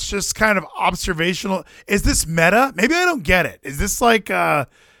 It's just kind of observational. Is this meta? Maybe I don't get it. Is this like what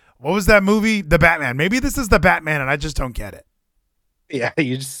was that movie? The Batman. Maybe this is the Batman, and I just don't get it. Yeah,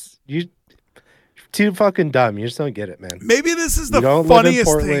 you too fucking dumb. You just don't get it, man. Maybe this is the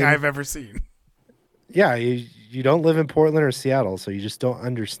funniest thing I've ever seen. Yeah, you don't live in Portland or Seattle, so you just don't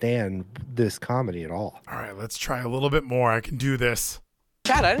understand this comedy at all. All right, let's try a little bit more. I can do this.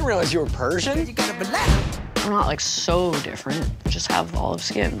 Chad, I didn't realize you were Persian. I'm not like so different. Just have olive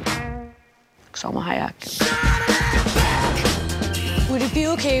skin. Like Salma Hayek. Would it be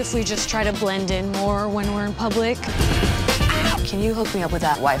okay if we just try to blend in more when we're in public? Can you hook me up with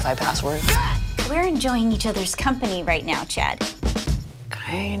that Wi-Fi password? We're enjoying each other's company right now, Chad.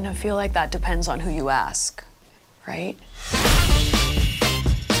 Kind of feel like that depends on who you ask, right?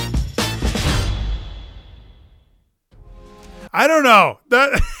 I don't know.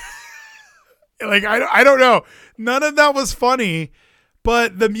 That like I don't know. None of that was funny,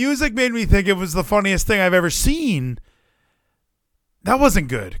 but the music made me think it was the funniest thing I've ever seen. That wasn't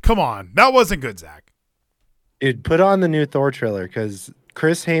good. Come on. That wasn't good, Zach. Dude, put on the new Thor trailer because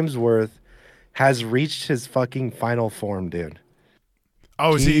Chris Hemsworth has reached his fucking final form, dude.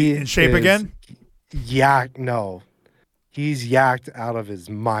 Oh, is he in shape again? Yeah, no. He's yacked out of his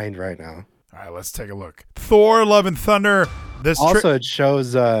mind right now. All right, let's take a look. Thor, Love and Thunder. This also, it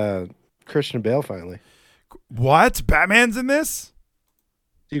shows Christian Bale finally. What? Batman's in this?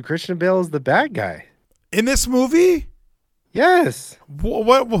 Dude, Christian Bale is the bad guy. In this movie? Yes.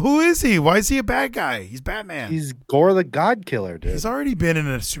 What? Who is he? Why is he a bad guy? He's Batman. He's Gore the God Killer, dude. He's already been in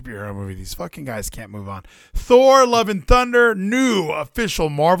a superhero movie. These fucking guys can't move on. Thor, Love and Thunder, new official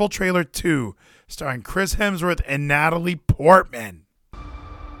Marvel trailer 2, starring Chris Hemsworth and Natalie Portman.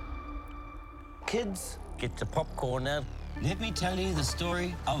 Kids, get your popcorn now. Let me tell you the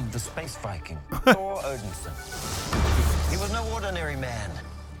story of the space Viking, Thor Odinson. He was no ordinary man.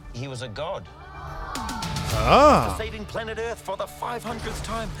 He was a god. Ah. Saving planet Earth for the 500th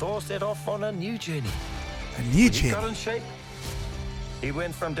time, Thor set off on a new journey. A new journey? He got in shape. He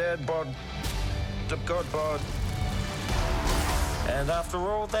went from dad bod to god bod. And after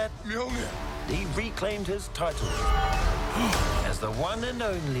all that, he reclaimed his title as the one and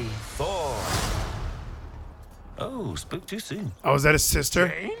only Thor. Oh, spoke too soon. Oh, is that his sister?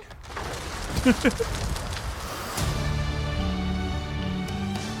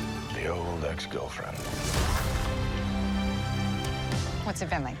 The old ex-girlfriend. What's it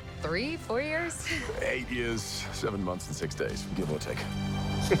been like? 3, 4 years? 8 years, 7 months and 6 days, give or take.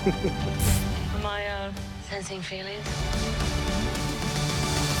 Am I sensing feelings?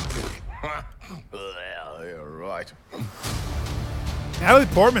 Well, you're right. Natalie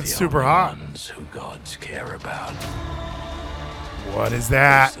Portman's super hot. Ones who gods care about. What is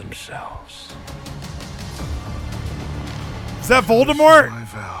that? Themselves. Is that Voldemort? My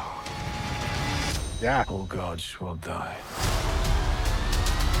vow. Yeah. All gods will die.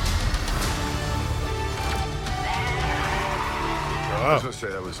 I was going to say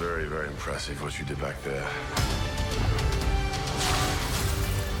that was very, very impressive what you did back there.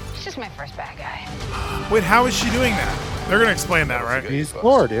 She's just my first bad guy. Wait, how is she doing that? They're gonna explain that, right? He's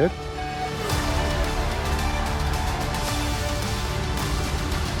Thor, dude.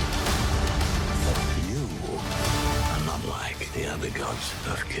 You are not like the other gods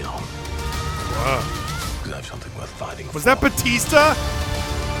of kill. Wow. Because I have something worth fighting for. Was that Batista?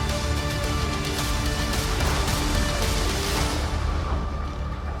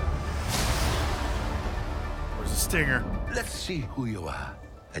 Where's the stinger? Let's see who you are.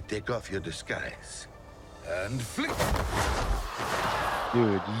 I take off your disguise. And flick.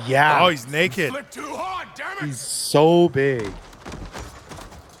 Dude, yeah. Oh, he's naked. Flick too hard, damn it! He's so big.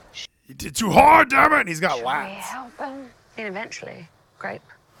 He did too hard, damn it! He's got Should we lats. help him? And eventually, grape.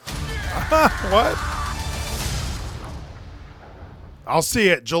 What? I'll see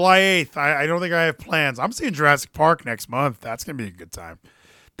it July 8th. I don't think I have plans. I'm seeing Jurassic Park next month. That's going to be a good time.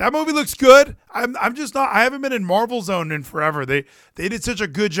 That movie looks good. I'm just not. I haven't been in Marvel Zone in forever. They did such a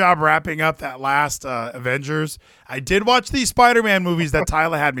good job wrapping up that last Avengers. I did watch these Spider-Man movies that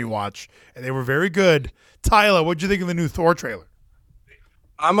Tyler had me watch, and they were very good. Tyler, what'd you think of the new Thor trailer?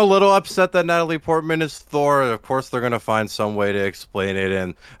 I'm a little upset that Natalie Portman is Thor. Of course, they're going to find some way to explain it.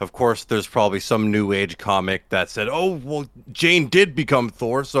 And of course, there's probably some new age comic that said, oh, well, Jane did become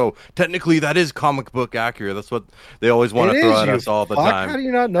Thor. So technically, that is comic book accurate. That's what they always want to throw at us all the time. How do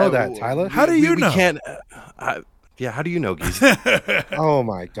you not know that, Tyler? How do you know? We can't. Yeah, how do you know, Geese? Oh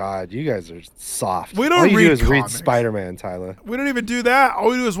my God, you guys are soft. We don't All you read do is read comics. Spider-Man, Tyler. We don't even do that. All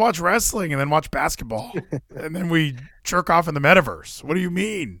we do is watch wrestling and then watch basketball. And then we jerk off in the metaverse. What do you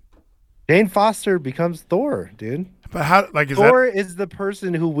mean? Jane Foster becomes Thor, dude. But how? Like, is Thor is the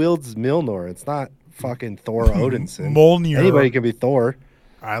person who wields Mjolnir. It's not fucking Thor Odinson. Mjolnir. Anybody can be Thor.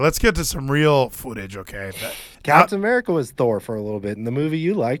 All right, let's get to some real footage, okay? Captain America was Thor for a little bit in the movie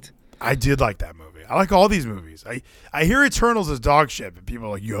you liked. I did like that movie. I like all these movies. I hear Eternals is dog shit, but people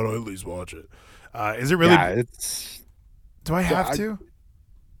are like, you gotta at least watch it. Is it really? Yeah, it's. Do I have to?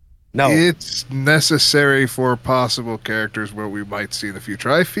 No. It's necessary for possible characters where we might see in the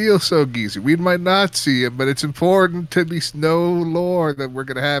future. I feel so, Geezy. We might not see it, but it's important to at least know lore that we're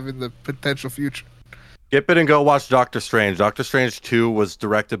going to have in the potential future. Skip it and go watch Doctor Strange. Doctor Strange 2 was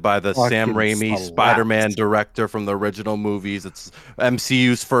directed by the Sam Fucking Raimi slapped. Spider-Man director from the original movies. It's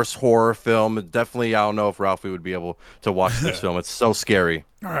MCU's first horror film. Definitely, I don't know if Ralphie would be able to watch this film. It's so scary.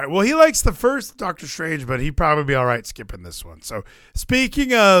 All right. Well, he likes the first Doctor Strange, but he'd probably be all right skipping this one. So,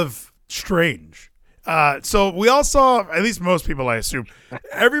 speaking of Strange, so we all saw, at least most people, I assume,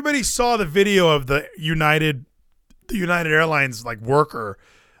 everybody saw the video of the United Airlines like worker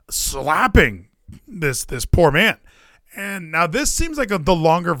slapping this poor man. And now this seems like the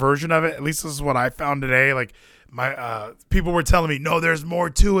longer version of it. At least this is what I found today. Like my people were telling me, no, there's more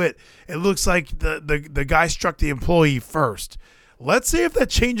to it. It looks like the guy struck the employee first. Let's see if that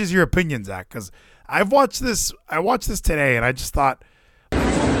changes your opinion, Zach, because I watched this today and I just thought,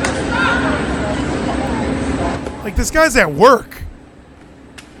 like, this guy's at work.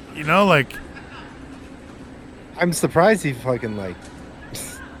 You know, like, I'm surprised he fucking like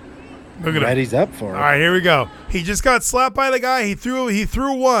look at him. readies up for it. All right, here we go. He just got slapped by the guy. He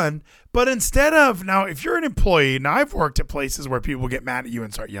threw one, but instead of, now if you're an employee, now I've worked at places where people get mad at you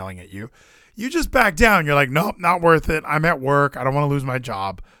and start yelling at you. You just back down. You're like, nope, not worth it. I'm at work. I don't want to lose my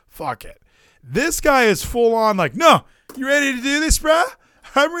job. Fuck it. This guy is full on like, no, you ready to do this, bruh?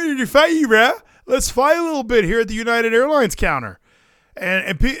 I'm ready to fight you, bruh. Let's fight a little bit here at the United Airlines counter.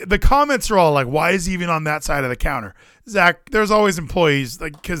 And the comments are all like, why is he even on that side of the counter? Zach, there's always employees,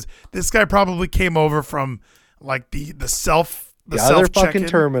 like, because this guy probably came over from like the other fucking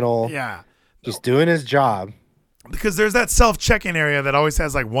terminal. Yeah. Just doing his job. Because there's that self-check-in area that always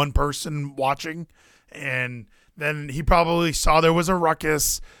has like one person watching. And then he probably saw there was a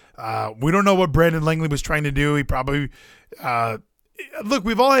ruckus. We don't know what Brandon Langley was trying to do. He probably, look,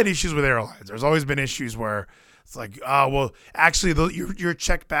 we've all had issues with airlines. There's always been issues where it's like, well, actually, your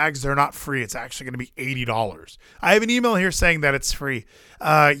checked bags, they're not free. It's actually going to be $80. I have an email here saying that it's free.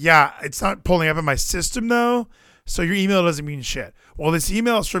 Yeah, it's not pulling up in my system, though, so your email doesn't mean shit. Well, this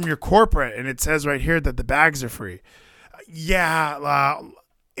email is from your corporate, and it says right here that the bags are free. Yeah,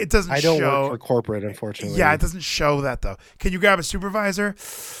 it doesn't show. I don't work for corporate, unfortunately. Yeah, it doesn't show that, though. Can you grab a supervisor?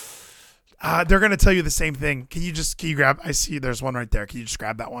 They're going to tell you the same thing. Can you grab, I see there's one right there. Can you just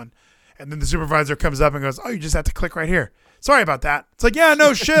grab that one? And then the supervisor comes up and goes, oh, you just have to click right here. Sorry about that. It's like, yeah,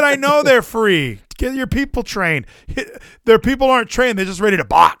 no shit. I know they're free. Get your people trained. Their people aren't trained. They're just ready to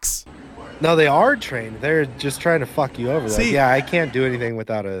box. No, they are trained. They're just trying to fuck you over. See, like, yeah, I can't do anything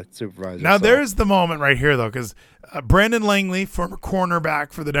without a supervisor. Now, so. there's the moment right here, though, because Brandon Langley, former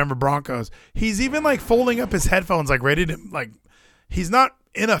cornerback for the Denver Broncos, he's even, like, folding up his headphones, like, ready to, like, he's not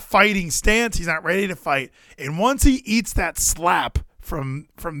in a fighting stance. He's not ready to fight. And once he eats that slap from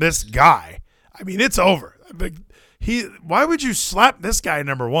this guy, I mean, it's over. Why would you slap this guy,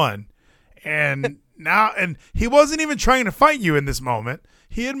 number one? And now, and he wasn't even trying to fight you in this moment.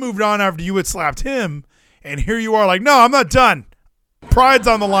 He had moved on after you had slapped him, and here you are like, no, I'm not done. Pride's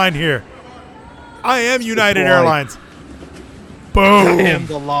on the line here. I am United Airlines. Boom. I am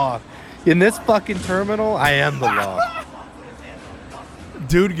the law. In this fucking terminal, I am the law.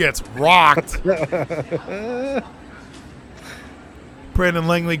 Dude gets rocked. Brandon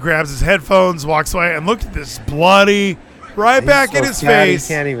Langley grabs his headphones, walks away, and look at this bloody, right back in his face.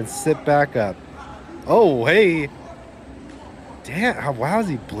 He can't even sit back up. Oh, hey. Damn, how is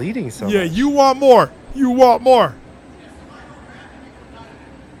he bleeding so much? Yeah, you want more. You want more.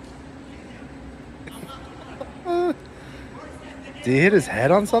 Did he hit his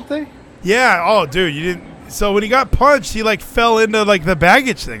head on something? Yeah. Oh, dude, you didn't. So when he got punched, he like fell into like the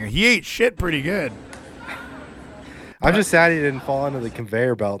baggage thing. He ate shit pretty good. I'm just sad he didn't fall into the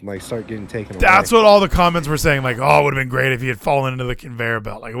conveyor belt and like start getting taken away. That's what all the comments were saying. Like, oh, it would have been great if he had fallen into the conveyor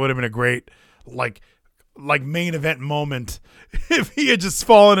belt. Like, it would have been a great like main event moment if he had just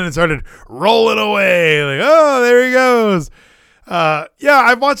fallen and started rolling away. Like, oh, there he goes. Yeah,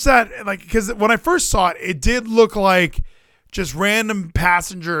 I watched that like because when I first saw it, it did look like just random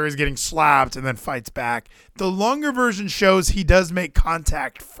passenger is getting slapped and then fights back. The longer version shows he does make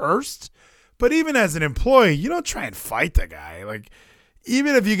contact first. But even as an employee, you don't try and fight the guy. Like,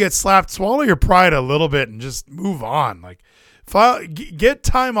 even if you get slapped, swallow your pride a little bit and just move on. Like, get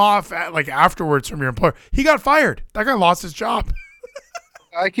time off afterwards from your employer. He got fired. That guy lost his job.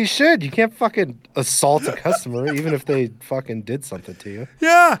 Like you should. You can't fucking assault a customer even if they fucking did something to you.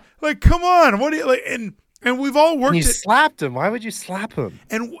 Yeah, like come on. What do you like? And we've all worked. And you slapped him. Why would you slap him?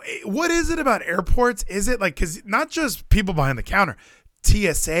 And what is it about airports? Is it like because not just people behind the counter?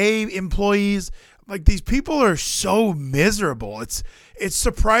 TSA employees, like these people are so miserable. It's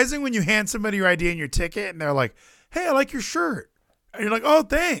surprising when you hand somebody your ID and your ticket and they're like, hey, I like your shirt. And you're like, oh,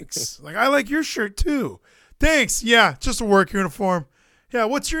 thanks. Like, I like your shirt too. Thanks. Yeah, just a work uniform. Yeah,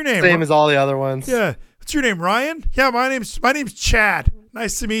 what's your name? Same as all the other ones. Yeah. What's your name, Ryan? Yeah, my name's Chad.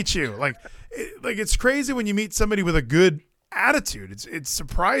 Nice to meet you. Like it's crazy when you meet somebody with a good attitude. It's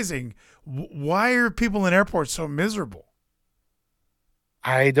surprising. Why are people in airports so miserable?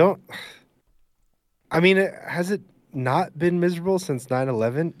 I mean, has it not been miserable since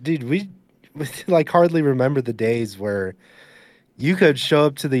 9/11? Dude, we like hardly remember the days where you could show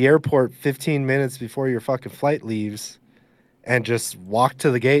up to the airport 15 minutes before your fucking flight leaves and just walk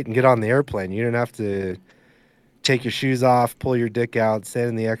to the gate and get on the airplane. You didn't have to take your shoes off, pull your dick out, stand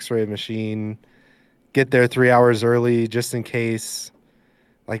in the x-ray machine, get there 3 hours early just in case.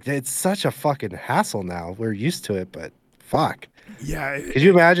 Like, it's such a fucking hassle now. We're used to it, but fuck. Yeah. Could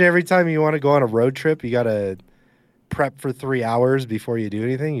you imagine every time you want to go on a road trip, you got to prep for 3 hours before you do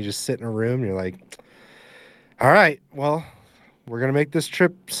anything? You just sit in a room and you're like, all right, well, we're going to make this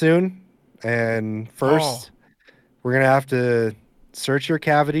trip soon. And first, we're going to have to search your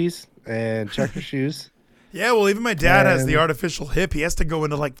cavities and check your shoes. Yeah, well, even my dad has the artificial hip. He has to go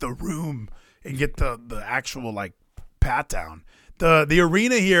into like the room and get the actual like pat down. The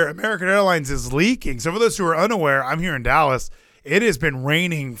arena here, American Airlines, is leaking. So for those who are unaware, I'm here in Dallas. It has been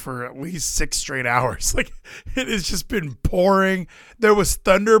raining for at least 6 straight hours. Like, it has just been pouring. There was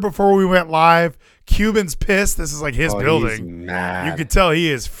thunder before we went live. Cuban's pissed. This is like his building. He's mad. You could tell he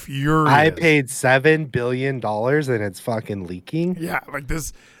is furious. I paid $7 billion and it's fucking leaking. Yeah, like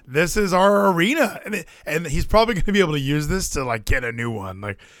this is our arena. And he's probably going to be able to use this to like get a new one.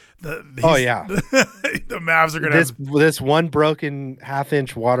 Like, the Mavs are going to this one broken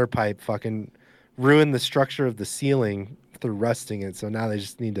 1/2-inch water pipe fucking ruined the structure of the ceiling through rusting it. So now they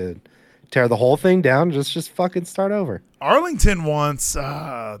just need to tear the whole thing down. Just fucking start over. Arlington wants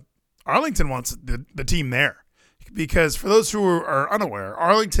the team there because for those who are unaware,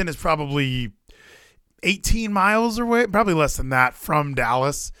 Arlington is probably 18 miles away, probably less than that from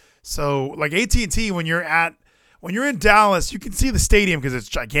Dallas. So like AT&T, when you're in Dallas, you can see the stadium because it's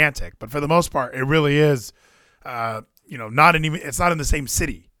gigantic. But for the most part, it really is, it's not in the same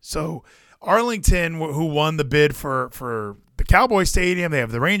city. So Arlington, who won the bid for the Cowboy Stadium, they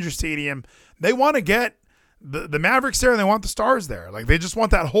have the Ranger Stadium. They want to get the Mavericks there, and they want the Stars there. Like, they just want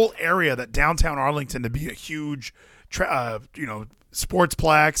that whole area, that downtown Arlington, to be a huge,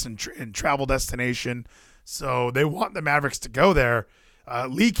 sportsplex and travel destination. So they want the Mavericks to go there.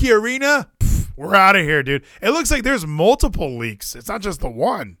 Leaky Arena, we're out of here, dude. It looks like there's multiple leaks. It's not just the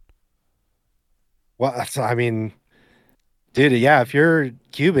one. Well, I mean, dude, yeah, if you're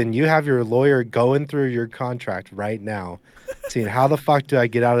Cuban, you have your lawyer going through your contract right now, seeing how the fuck do I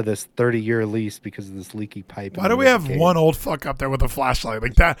get out of this 30-year lease because of this leaky pipe. Why do we have one old fuck up there with a flashlight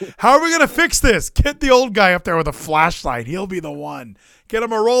like that? How are we going to fix this? Get the old guy up there with a flashlight. He'll be the one. Get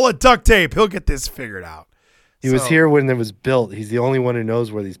him a roll of duct tape. He'll get this figured out. He was here when it was built. He's the only one who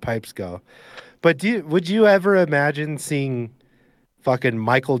knows where these pipes go. But would you ever imagine seeing fucking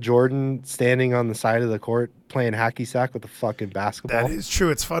Michael Jordan standing on the side of the court playing hacky sack with a fucking basketball? That is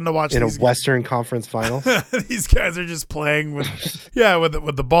true. It's fun to watch in a Western Conference Finals. These guys are just playing with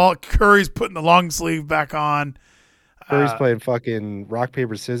the ball. Curry's putting the long sleeve back on. Curry's playing fucking rock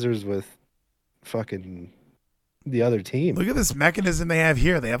paper scissors with fucking the other team. Look at this mechanism they have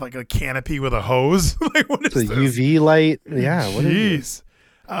here. They have like a canopy with a hose. Like, what is it's a this? UV light. Yeah. What is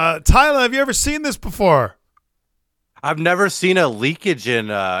Jeez. Tyler, have you ever seen this before? I've never seen a leakage in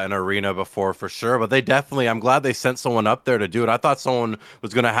an arena before for sure, but I'm glad they sent someone up there to do it. I thought someone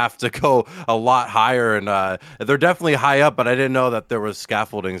was going to have to go a lot higher, and they're definitely high up, but I didn't know that there was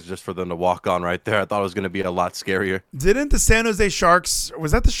scaffoldings just for them to walk on right there. I thought it was going to be a lot scarier. Didn't the San Jose Sharks,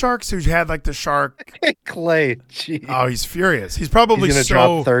 was that the Sharks who had like the shark? Clay, geez. Oh, he's furious. He's probably going to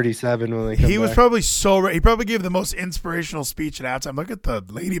drop 37 when they come He was back. probably he probably gave the most inspirational speach at halftime. Look at the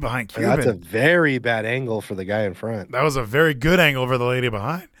lady behind Cuban. That's a very bad angle for the guy in front. That was a very good angle for the lady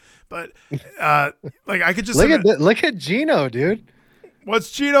behind. But like I could just look at Gino, dude.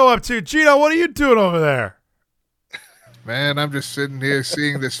 What's Gino up to? Gino, what are you doing over there? Man, I'm just sitting here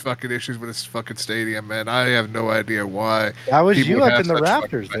seeing this fucking issues with this fucking stadium, man. I have no idea why. That was people you up have in the such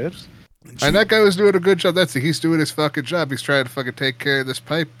rafters, fucking dude. pipes. And that guy was doing a good job. He's doing his fucking job. He's trying to fucking take care of this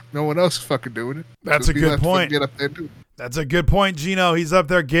pipe. No one else is fucking doing it. That's So a he good has to fucking point. Get up there and do it. That's a good point, Gino. He's up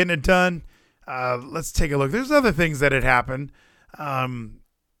there getting it done. Let's take a look. There's other things that had happened.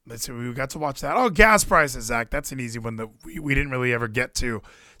 Let's see. We got to watch that. Oh, gas prices, Zach. That's an easy one that we didn't really ever get to.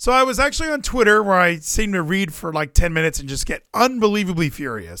 So I was actually on Twitter where I seemed to read for like 10 minutes and just get unbelievably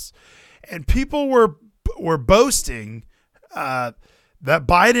furious. And people were boasting that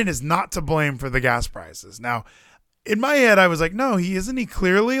Biden is not to blame for the gas prices. Now, in my head, I was like, no, isn't he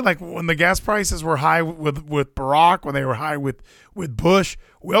clearly? Like when the gas prices were high with Barack, when they were high with Bush,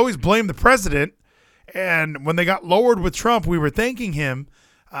 we always blamed the president. And when they got lowered with Trump, we were thanking him.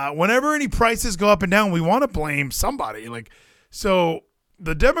 Whenever any prices go up and down, we want to blame somebody. So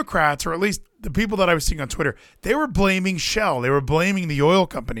the Democrats, or at least the people that I was seeing on Twitter, they were blaming Shell. They were blaming the oil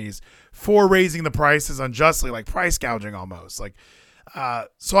companies for raising the prices unjustly, like price gouging almost.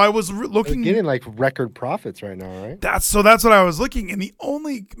 So I was looking, they're getting like record profits right now, right? That's what I was looking. And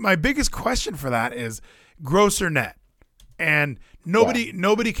my biggest question for that is gross or net, and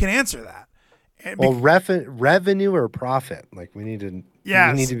nobody can answer that. Well, revenue or profit? Like we need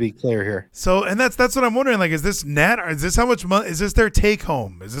to be clear here. So, and that's what I'm wondering. Like, is this net, or is this how much money? Is this their take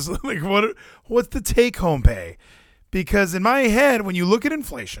home? Is this like what's the take home pay? Because in my head, when you look at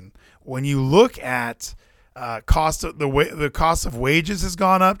inflation, when you look at the cost of wages has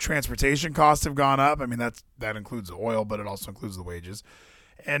gone up, transportation costs have gone up. I mean, that includes the oil, but it also includes the wages,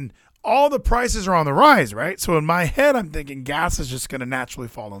 and all the prices are on the rise, right? So in my head, I'm thinking gas is just going to naturally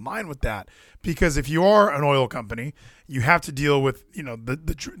fall in line with that, because if you are an oil company, you have to deal with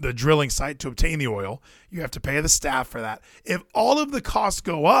the drilling site to obtain the oil. You have to pay the staff for that. If all of the costs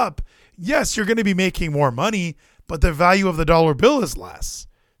go up, yes, you're going to be making more money, but the value of the dollar bill is less.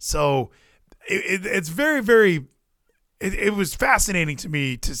 So it's very, very. It was fascinating to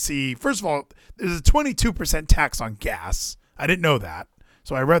me to see. First of all, there's a 22% tax on gas. I didn't know that.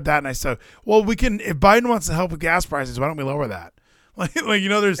 So I read that and I said, well, if Biden wants to help with gas prices, why don't we lower that? We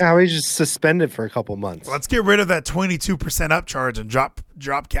just suspend it for a couple months. Let's get rid of that 22% upcharge and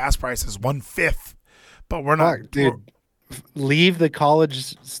drop gas prices 1/5. But we're not, dude. Leave the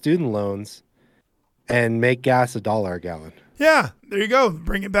college student loans and make gas $1 a gallon. Yeah, there you go.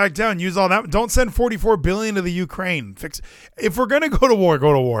 Bring it back down. Use all that. Don't send $44 billion to the Ukraine. If we're gonna go to war,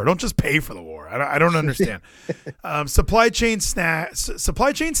 go to war. Don't just pay for the war. I don't understand. Supply chain snags,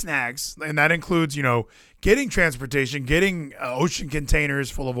 and that includes getting transportation, getting ocean containers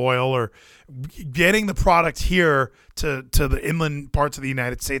full of oil, or getting the product here to the inland parts of the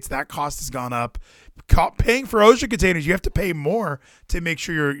United States. That cost has gone up. Paying for ocean containers, you have to pay more to make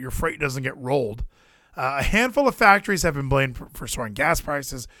sure your freight doesn't get rolled. A handful of factories have been blamed for soaring gas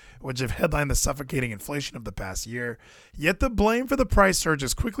prices, which have headlined the suffocating inflation of the past year. Yet the blame for the price surge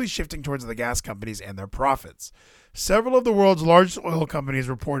is quickly shifting towards the gas companies and their profits. Several of the world's largest oil companies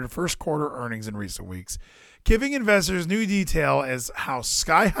reported first quarter earnings in recent weeks, giving investors new detail as how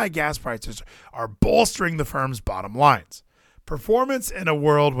sky-high gas prices are bolstering the firm's bottom lines. Performance in a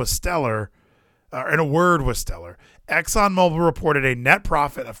word was stellar. ExxonMobil reported a net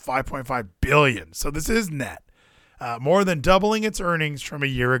profit of $5.5 billion. So this is net, more than doubling its earnings from a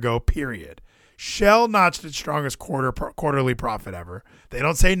year ago, period. Shell notched its strongest quarterly profit ever. They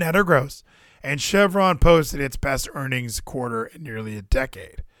don't say net or gross. And Chevron posted its best earnings quarter in nearly a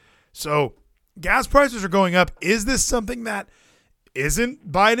decade. So gas prices are going up. Is this something that isn't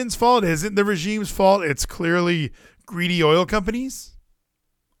Biden's fault? Isn't the regime's fault? It's clearly greedy oil companies?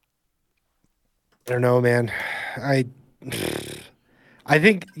 I don't know, man. I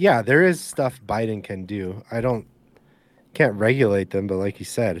think, yeah, there is stuff Biden can do. Can't regulate them, but like you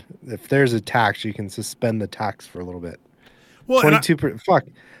said, if there's a tax, you can suspend the tax for a little bit. Well, 22%. Fuck,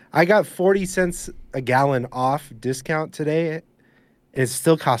 I got 40 cents a gallon off discount today. It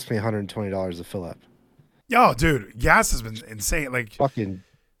still cost me $120 to fill up. Oh, dude, gas has been insane. Like fucking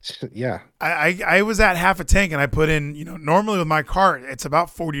Yeah. I was at half a tank and I put in, normally with my car, it's about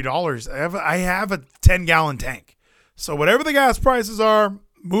 $40. I have a 10-gallon tank. So whatever the gas prices are,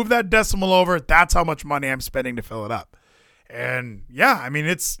 move that decimal over. That's how much money I'm spending to fill it up. And yeah, I mean,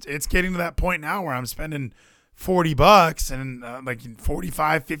 it's getting to that point now where I'm spending $40 and like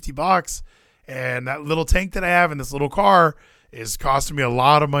 $45, $50. And that little tank that I have in this little car is costing me a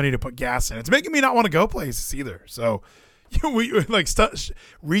lot of money to put gas in. It's making me not want to go places either. So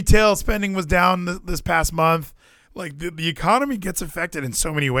retail spending was down this past month. Like the economy gets affected in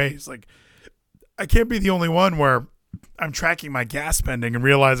so many ways. Like I can't be the only one where I'm tracking my gas spending and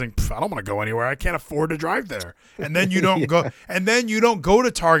realizing I don't want to go anywhere. I can't afford to drive there. And then you don't go. And then you don't go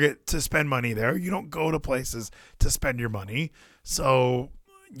to Target to spend money there. You don't go to places to spend your money. So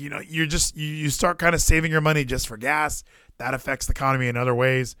you start kind of saving your money just for gas. That affects the economy in other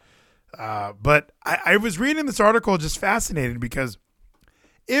ways. But I was reading this article just fascinated because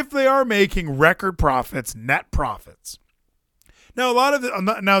if they are making record profits, net profits. Now,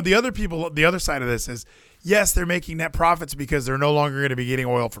 the other side of this is, yes, they're making net profits because they're no longer going to be getting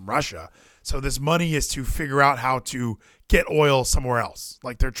oil from Russia. So this money is to figure out how to get oil somewhere else.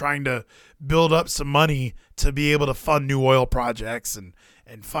 Like they're trying to build up some money to be able to fund new oil projects and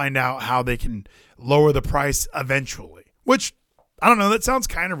find out how they can lower the price eventually, which I don't know. That sounds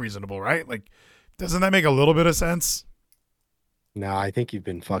kind of reasonable, right? Like, doesn't that make a little bit of sense? No, I think you've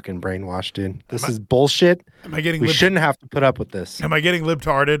been fucking brainwashed, dude. This is bullshit. We shouldn't have to put up with this. Am I getting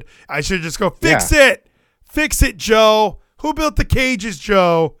libtarded? I should just go, fix it. Fix it, Joe. Who built the cages,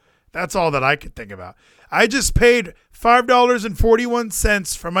 Joe? That's all that I could think about. I just paid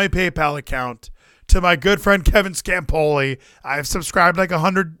 $5.41 from my PayPal account to my good friend Kevin Scampoli. I've subscribed like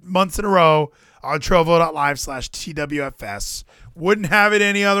 100 months in a row on Trovo.live/TWFS. Wouldn't have it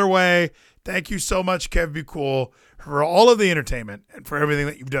any other way. Thank you so much, Kev Be Cool, for all of the entertainment and for everything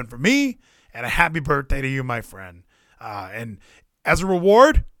that you've done for me. And a happy birthday to you, my friend. And as a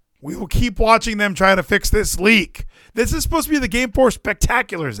reward, we will keep watching them try to fix this leak. This is supposed to be the Game 4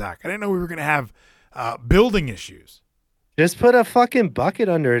 Spectacular, Zach. I didn't know we were going to have building issues. Just put a fucking bucket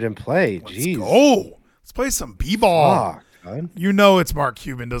under it and play. Jeez. Let's go. Let's play some b-ball. You know it's Mark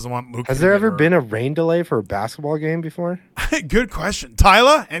Cuban doesn't want Luke. Has there ever been a rain delay for a basketball game before? Good question.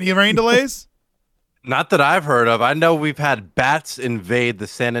 Tyler, any rain delays? Not that I've heard of. I know we've had bats invade the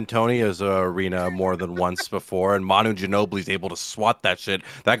San Antonio's arena more than once before, and Manu Ginobili's able to swat that shit.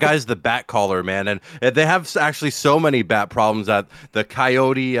 That guy's the bat caller, man. And they have actually so many bat problems that the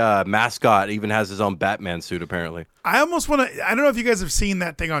Coyote mascot even has his own Batman suit, apparently. I almost want to. I don't know if you guys have seen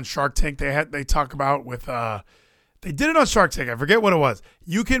that thing on Shark Tank. They talk about with. They did it on Shark Tank. I forget what it was.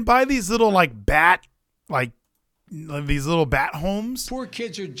 You can buy these little these little bat homes. Poor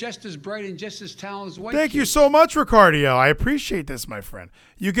kids are just as bright and just as talented as white Thank kids. you so much, Ricardio. I appreciate this, my friend.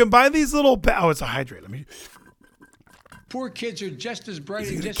 You can buy these little it's a hydrate. Let me. Poor kids are just as bright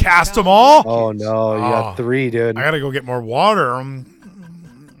and just cast as them talented all. Oh no, you got 3, dude. I gotta go get more water.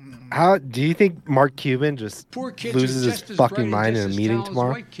 How do you think Mark Cuban just loses his fucking mind in a meeting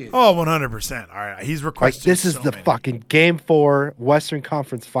tomorrow? Oh, 100%. All right, he's requesting. Like this is the fucking Game 4 Western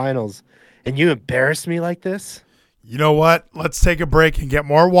Conference Finals, and you embarrass me like this? You know what? Let's take a break and get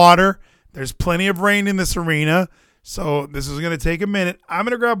more water. There's plenty of rain in this arena, so this is going to take a minute. I'm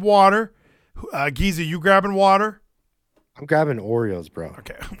going to grab water. Giza, you grabbing water? I'm grabbing Oreos, bro.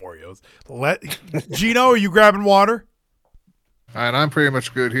 Okay, Oreos. Gino, are you grabbing water? All right, I'm pretty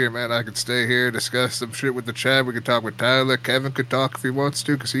much good here, man. I could stay here, discuss some shit with the chat. We could talk with Tyler. Kevin could talk if he wants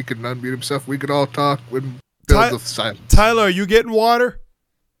to, because he can unmute himself. We could all talk. Build the silence. Tyler, are you getting water?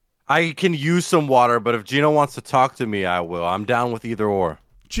 I can use some water, but if Gino wants to talk to me, I will. I'm down with either or.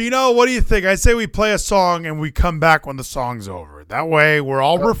 Gino, what do you think? I say we play a song and we come back when the song's over. That way we're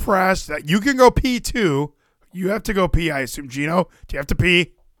all refreshed. You can go pee too. You have to go pee, I assume. Gino, do you have to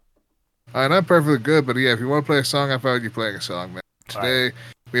pee? All right, I'm perfectly good, but yeah, if you want to play a song, I found you playing a song, man. Today,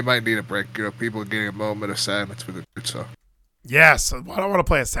 we might need a break. People getting a moment of silence for the good song. Yes, I don't want to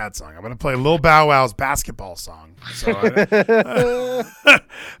play a sad song. I'm going to play Lil Bow Wow's basketball song. So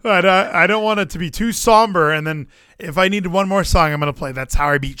I don't want it to be too somber. And then if I needed one more song, I'm going to play That's How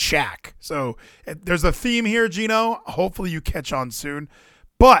I Beat Shaq. So there's a theme here, Gino. Hopefully you catch on soon.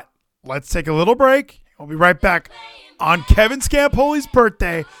 But let's take a little break. We'll be right back on Kevin Scampoli's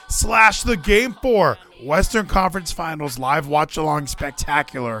birthday / the Game 4 Western Conference Finals live watch-along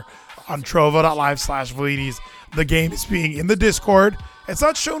spectacular on Trovo.live/Velides. The game is being in the Discord. It's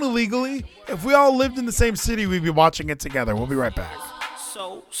not shown illegally. If we all lived in the same city, we'd be watching it together. We'll be right back.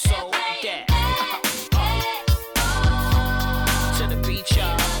 So yeah. To the beach,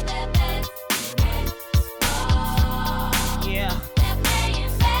 y'all. Yeah.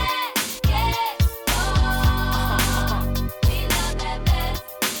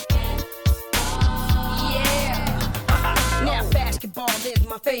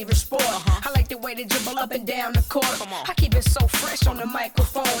 my favorite sport. I like the way they dribble up and down the court. I keep it so fresh on the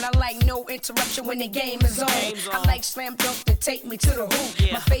microphone. I like no interruption when the game is on. I like slam dunk to take me to the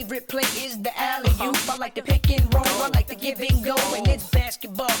hoop. My favorite play is the alley-oop. I like the pick and roll. I like the give and go. And it's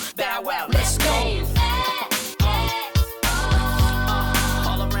basketball. Bow wow, let's go.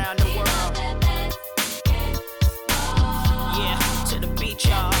 All around the world. Yeah, to the beach,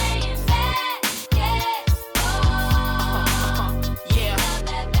 y'all.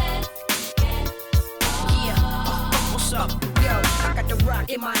 I got the rock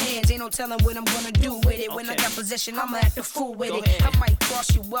in my hands, ain't no telling what I'm gonna do with it. When I got possession, I'ma act the fool with it. I might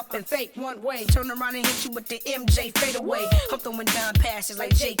cross you up and fake one way, turn around and hit you with the MJ fadeaway. I'm throwing down passes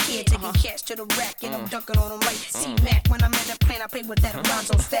like J Kidd, taking catch to the rack, and I'm dunking on them like C-Mac. When I'm in the plane, I play with that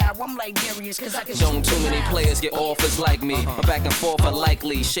Alonzo style. I'm like Darius, cause I can Don't too many players get offers like me. My back and forth are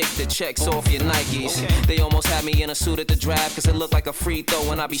likely. Shake the checks off your Nikes. They almost had me in a suit at the draft, cause it looked like a free throw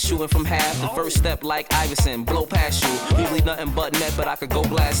when I be shooting from half. The first step like Iverson, blow past you. Usually nothing but net, but I could go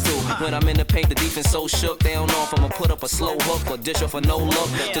blast too. When I'm in the paint, the defense so shook, they don't know if I'ma put up a slow hook or dish off a no look.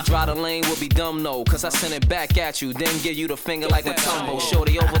 To dry the lane would be dumb, no, cause I send it back at you, then give you the finger like a tumble.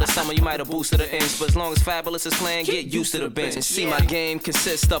 Shorty, over the summer you might have boosted an inch, but as long as Fabulous is playing, get used to the bench. And see, my game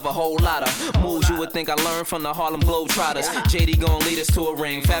consists of a whole lot of moves you would think I learned from the Harlem Globetrotters. JD gon' lead us to a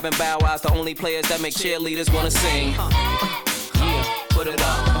ring. Fab and Bow Wow's the only players that make cheerleaders wanna sing. Yeah, put it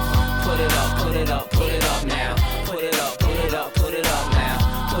up, put it up, put it up, put it up now. Put it up, put it up, put it up now.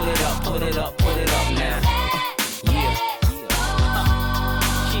 Put it up, put it up, put it up now.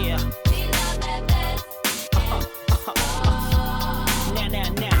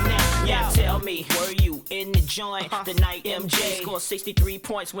 Tell me, were you in the joint the night MJ scored 63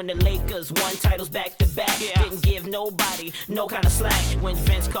 points when the Lakers won titles back to back? Didn't give nobody no kind of slack. When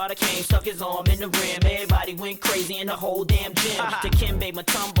Vince Carter came, stuck his arm in the rim, everybody went crazy in the whole damn gym. Dikembe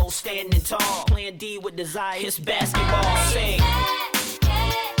Mutombo standing tall, playing D with desire. It's basketball. Sing.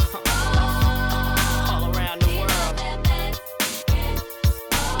 All around the world.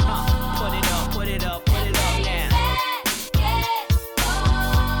 Put it up, put it up, put it up now.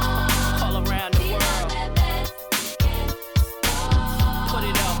 Put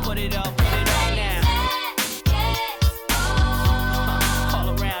it up, put it up now. All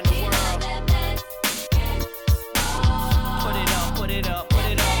around the world. Put it up, put it up, put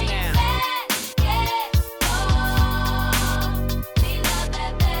it up now.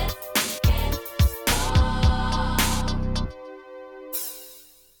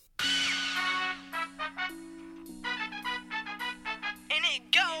 And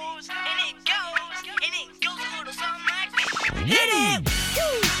it goes a little something like this. Hit it!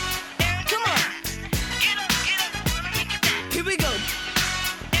 Come on. Get up. Here we go.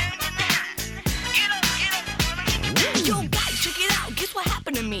 Yo, guys, check it out. Guess what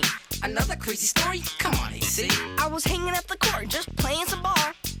happened to me? Another crazy story? Come on, AC. I was hanging at the court, just playing some ball,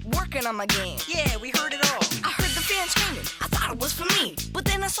 working on my game. Yeah, we heard it all. I heard the fans screaming. I thought it was for me, but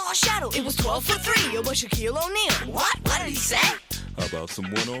then I saw a shadow. It was 12 for 3. It was Shaquille O'Neal. What? What did he say? How about some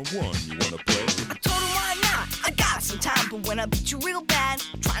one-on-one? You wanna play? I told him why not. I got some time, but when I beat you real bad,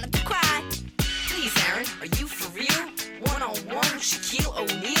 try not to cry. Please, Aaron, are you for real? One-on-one with Shaquille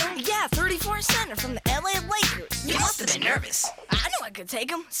O'Neal? Yeah, 34 center from the LA Lakers. You must have been nervous. I knew I could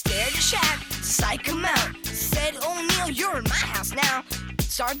take him. Stared at Shaq, psych him out. Said, O'Neal, you're in my house now.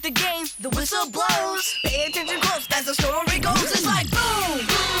 Start the game, the whistle blows. Pay attention close, as the story goes. It's like boom,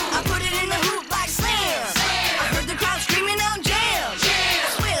 I put it in the hoop like slam. I heard the crowd screaming out jam.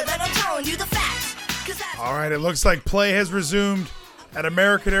 I swear that I'm telling you the facts. All right, it looks like play has resumed at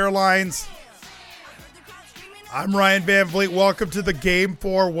American Airlines. I'm Ryan Van Vliet. Welcome to the Game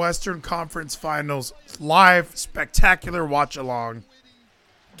 4 Western Conference Finals. Live, spectacular watch along.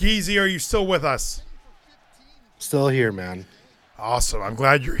 Geezy, are you still with us? Still here, man. Awesome. I'm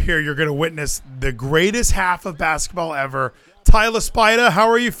glad you're here. You're going to witness the greatest half of basketball ever. Tyler Spida, how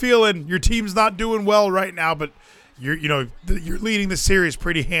are you feeling? Your team's not doing well right now, but you're leading the series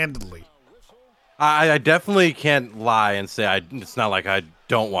pretty handily. I definitely can't lie and say it's not like I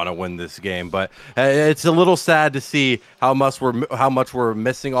don't want to win this game, but it's a little sad to see how much we're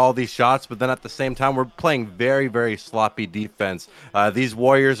missing all these shots. But then at the same time, we're playing very, very sloppy defense. These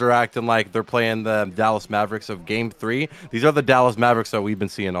Warriors are acting like they're playing the Dallas Mavericks of Game 3. These are the Dallas Mavericks that we've been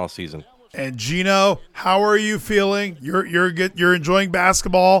seeing all season. And Gino, how are you feeling? You're good. You're enjoying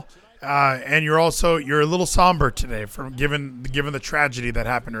basketball, and you're a little somber today from given the tragedy that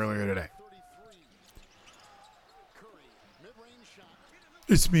happened earlier today.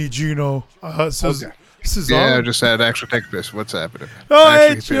 It's me, Gino. This is yeah, I just had extra take piss. What's happening? Oh,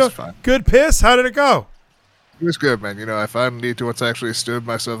 actually, hey, good piss. How did it go? It was good, man. I finally need to once I actually stood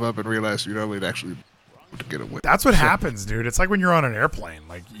myself up and realized, we'd actually to get away. That's what happens, dude. It's like when you're on an airplane.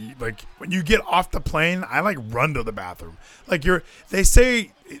 Like when you get off the plane, I run to the bathroom. They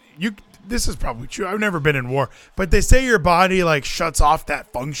say this is probably true. I've never been in war, but they say your body shuts off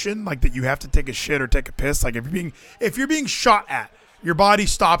that function, that you have to take a shit or take a piss. Like if you're being shot at, your body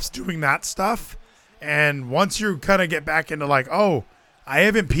stops doing that stuff. And once you kind of get back into I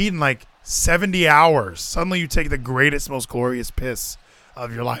haven't peed in 70 hours. Suddenly you take the greatest, most glorious piss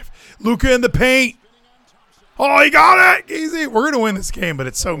of your life. Luka in the paint. Oh, he got it. Easy. We're going to win this game, but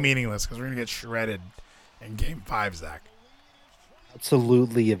it's so meaningless because we're going to get shredded in game 5, Zach.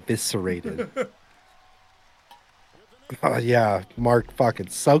 Absolutely eviscerated. Oh, yeah. Mark, fucking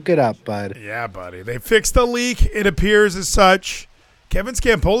soak it up, bud. Yeah, buddy. They fixed the leak. It appears as such. Kevin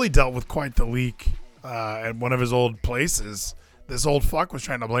Scampoli dealt with quite the leak at one of his old places. This old fuck was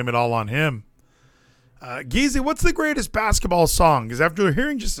trying to blame it all on him. Geezy, what's the greatest basketball song? Because after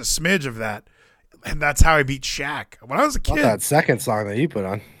hearing just a smidge of that, and That's How I Beat Shaq. When I was a kid. That second song that you put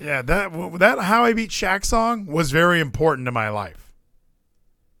on. Yeah, that How I Beat Shaq song was very important to my life.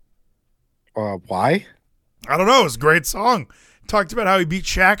 Why? I don't know. It's a great song. Talked about how he beat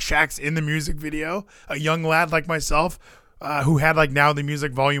Shaq. Shaq's in the music video. A young lad like myself who had Now the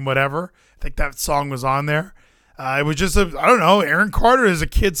Music volume whatever. I think that song was on there. It was just I don't know. Aaron Carter is a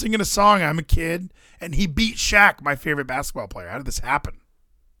kid singing a song. I'm a kid. And he beat Shaq, my favorite basketball player. How did this happen?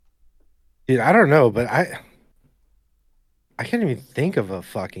 Dude, I don't know, but I can't even think of a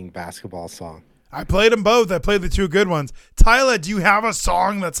fucking basketball song. I played them both. I played the two good ones. Tyler, do you have a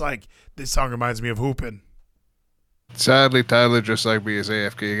song that's this song reminds me of hooping? Sadly, Tyler, just like me, is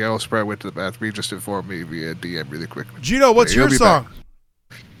AFK. I also probably went to the bathroom. He just informed me via DM really quick. Gino, what's your song?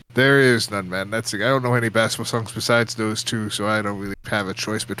 Back. There is none, man. I don't know any basketball songs besides those two, so I don't really have a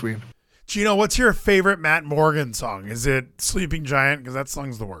choice between. Gino, what's your favorite Matt Morgan song? Is it Sleeping Giant? Because that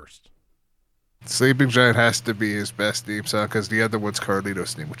song's the worst. Sleeping Giant has to be his best theme song because the other one's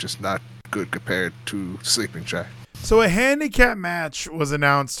Carlito's theme, which is not good compared to Sleeping Giant. So a handicap match was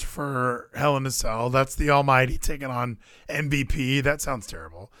announced for Hell in a Cell. That's the Almighty taking on MVP. That sounds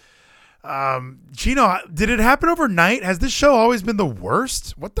terrible. Gino, did it happen overnight? Has this show always been the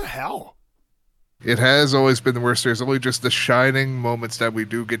worst? What the hell? It has always been the worst. There's only just the shining moments that we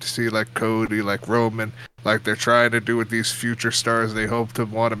do get to see, like Cody, like Roman, like they're trying to do with these future stars they hope to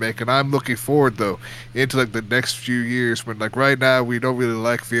want to make. And I'm looking forward, though, into the next few years when, right now, we don't really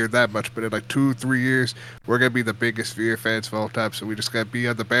like Veer that much. But in 2-3 years, we're going to be the biggest Veer fans of all time. So we just got to be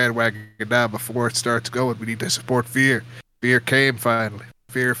on the bandwagon now before it starts going. We need to support Veer. Veer came finally.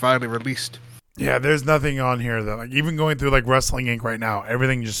 Veer finally released. Yeah, there's nothing on here that even going through Wrestling Inc. right now,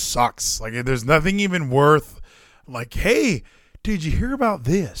 everything just sucks. There's nothing even worth hey, did you hear about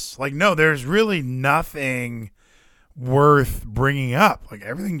this? No, there's really nothing worth bringing up.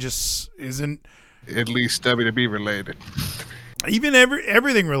 Everything just isn't. At least WWE related. Even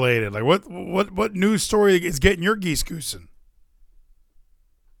everything related. What news story is getting your geese goosing?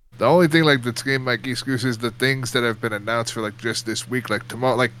 The only thing that's getting my geese goose is the things that have been announced for just this week.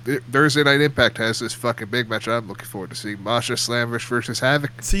 Tomorrow, Thursday Night Impact has this fucking big match I'm looking forward to seeing. Masha Slamovich versus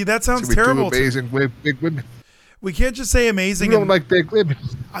Havoc. See, that sounds terrible. Two amazing big women. We can't just say amazing. You don't like big women.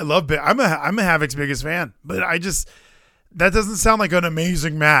 I love big. I'm a Havoc's biggest fan, but that doesn't sound like an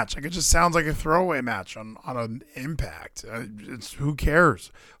amazing match. It just sounds like a throwaway match on an Impact. Who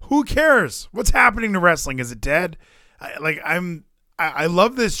cares? Who cares? What's happening to wrestling? Is it dead? I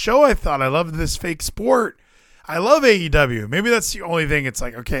love this show. I love this fake sport. I love AEW. Maybe that's the only thing. It's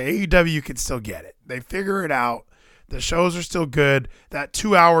okay, AEW, you can still get it. They figure it out. The shows are still good. That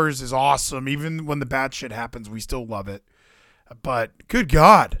 2 hours is awesome. Even when the bad shit happens, we still love it. But good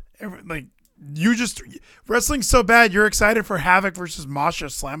God, wrestling's so bad. You're excited for Havoc versus Masha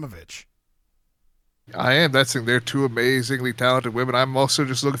Slamovich. I am. They're two amazingly talented women. I'm also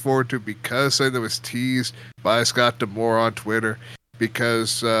just looking forward to, because that was teased by Scott D'Amore on Twitter,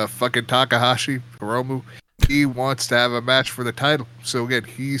 because fucking Takahashi Hiromu, he wants to have a match for the title. So again,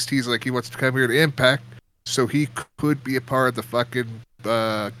 he's teased he wants to come here to Impact, so he could be a part of the fucking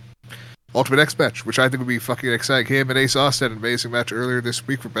Ultimate X match, which I think would be fucking exciting. Him and Ace Austin had an amazing match earlier this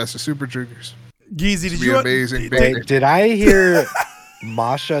week for Best of Super Juniors. Geezy, did you amazing? Did I hear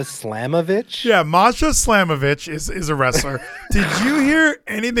Masha Slamovich? Yeah, Masha Slamovich is a wrestler. Did you hear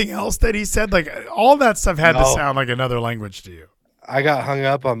anything else that he said? All that stuff had to sound like another language to you. I got hung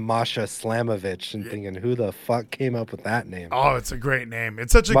up on Masha Slamovich and thinking, who the fuck came up with that name? Oh, it's a great name.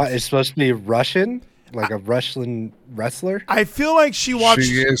 It's such a. It's supposed to be Russian. like a Russian wrestler? I feel like she watched.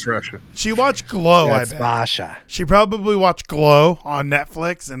 She is Russian. She watched Glow. That's I bet. Masha. She probably watched Glow on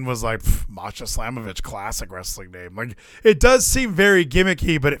Netflix and was like, Masha Slamovich, classic wrestling name. Like, it does seem very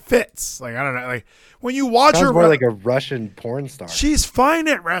gimmicky, but it fits. Like, I don't know. Like, when you watch Sounds her, more like a Russian porn star. she's fine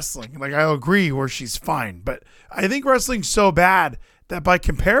at wrestling. Like, I agree where she's fine, but I think wrestling's so bad that by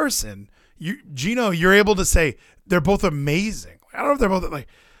comparison, Gino, you're able to say they're both amazing. I don't know if they're both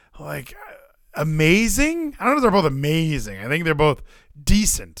like amazing. I don't know if they're both amazing. I think they're both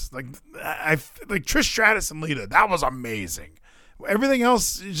decent. Like like Trish Stratus and Lita, that was amazing. Everything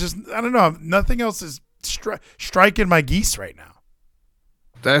else is just, I don't know. Nothing else is striking my geese right now.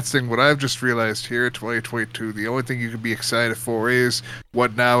 That's the thing. What I've just realized here in 2022, the only thing you can be excited for is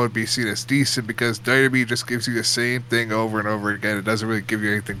what now would be seen as decent, because WWE just gives you the same thing over and over again. It doesn't really give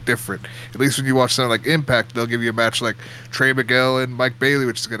you anything different. At least when you watch something like Impact, they'll give you a match like Trey Miguel and Mike Bailey,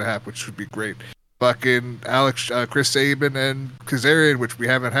 which is going to happen, which would be great. Fucking Chris Sabin and Kazarian, which we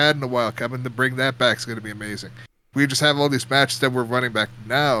haven't had in a while, coming to bring that back is going to be amazing. We just have all these matches that we're running back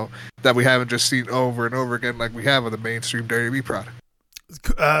now that we haven't just seen over and over again like we have on the mainstream WWE product.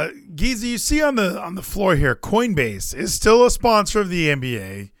 Geezy, you see on the floor here, Coinbase is still a sponsor of the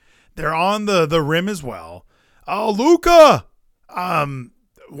NBA. They're on the rim as well. Oh, Luka!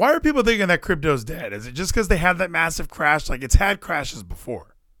 Why are people thinking that crypto's dead? Is it just because they had that massive crash? Like, it's had crashes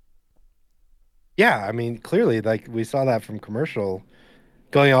before. Yeah, I mean, clearly, like we saw that from commercial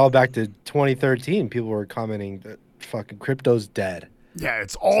going all back to 2013. People were commenting that fucking crypto's dead. Yeah,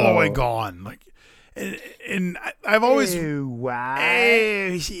 it's all the way gone. Like, and I've always what?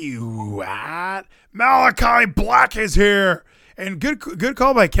 Malachi Black is here, and good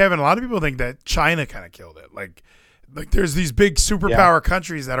call by Kevin. A lot of people think that China kind of killed it. Like there's these big superpower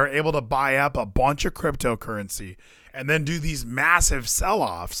countries that are able to buy up a bunch of cryptocurrency and then do these massive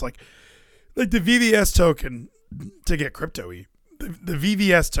sell-offs, like the VVS token to get crypto-y. The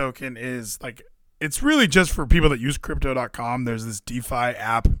VVS token is like, it's really just for people that use crypto.com. There's this DeFi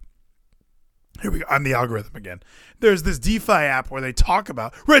app. Here we go. I'm the algorithm again. There's this DeFi app where they talk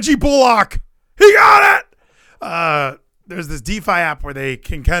about Reggie Bullock. He got it. There's this DeFi app where they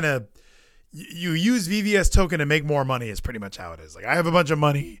can kind of, you use VVS token to make more money is pretty much how it is. Like, I have a bunch of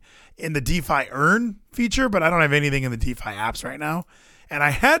money in the DeFi earn feature, but I don't have anything in the DeFi apps right now. And I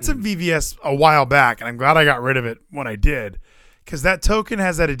had some VVS a while back, and I'm glad I got rid of it when I did, because that token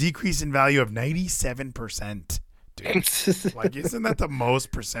has at a decrease in value of 97%. Dude, like, isn't that the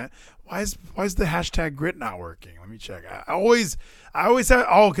most percent? Why is the hashtag grit not working? Let me check. I always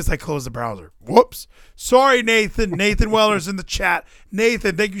have, because I closed the browser. Whoops. Sorry, Nathan. Nathan Weller's in the chat.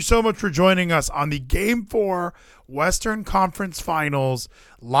 Nathan, thank you so much for joining us on the Game 4 Western Conference Finals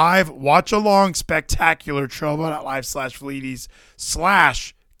live watch-along spectacular Trovo.live/Fleeties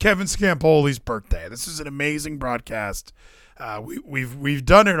 / Kevin Scampoli's birthday. This is an amazing broadcast. We've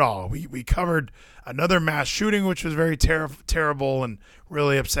done it all. We covered another mass shooting, which was very terrible and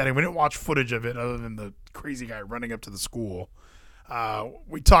really upsetting. We didn't watch footage of it other than the crazy guy running up to the school.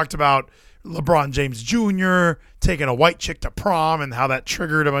 We talked about LeBron James Jr. taking a white chick to prom and how that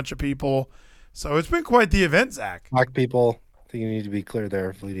triggered a bunch of people. So it's been quite the event, Zach. Black people, I think you need to be clear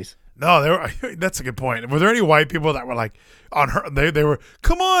there, Fleeties. No, that's a good point. Were there any white people that were like on her? They were,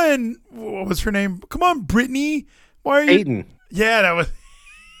 come on, what was her name? Come on, Brittany. Why are you? Peyton. Yeah, that was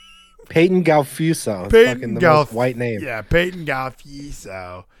Peyton Galfuso. Peyton fucking the most white name. Yeah, Peyton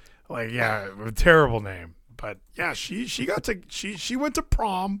Galfuso. Like, yeah, a terrible name. But yeah, she went to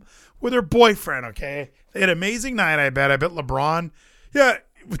prom with her boyfriend. Okay, they had an amazing night. I bet LeBron. Yeah,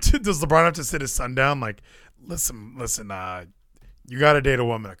 does LeBron have to sit his son down? Like, listen. You got to date a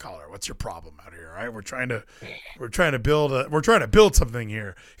woman of color. What's your problem out here? Right? We're trying to build something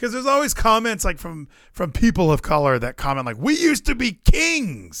here, because there's always comments like from people of color that comment like, we used to be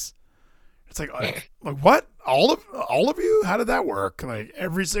kings. It's like what? All of you? How did that work? Like,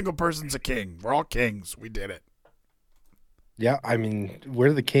 every single person's a king. We're all kings. We did it. Yeah, I mean,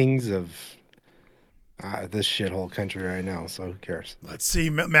 we're the kings of this shithole country right now, so who cares? Let's see.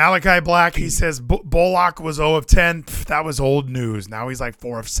 Malachi Black, he says Bullock was 0 of 10. That was old news. Now he's like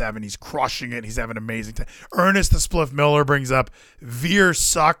 4 of 7. He's crushing it. He's having an amazing time. Ernest the Spliff Miller brings up Veer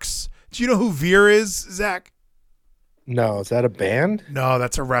sucks. Do you know who Veer is, Zach? No, is that a band? No,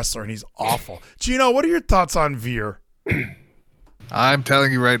 that's a wrestler, and he's awful. Gino, what are your thoughts on Veer? I'm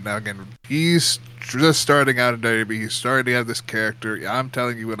telling you right now, again, he's just starting out in WWE. He's starting to have this character. I'm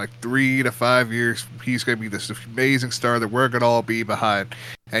telling you, in like 3 to 5 years, he's going to be this amazing star that we're going to all be behind.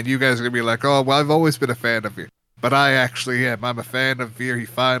 And you guys are going to be like, oh, well, I've always been a fan of you. But I actually am. I'm a fan of Veer. He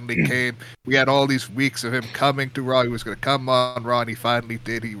finally came. We had all these weeks of him coming to Raw. He was going to come on Raw, and he finally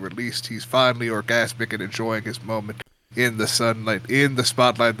did. He released. He's finally orgasmic and enjoying his moment in the sunlight, in the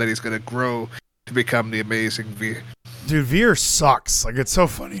spotlight that he's going to grow to become the amazing Veer. Dude, Veer sucks. Like, it's so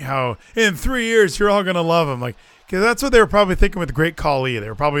funny how in 3 years you're all going to love him. Like, because that's what they were probably thinking with the Great Khali. They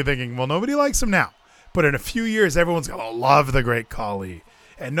were probably thinking, well, nobody likes him now. But in a few years, everyone's going to love the Great Khali.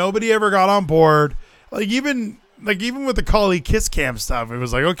 And nobody ever got on board. Like, even with the Khali Kiss Cam stuff, it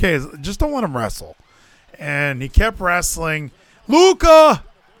was like, okay, just don't let him wrestle. And he kept wrestling. Luca!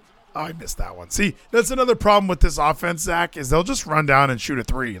 Oh, I missed that one. See, that's another problem with this offense, Zach, is they'll just run down and shoot a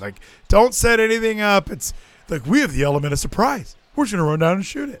three. Like, don't set anything up. It's like, we have the element of surprise. We're just going to run down and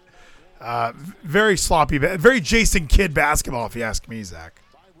shoot it. Very sloppy, very Jason Kidd basketball, if you ask me, Zach.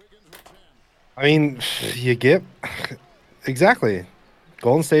 I mean, you get exactly.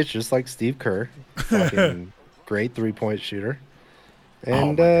 Golden State's just like Steve Kerr, fucking great 3-point shooter,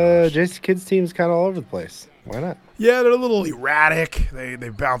 and Jason Kidd's team's kind of all over the place. Why not? Yeah, they're a little erratic. They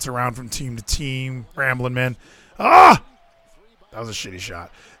bounce around from team to team. Rambling men. That was a shitty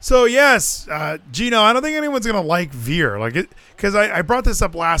shot. So yes, Gino, I don't think anyone's gonna like Veer, like it, because I brought this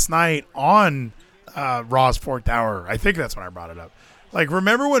up last night on Raw's Fourth Hour. I think that's when I brought it up. Like,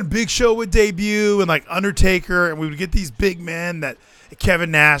 remember when Big Show would debut and like Undertaker, and we would get these big men that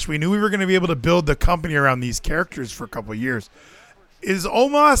Kevin Nash. We knew we were going to be able to build the company around these characters for a couple of years. Is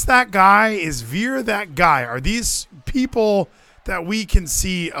Omos that guy? Is Veer that guy? Are these people that we can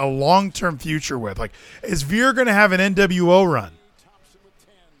see a long-term future with? Like, is Veer going to have an NWO run?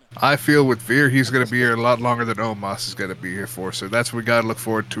 I feel with Veer, he's going to be here a lot longer than Omos is going to be here for. So that's what we got to look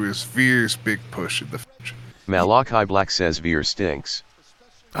forward to, is Veer's big push in the future. Malachi Black says Veer stinks.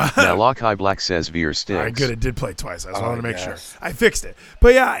 Malachi Black says Veer stinks. All right, good. It did play twice. I just wanted to make sure. I fixed it.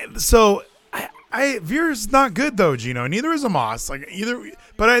 But yeah, so Veer's not good though, Gino. Neither is Omos. Like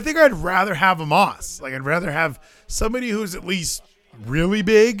but I think I'd rather have Omos. Like, I'd rather have somebody who's at least really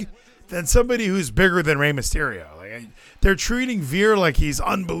big than somebody who's bigger than Rey Mysterio. Like, they're treating Veer like he's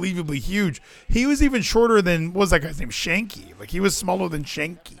unbelievably huge. He was even shorter than, what was that guy's name? Shanky. Like, he was smaller than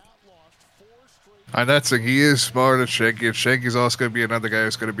Shanky. And that's the thing, he is smaller than Shanky, and Shanky's also going to be another guy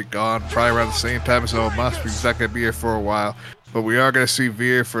who's going to be gone probably around the same time as Omos, because he's not going to be here for a while. But we are going to see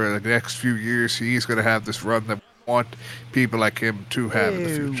Veer for the next few years. He's going to have this run that we want people like him to have in the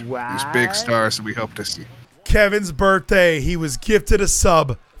future. These big stars that we hope to see. Kevin's birthday, he was gifted a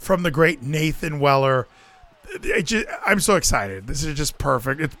sub from the great Nathan Weller. I'm so excited. This is just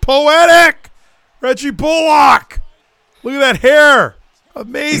perfect. It's poetic. Reggie Bullock. Look at that hair.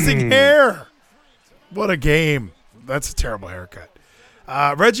 Amazing hair. What a game. That's a terrible haircut.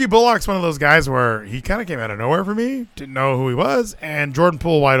 Reggie Bullock's one of those guys where he kind of came out of nowhere for me. Didn't know who he was. And Jordan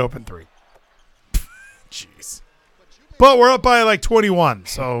Poole wide open 3. Jeez. But we're up by like 21,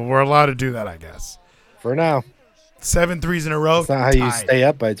 so we're allowed to do that, I guess. For now. 7 threes in a row. That's not how you stay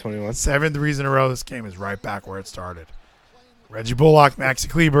up by 21. 7 threes in a row. This game is right back where it started. Reggie Bullock, Maxi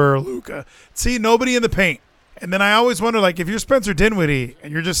Kleber, Luca. See, nobody in the paint. And then I always wonder, like, if you're Spencer Dinwiddie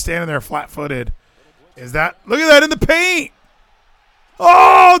and you're just standing there flat-footed, is that – look at that in the paint.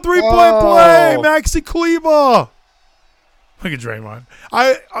 Oh, 3-point play. Maxi Kleber. Look at Draymond.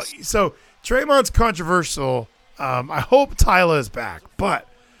 So Draymond's controversial. I hope Tyler is back. But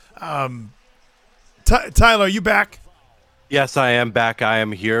Tyler, are you back? Yes, I am back. I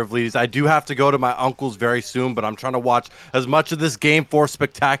am here, Vleeties. I do have to go to my uncle's very soon, but I'm trying to watch as much of this Game 4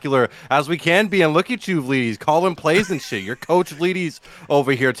 spectacular as we can be. And look at you, Vleeties, calling plays and shit. Your coach, Vleeties,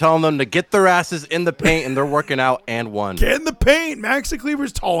 over here telling them to get their asses in the paint, and they're working out and won. Get in the paint. Maxi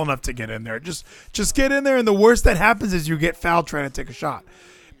Kleber's tall enough to get in there. Just get in there, and the worst that happens is you get fouled trying to take a shot.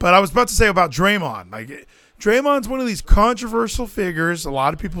 But I was about to say about Draymond. Like, Draymond's one of these controversial figures. A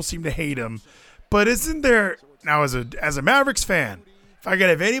lot of people seem to hate him. But isn't there... Now, as a Mavericks fan, if I could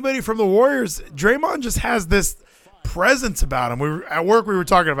have anybody from the Warriors, Draymond just has this presence about him. At work, we were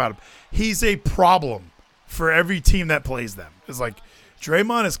talking about him. He's a problem for every team that plays them. It's like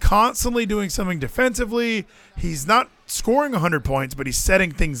Draymond is constantly doing something defensively. He's not scoring 100 points, but he's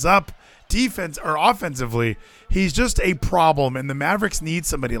setting things up defense or offensively. He's just a problem, and the Mavericks need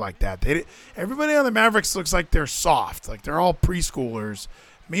somebody like that. Everybody on the Mavericks looks like they're soft, like they're all preschoolers.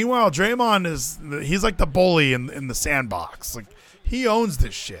 Meanwhile, Draymond he's like the bully in the sandbox. Like, he owns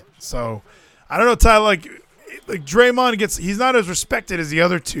this shit. So I don't know, Tyler, like Draymond he's not as respected as the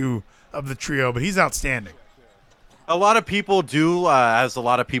other two of the trio, but he's outstanding. A lot of people do, as a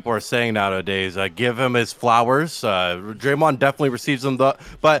lot of people are saying nowadays, give him his flowers. Draymond definitely receives them,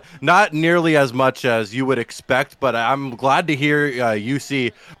 but not nearly as much as you would expect. But I'm glad to hear you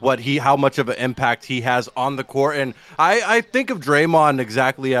see how much of an impact he has on the court. And I think of Draymond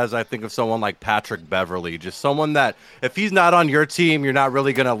exactly as I think of someone like Patrick Beverley, just someone that if he's not on your team, you're not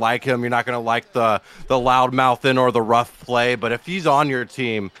really gonna like him. You're not gonna like the loud mouthing or the rough play. But if he's on your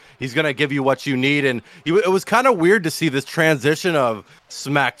team, he's going to give you what you need. And it was kind of weird to see this transition of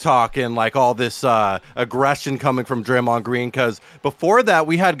smack talk and like all this aggression coming from Draymond Green, because before that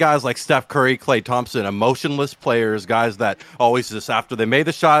we had guys like Steph Curry, Klay Thompson, emotionless players, guys that always just after they made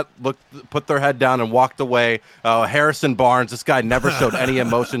the shot put their head down and walked away. Harrison Barnes, this guy never showed any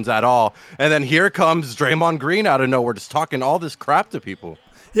emotions at all, and then here comes Draymond Green out of nowhere just talking all this crap to people.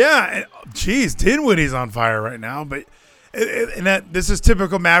 Yeah, geez, Dinwiddie's on fire right now, but and this is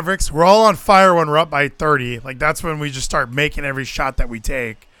typical Mavericks. We're all on fire when we're up by 30. Like, that's when we just start making every shot that we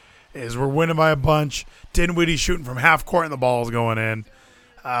take. Is we're winning by a bunch. Dinwiddie shooting from half court and the ball's going in.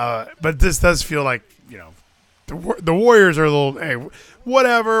 But this does feel like, the Warriors are a little, hey,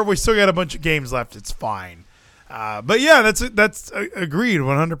 whatever. We still got a bunch of games left. It's fine. But yeah, that's agreed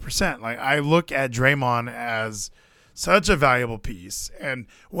 100%. Like, I look at Draymond as such a valuable piece, and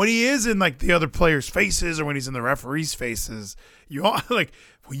when he is in like the other players' faces or when he's in the referees' faces,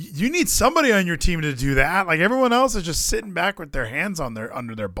 you need somebody on your team to do that. Like, everyone else is just sitting back with their hands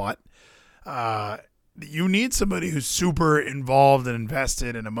under their butt. You need somebody who's super involved and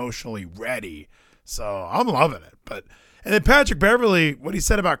invested and emotionally ready. So I'm loving it. And then Patrick Beverley, what he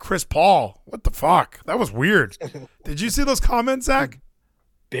said about Chris Paul, what the fuck? That was weird. Did you see those comments, Zach?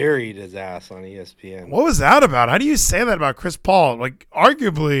 Buried his ass on ESPN. What was that about? How do you say that about Chris Paul? Like,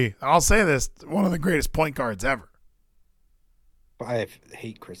 arguably, I'll say this, one of the greatest point guards ever. I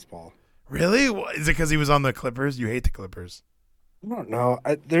hate Chris Paul. Really? Is it because he was on the Clippers? You hate the Clippers? I don't know.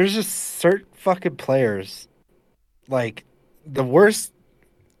 There's just certain fucking players. Like, the worst.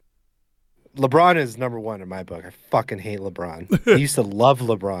 LeBron is number one in my book. I fucking hate LeBron. I used to love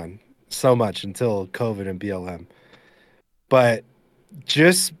LeBron so much until COVID and BLM. But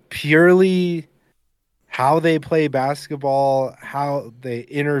just purely how they play basketball, how they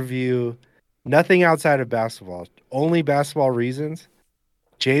interview, nothing outside of basketball, only basketball reasons.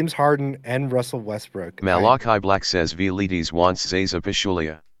 James Harden and Russell Westbrook. Malachi Black says Vilides wants Zaza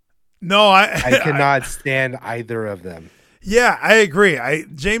Pachulia. No, I cannot stand either of them. Yeah, I agree.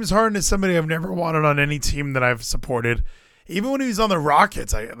 James Harden is somebody I've never wanted on any team that I've supported. Even when he was on the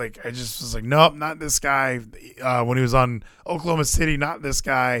Rockets, I just was like, nope, not this guy. When he was on Oklahoma City, not this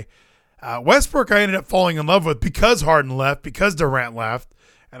guy. Westbrook, I ended up falling in love with because Harden left, because Durant left.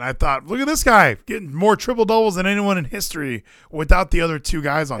 And I thought, look at this guy getting more triple doubles than anyone in history without the other two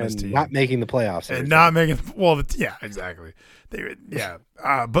guys on his team. Not making the playoffs. And not making, well, yeah, exactly. But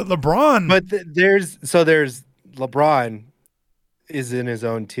LeBron. But there's LeBron is in his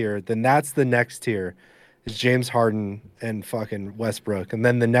own tier. Then that's the next tier. Is James Harden and fucking Westbrook. And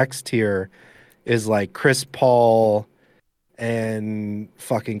then the next tier is like Chris Paul and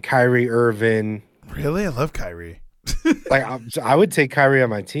fucking Kyrie Irving. Really? I love Kyrie. Like, I would take Kyrie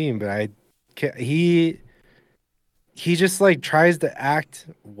on my team, but he just like tries to act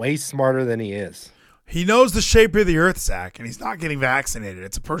way smarter than he is. He knows the shape of the earth, Zach, and he's not getting vaccinated.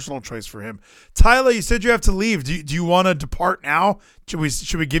 It's a personal choice for him. Tyler, you said you have to leave. Do you want to depart now? Should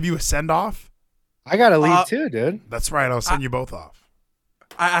we give you a send-off? I gotta leave too, dude. That's right. I'll send you both off.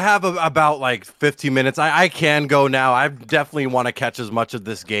 I have about like 15 minutes. I can go now. I definitely want to catch as much of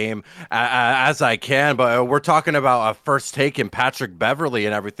this game as I can. But we're talking about a first take in Patrick Beverley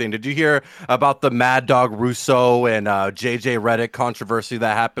and everything. Did you hear about the Mad Dog Russo and JJ Redick controversy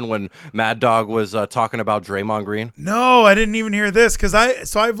that happened when Mad Dog was talking about Draymond Green? No, I didn't even hear this because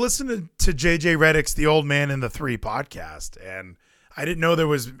I've listened to JJ Redick's The Old Man and the Three podcast, and I didn't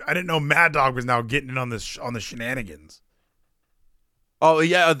know Mad Dog was now getting in on the shenanigans. Oh,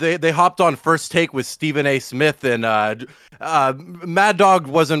 yeah, they hopped on First Take with Stephen A. Smith, and Mad Dog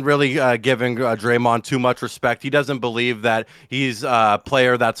wasn't really giving Draymond too much respect. He doesn't believe that he's a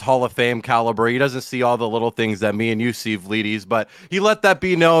player that's Hall of Fame caliber. He doesn't see all the little things that me and you see, Vlides, but he let that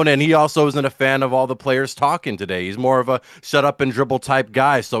be known, and he also isn't a fan of all the players talking today. He's more of a shut up and dribble type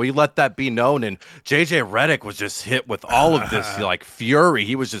guy, so he let that be known, and JJ Redick was just hit with all of this like fury.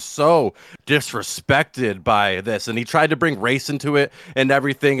 He was just so disrespected by this, and he tried to bring race into it and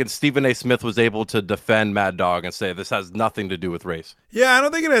everything, and Stephen A. Smith was able to defend Mad Dog and say this has nothing to do with race. Yeah, I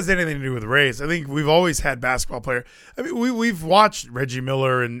don't think it has anything to do with race. I think we've always had basketball players. I mean, we've watched Reggie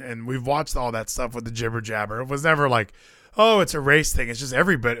Miller and we've watched all that stuff with the jibber jabber. It was never like, it's a race thing. It's just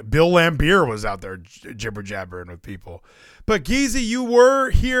everybody. Bill Lambier was out there jibber jabbering with people. But Geezy, you were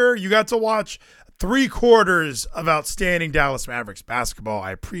here. You got to watch 3/4 of outstanding Dallas Mavericks basketball.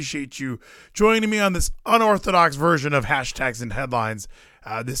 I appreciate you joining me on this unorthodox version of hashtags and headlines.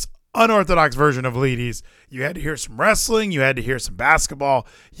 This unorthodox version of Leadies. You had to hear some wrestling. You had to hear some basketball.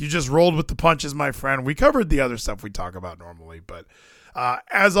 You just rolled with the punches, my friend. We covered the other stuff we talk about normally, but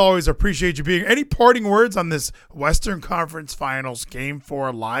as always, appreciate you being here. Any parting words on this Western Conference Finals Game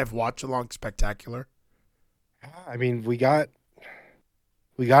 4 live watch-along spectacular? I mean, we got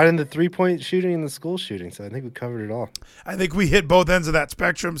in the 3-point shooting and the school shooting, so I think we covered it all. I think we hit both ends of that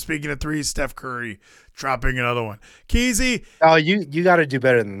spectrum. Speaking of threes, Steph Curry dropping another one. Keezy. Oh, you got to do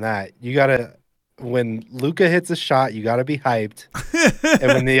better than that. You got to, when Luka hits a shot, you got to be hyped.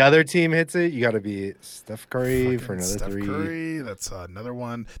 And when the other team hits it, you got to be Steph Curry for another Steph three. Curry, that's another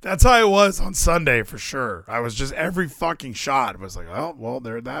one. That's how it was on Sunday for sure. I was just every fucking shot was like, oh, well,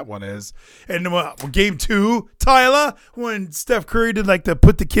 there that one is. And game 2, Tyler, when Steph Curry did like the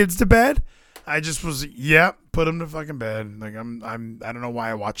put the kids to bed, I just was, put them to fucking bed. Like I don't know why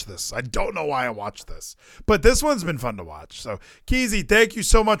I watch this. I don't know why I watch this. But this one's been fun to watch. So Keezy, thank you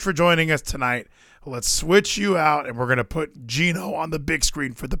so much for joining us tonight. Let's switch you out, and we're going to put Gino on the big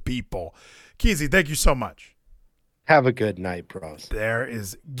screen for the people. Geezy, thank you so much. Have a good night, bros. There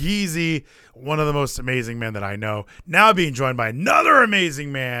is Geezy, one of the most amazing men that I know, now being joined by another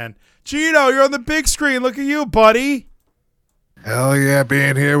amazing man. Gino, you're on the big screen. Look at you, buddy. Hell yeah,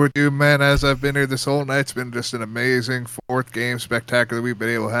 being here with you, man. As I've been here this whole night, it's been just an amazing 4th game spectacular we've been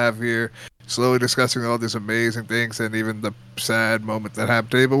able to have here. Slowly discussing all these amazing things and even the sad moment that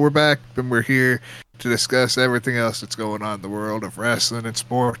happened today. But we're back and we're here to discuss everything else that's going on in the world of wrestling and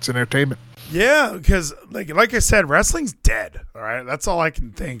sports and entertainment. Yeah, because like I said, wrestling's dead. All right, that's all I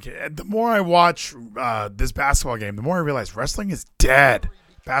can think. The more I watch this basketball game, the more I realize wrestling is dead.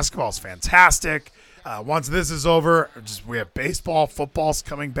 Basketball's fantastic. Once this is over, we have baseball, football's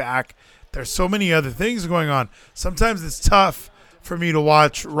coming back. There's so many other things going on. Sometimes it's tough for me to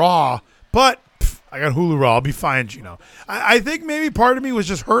watch Raw, but I got Hulu Raw. I'll be fine, Gino. I think maybe part of me was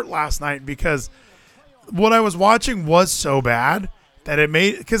just hurt last night because what I was watching was so bad that it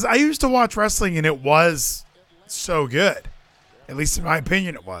made – because I used to watch wrestling and it was so good. At least in my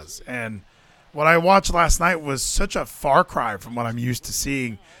opinion it was. And what I watched last night was such a far cry from what I'm used to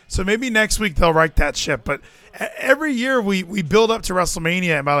seeing. So maybe next week they'll right that ship. But every year we build up to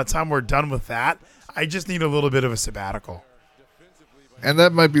WrestleMania, and by the time we're done with that, I just need a little bit of a sabbatical. And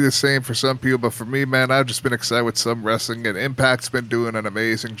that might be the same for some people, but for me, man, I've just been excited with some wrestling, and Impact's been doing an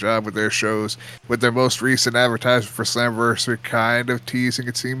amazing job with their shows. With their most recent advertisement for Slammiversary, kind of teasing,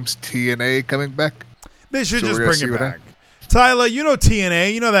 it seems, TNA coming back. They should just bring it back. Tyler, you know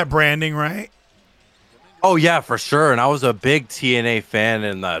TNA, you know that branding, right? Oh, yeah, for sure. And I was a big TNA fan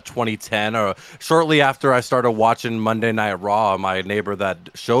in 2010, or shortly after I started watching Monday Night Raw. My neighbor that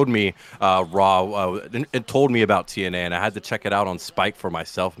showed me Raw, it told me about TNA, and I had to check it out on Spike for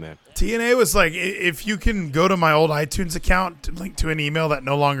myself, man. TNA was like, if you can go to my old iTunes account, link to an email that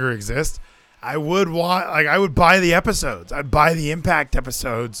no longer exists, I would buy the episodes. I'd buy the Impact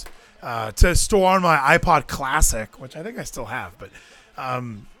episodes to store on my iPod Classic, which I think I still have. But,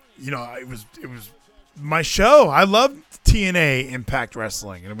 it was my show. I loved TNA Impact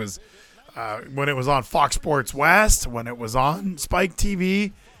Wrestling. And it was when it was on Fox Sports West, when it was on Spike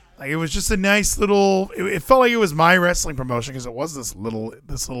TV. Like, it was just a nice little. It felt like it was my wrestling promotion because it was this little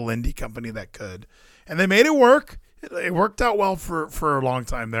indie company that could, and they made it work. It worked out well for a long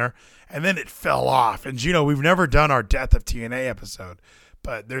time there, and then it fell off. And Gino, we've never done our Death of TNA episode,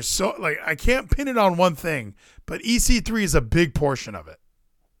 but there's I can't pin it on one thing, but EC3 is a big portion of it.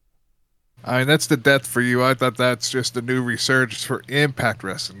 I mean, that's the death for you. I thought that's just a new resurgence for Impact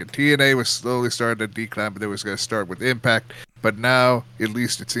Wrestling. And TNA was slowly starting to decline, but they was going to start with Impact. But now, at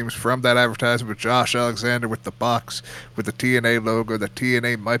least it seems from that advertisement with Josh Alexander with the box, with the TNA logo, that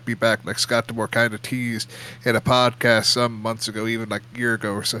TNA might be back, like Scott D'Amore kind of teased in a podcast some months ago, even like a year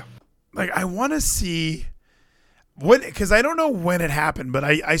ago or so. Like, I want to see because I don't know when it happened, but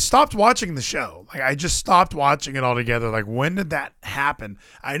I stopped watching the show. Like, I just stopped watching it altogether. Like, when did that happen?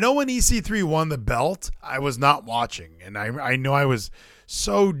 I know when EC3 won the belt, I was not watching. And I know I was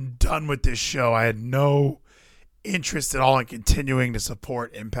so done with this show. I had no interest at all in continuing to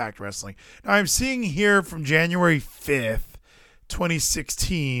support Impact Wrestling. Now, I'm seeing here from January 5th,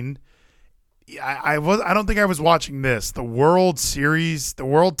 2016, I don't think I was watching this. The World Title Series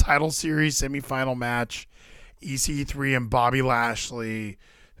semifinal match, EC3 and Bobby Lashley,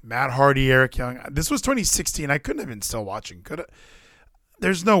 Matt Hardy, Eric Young. This was 2016. I couldn't have been still watching.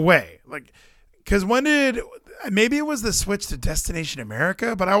 There's no way. Like, Because maybe it was the switch to Destination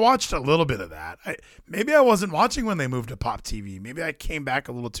America, but I watched a little bit of that. Maybe I wasn't watching when they moved to Pop TV. Maybe I came back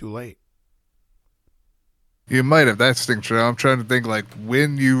a little too late. You might have. That's the thing. I'm trying to think like what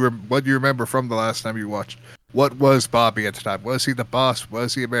you remember from the last time you watched. What was Bobby at the time? Was he the boss?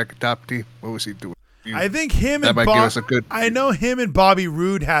 Was he American Top Team? What was he doing? I think him and I know him and Bobby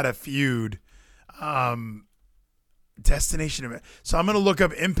Roode had a feud. Destination America. So I'm going to look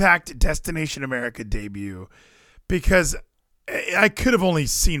up Impact Destination America debut because I could have only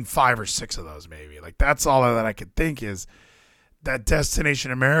seen 5 or 6 of those maybe. Like that's all that I could think is that Destination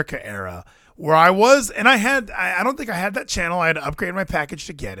America era where I was, and I don't think I had that channel. I had to upgrade my package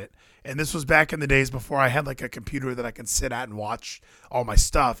to get it. And this was back in the days before I had like a computer that I can sit at and watch all my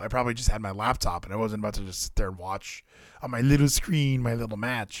stuff. I probably just had my laptop and I wasn't about to just sit there and watch on my little screen, my little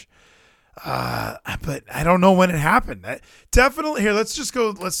match. But I don't know when it happened. Definitely here. Let's just go.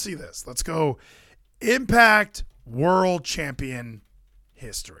 Let's see this. Let's go. Impact World Champion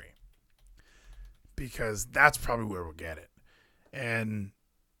history, because that's probably where we'll get it. And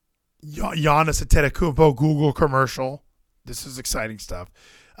Giannis Antetokounmpo Google commercial. This is exciting stuff.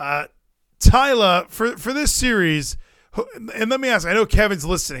 Tyler, for this series, and let me ask, I know Kevin's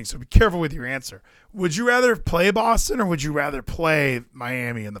listening, so be careful with your answer. Would you rather play Boston or would you rather play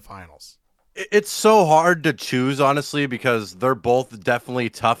Miami in the finals? It's so hard to choose, honestly, because they're both definitely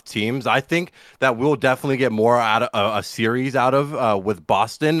tough teams. I think that we'll definitely get more out of a series out of with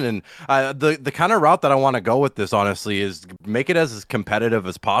Boston. And the kind of route that I want to go with this, honestly, is make it as competitive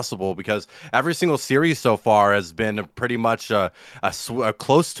as possible, because every single series so far has been pretty much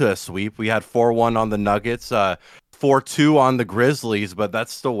close to a sweep. We had 4-1 on the Nuggets, 4-2 on the Grizzlies, but that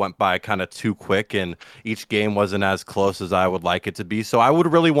still went by kind of too quick, and each game wasn't as close as I would like it to be. So I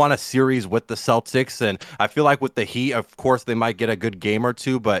would really want a series with the Celtics, and I feel like with the Heat, of course, they might get a good game or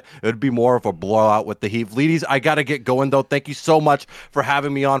two, but it would be more of a blowout with the Heat. Vleeties, I got to get going, though. Thank you so much for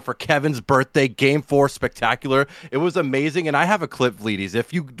having me on for Kevin's birthday Game 4 Spectacular. It was amazing, and I have a clip, Vleeties.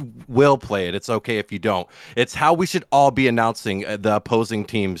 If you will play it, it's okay if you don't. It's how we should all be announcing the opposing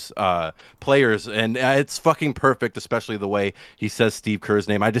team's players, and it's fucking perfect, especially the way he says Steve Kerr's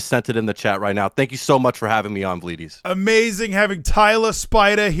name. I just sent it in the chat right now. Thank you so much for having me on, Vleeties. Amazing having Tyler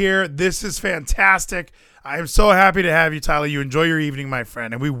Spida here. This is fantastic. I am so happy to have you, Tyler. You enjoy your evening, my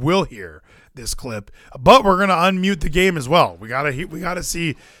friend, and we will hear this clip. But we're gonna unmute the game as well. We gotta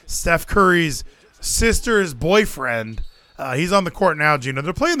see Steph Curry's sister's boyfriend. He's on the court now, Gino.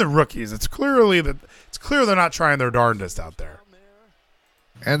 They're playing the rookies. It's clear they're not trying their darndest out there.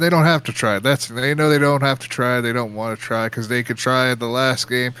 And they don't have to try. They know they don't have to try. They don't want to try because they could try in the last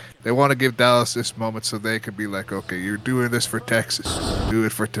game. They want to give Dallas this moment so they could be like, okay, you're doing this for Texas. Do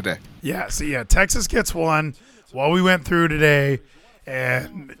it for today. Yeah, so Texas gets one. What we went through today,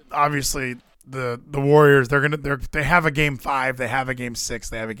 and obviously the Warriors, they have a game 5, they have a game 6,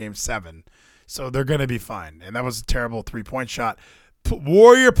 they have a game 7. So they're gonna be fine. And that was a terrible 3-point shot.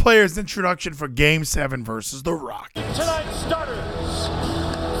 Warrior players introduction for game 7 versus the Rockets. Tonight's starters.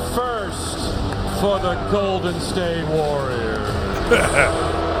 First, for the Golden State Warriors.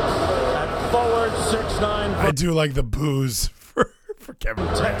 At forward, 6'9". I do like the booze for Kevin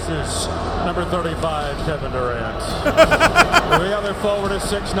Durant. Texas, number 35, Kevin Durant. The other forward is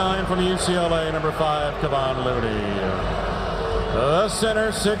 6'9" from UCLA, number 5, Kevon Looney. The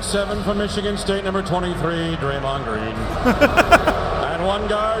center, 6'7" from Michigan State, number 23, Draymond Green. And one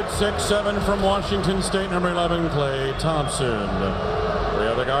guard, 6'7" from Washington State, number 11, Klay Thompson.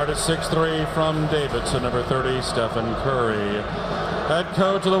 The other guard is 6'3" from Davidson, number 30, Stephen Curry. Head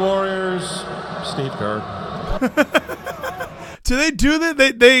coach of the Warriors, Steve Kerr. Do they do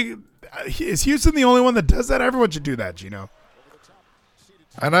that? Is Houston the only one that does that? Everyone should do that, Gino.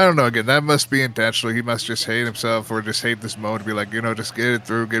 And I don't know, again, that must be intentional. He must just hate himself or just hate this moment to be like, just get it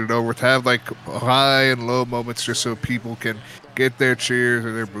through, get it over with. Have like high and low moments just so people can get their cheers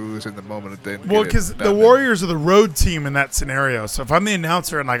or their boos in the moment. And then well, because the Warriors are the road team in that scenario. So if I'm the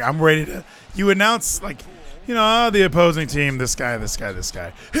announcer and like I'm ready to, you announce like, the opposing team, this guy.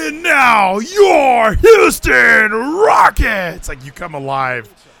 And now your Houston Rockets. Like you come alive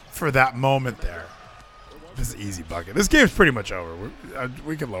for that moment there. This is easy bucket. This game's pretty much over.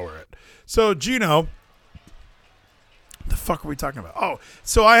 We can lower it. So, Gino, the fuck are we talking about? Oh,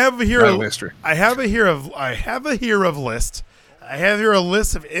 so I have here a list. I have here a list. I have here a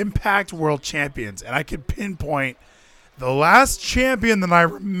list of Impact World Champions, and I could pinpoint the last champion that I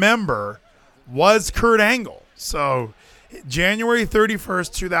remember was Kurt Angle. So, January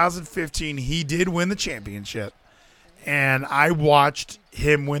 31st, 2015, he did win the championship. And I watched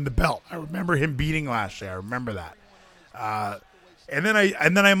him win the belt. I remember him beating Lashley. I remember that. And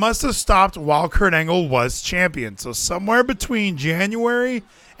then I must have stopped while Kurt Angle was champion. So somewhere between January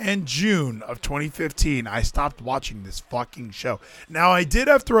and June of 2015, I stopped watching this fucking show. Now, I did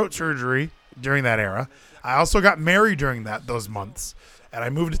have throat surgery during that era. I also got married during those months, and I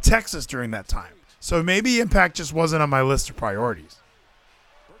moved to Texas during that time. So maybe Impact just wasn't on my list of priorities.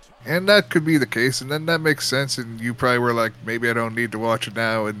 And that could be the case, and then that makes sense, and you probably were like, maybe I don't need to watch it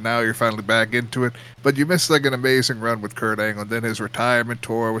now, and now you're finally back into it. But you missed like an amazing run with Kurt Angle, and then his retirement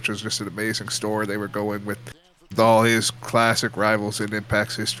tour, which was just an amazing story they were going with all his classic rivals in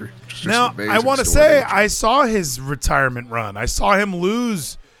Impact's history. Now, I want to say I saw his retirement run. I saw him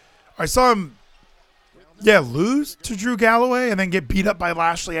lose. Lose to Drew Galloway and then get beat up by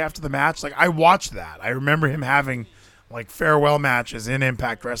Lashley after the match. Like, I watched that. I remember him having like farewell matches in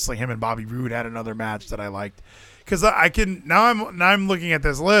Impact Wrestling. Him and Bobby Roode had another match that I liked. Because I'm looking at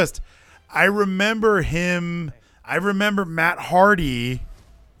this list. I remember Matt Hardy,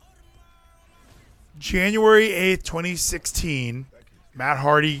 January 8th, 2016. Matt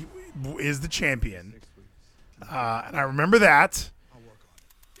Hardy is the champion. And I remember that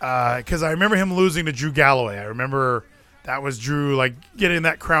because I remember him losing to Drew Galloway. I remember that was Drew like getting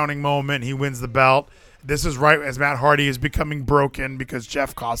that crowning moment. He wins the belt. This is right as Matt Hardy is becoming broken because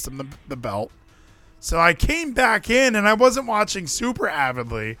Jeff cost him the belt. So I came back in, and I wasn't watching super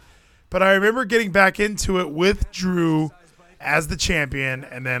avidly, but I remember getting back into it with Drew as the champion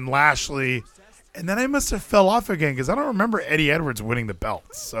and then Lashley. And then I must have fell off again because I don't remember Eddie Edwards winning the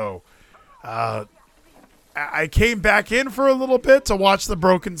belt. So I came back in for a little bit to watch the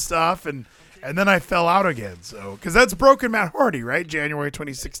broken stuff, and then I fell out again. So because that's broken Matt Hardy, right? January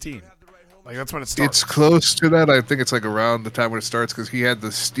 2016. Like, that's when it starts. It's close to that. I think it's like around the time when it starts because he had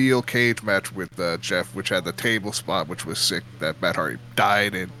the steel cage match with Jeff, which had the table spot, which was sick, that Matt Hardy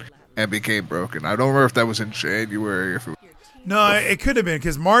died in and became broken. I don't remember if that was in January or if it was. No, it could have been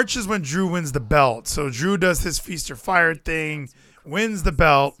because March is when Drew wins the belt. So Drew does his Feast or Fire thing, wins the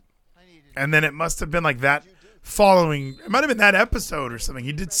belt, and then it must have been like that following. It might have been that episode or something.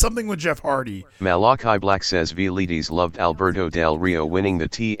 He did something with Jeff Hardy. Malachi Black says Velides loved Alberto Del Rio winning the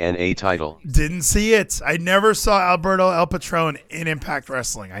TNA title. Didn't see it. I never saw Alberto El Patron in Impact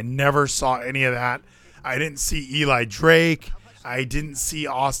Wrestling. I never saw any of that. I didn't see Eli Drake. I didn't see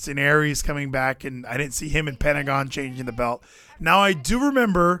Austin Aries coming back, and I didn't see him in Pentagon changing the belt. Now, I do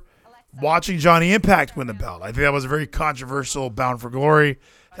remember watching Johnny Impact win the belt. I think that was a very controversial Bound for Glory.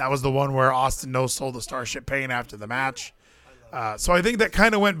 That was the one where Austin no-sold the Starship Pain after the match. So I think that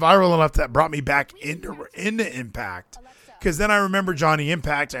kind of went viral enough that brought me back into Impact. Because then I remember Johnny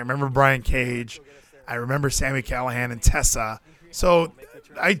Impact. I remember Brian Cage. I remember Sami Callihan and Tessa. So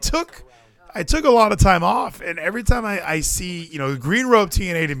I took a lot of time off. And every time I see, Green Rope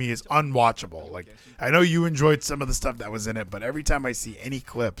TNA to me is unwatchable. Like, I know you enjoyed some of the stuff that was in it, but every time I see any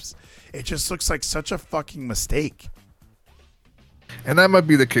clips, it just looks like such a fucking mistake. And that might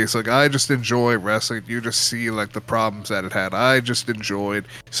be the case. Like, I just enjoy wrestling. You just see, like, the problems that it had. I just enjoyed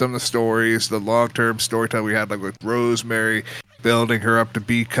some of the stories, the long-term storytelling we had, like, with Rosemary building her up to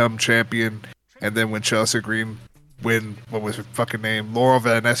become champion. And then when Chelsea Green what was her fucking name? Laurel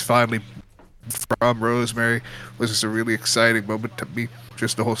Van Ness finally from Rosemary was just a really exciting moment to me.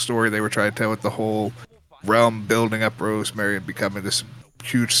 Just the whole story they were trying to tell with the whole realm building up Rosemary and becoming this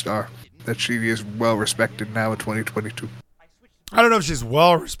huge star that she is well respected now in 2022. I don't know if she's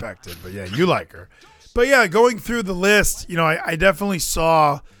well respected, but yeah, you like her. But yeah, going through the list, I definitely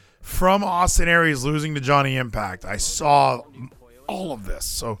saw from Austin Aries losing to Johnny Impact, I saw all of this.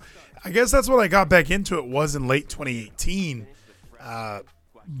 So I guess that's when I got back into it, was in late 2018.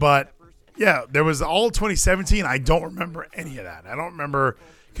 But yeah, there was all 2017. I don't remember any of that. I don't remember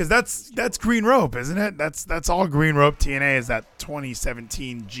because that's Green Rope, isn't it? That's all Green Rope TNA is that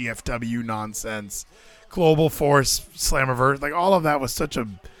 2017 GFW nonsense. Global Force, Slammiverse, like all of that was such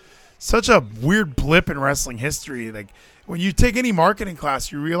a weird blip in wrestling history. Like when you take any marketing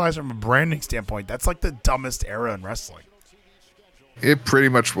class, you realize from a branding standpoint, that's like the dumbest era in wrestling. It pretty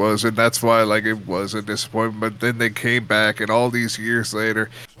much was, and that's why it was a disappointment. But then they came back, and all these years later,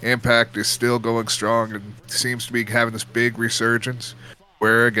 Impact is still going strong and seems to be having this big resurgence.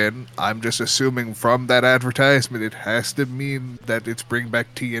 Where again, I'm just assuming from that advertisement, it has to mean that it's bringing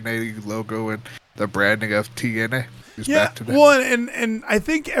back TNA logo and the branding of TNA is back to that. Well, and I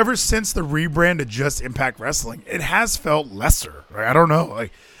think ever since the rebrand to just Impact Wrestling, it has felt lesser. Right? I don't know.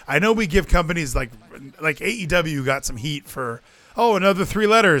 Like I know we give companies like AEW got some heat for Oh, another 3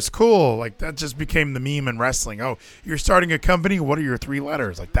 letters. Cool. Like, that just became the meme in wrestling. Oh, you're starting a company. What are your 3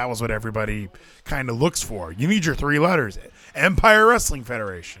 letters? Like, that was what everybody kind of looks for. You need your 3 letters. Empire Wrestling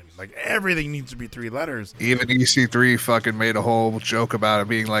Federation. Like, everything needs to be 3 letters. Even EC3 fucking made a whole joke about it,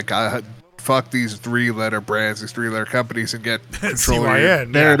 being like, fuck these 3-letter brands, these 3-letter companies, and get control of your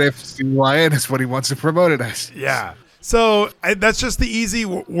narrative. CYN is what he wants to promote it as. Yeah. So that's just the easy.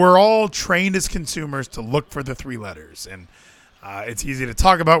 We're all trained as consumers to look for the 3 letters, and it's easy to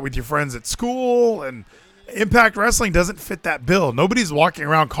talk about with your friends at school. And Impact Wrestling doesn't fit that bill. Nobody's walking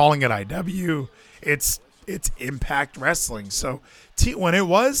around calling it IW. It's Impact Wrestling. So when it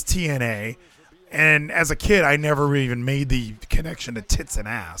was TNA, and as a kid, I never even made the connection to tits and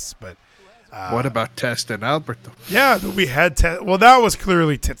ass, but. What about Test and Albert, though? Yeah, we had well, that was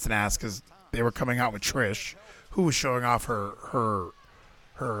clearly tits and ass because they were coming out with Trish, who was showing off her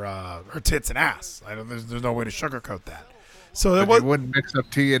tits and ass. There's no way to sugarcoat that. So but you wouldn't mix up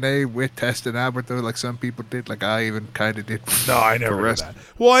TNA with Test and Albert, though, like some people did. Like I even kind of did. No, I never did that.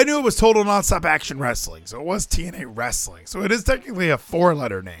 Well, I knew it was Total Nonstop Action Wrestling, so it was TNA Wrestling. So it is technically a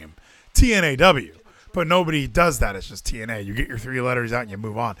 4-letter name, TNAW. But nobody does that. It's just TNA. You get your 3 letters out and you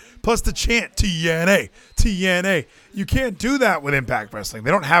move on. Plus the chant, TNA, TNA. You can't do that with Impact Wrestling.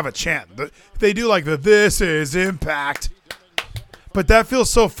 They don't have a chant. They do like the This Is Impact. But that feels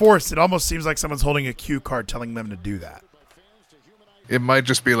so forced. It almost seems like someone's holding a cue card telling them to do that. It might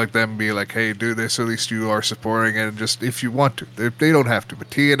just be like them be like, hey, do this. At least you are supporting it. And just if you want to. They don't have to.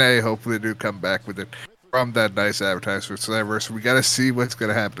 But TNA hopefully do come back with it. From that nice advertisement for Slammiversary. We got to see what's going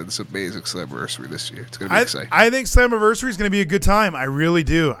to happen in this amazing Slammiversary this year. It's going to be exciting. I think Slammiversary is going to be a good time. I really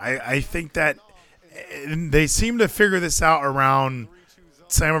do. I think that they seem to figure this out around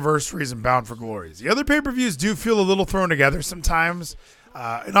Slammiversaries and Bound for Glories. The other pay-per-views do feel a little thrown together sometimes.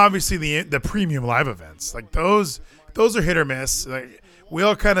 And obviously the premium live events. Like those are hit or miss. Like, we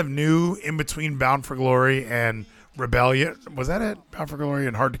all kind of knew in between Bound for Glory and Rebellion. Was that it? Bound for Glory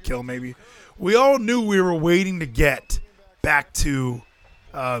and Hard to Kill maybe? We all knew we were waiting to get back to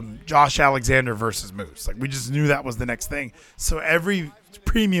Josh Alexander versus Moose. Like, we just knew that was the next thing. So every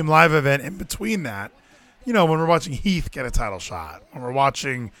premium live event in between that, when we're watching Heath get a title shot, when we're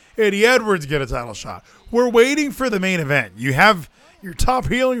watching Eddie Edwards get a title shot, we're waiting for the main event. You have your top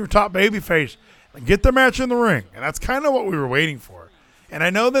heel and your top babyface and get the match in the ring. And that's kind of what we were waiting for. And I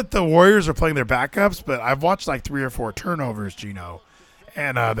know that the Warriors are playing their backups, but I've watched like 3 or 4 turnovers, Gino.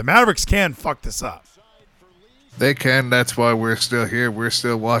 And the Mavericks can fuck this up. They can. That's why we're still here. We're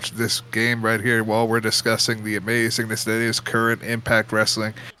still watching this game right here while we're discussing the amazingness that is current Impact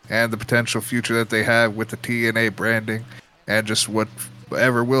Wrestling and the potential future that they have with the TNA branding and just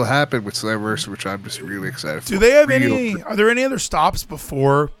whatever will happen with Slammiversary, which I'm just really excited for. Do they have are there any other stops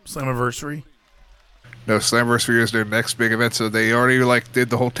before Slammiversary? No, Slammiversary is their next big event, so they already did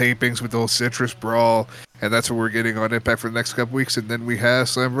the whole tapings with the whole Citrus Brawl, and that's what we're getting on Impact for the next couple weeks, and then we have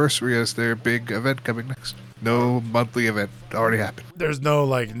Slammiversary as their big event coming next. No monthly event. Already happened. There's no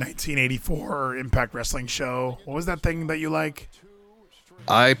 1984 Impact Wrestling show. What was that thing that you like?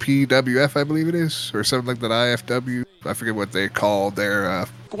 IPWF, I believe it is, or something like that. IFW. I forget what they called their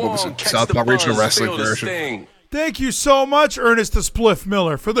Southpaw Regional Wrestling version. Thank you so much, Ernest the Spliff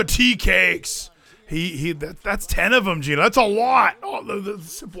Miller, for the tea cakes. That's 10 of them, Gino. That's a lot. Oh,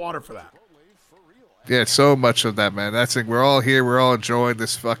 sip water for that. Yeah, so much of that, man. That's it. We're all here. We're all enjoying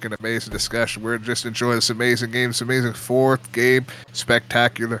this fucking amazing discussion. We're just enjoying this amazing game, this amazing 4th game,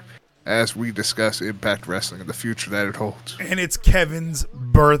 spectacular, as we discuss Impact Wrestling and the future that it holds. And it's Kevin's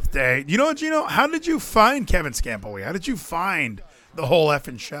birthday. You know what, Gino? How did you find Kevin Scampoli? How did you find the whole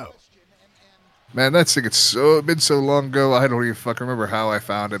effing show? Man, that thing, it's been so long ago, I don't even fucking remember how I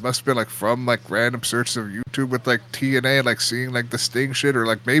found it. Must have been from random searches of YouTube with TNA and seeing the Sting shit,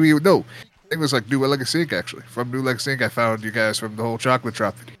 or maybe, no, I think it was New Legacy Inc. actually. From New Legacy Inc. I found you guys from the whole Chocolate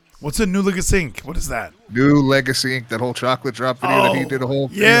Drop video. What's a New Legacy Inc.? What is that? New Legacy Inc., that whole Chocolate Drop video that he did a whole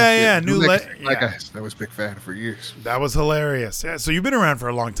video. Yeah. New Legacy. I was a big fan for years. That was hilarious. Yeah, so you've been around for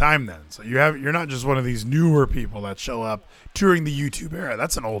a long time then. So you're not just one of these newer people that show up during the YouTube era.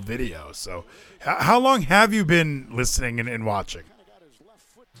 That's an old video. So how long have you been listening and watching?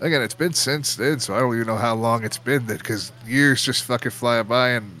 Again, it's been since then, so I don't even know how long it's been, because years just fucking fly by,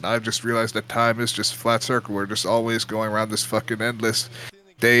 and I've just realized that time is just a flat circle. We're just always going around this fucking endless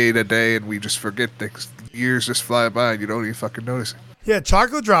day to day, and we just forget things. Years just fly by, and you don't even fucking notice it. Yeah,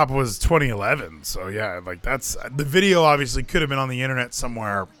 Chocolate Drop was 2011, so yeah, that's the video. Obviously, could have been on the internet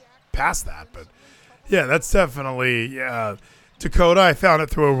somewhere past that, but yeah, that's definitely Dakota. I found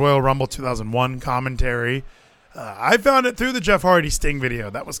it through a Royal Rumble 2001 commentary. I found it through the Jeff Hardy Sting video.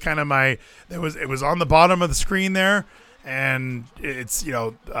 That was kind of it was on the bottom of the screen there, and it's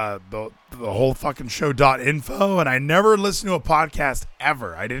the whole fucking show.info, and I never listened to a podcast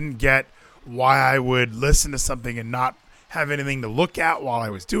ever. I didn't get why I would listen to something and not have anything to look at while I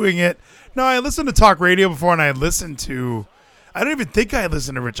was doing it. No, I listened to talk radio before, and I don't even think I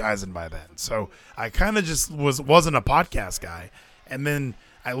listened to Rich Eisen by then. So I kind of just wasn't a podcast guy. And then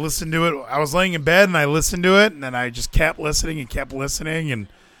I listened to it. I was laying in bed and I listened to it, and then I just kept listening and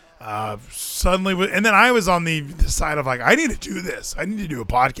suddenly, and then I was on the side of like, I need to do this. I need to do a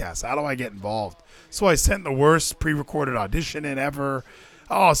podcast. How do I get involved? So I sent the worst pre-recorded audition in ever.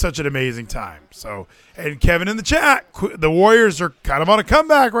 Oh, such an amazing time. So, and Kevin in the chat, the Warriors are kind of on a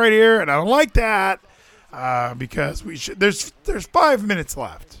comeback right here, and I don't like that because there's 5 minutes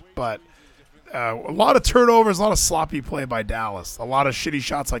left, but a lot of turnovers, a lot of sloppy play by Dallas, a lot of shitty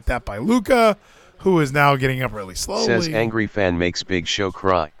shots like that by Luka, who is now getting up really slowly. Says angry fan makes Big Show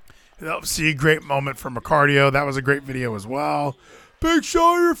cry. See, great moment from Ricardio. That was a great video as well. Big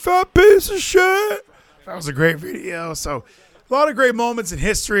Show, you're a fat piece of shit. That was a great video. So a lot of great moments in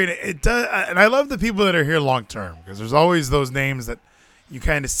history, and it does. And I love the people that are here long term, because there's always those names that you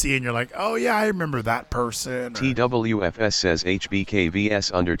kind of see and you're like, oh yeah, I remember that person. TWFS says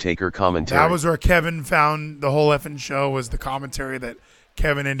HBKVS Undertaker commentary. That was where Kevin found the whole effing show, was the commentary that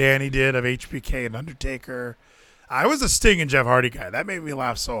Kevin and Danny did of HBK and Undertaker. I was a Sting and Jeff Hardy guy. That made me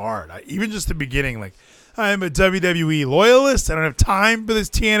laugh so hard. Even just the beginning, like, I'm a WWE loyalist. I don't have time for this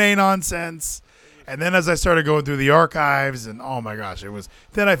TNA nonsense. And then as I started going through the archives, and oh my gosh,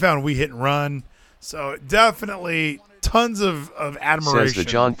 then I found We Hit and Run. So definitely tons of admiration. Says the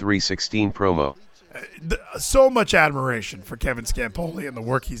John 3:16 promo. So much admiration for Kevin Scampoli and the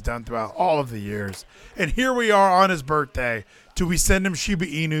work he's done throughout all of the years. And here we are on his birthday. Do we send him Shiba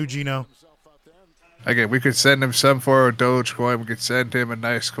Inu, Gino? Again, we could send him some for a Dogecoin. We could send him a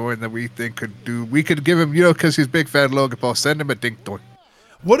nice coin that we think could do. We could give him, because he's big fat Logan Paul, send him a dink doink.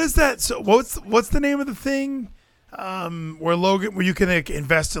 What is that? So what's the name of the thing where you can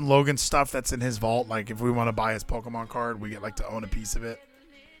invest in Logan's stuff that's in his vault? Like if we want to buy his Pokemon card, we get like to own a piece of it.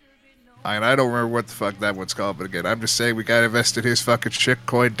 I don't remember what the fuck that one's called, but again, I'm just saying we got to invest in his fucking shit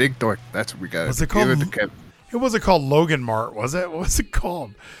coin dink doink. That's what we got to do. Give it to Kevin. It wasn't called Logan Mart, was it? What was it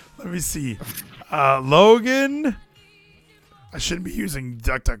called? Let me see. Logan. I shouldn't be using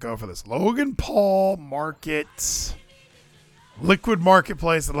DuckDuckGo for this. Logan Paul Market. Liquid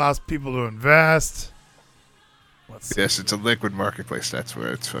marketplace that allows people to invest. Yes, it's a liquid marketplace. That's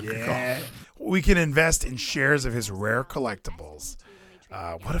where it's fucking called. We can invest in shares of his rare collectibles.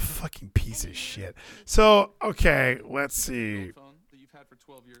 What a fucking piece of shit. So, okay, let's see.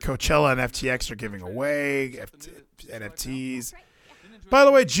 Coachella and FTX are giving away NFTs. By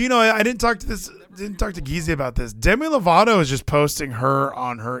the way, Gino, I didn't talk to Geezy about this. Demi Lovato is just posting her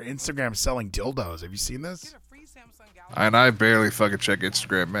on her Instagram selling dildos. Have you seen this? And I barely fucking check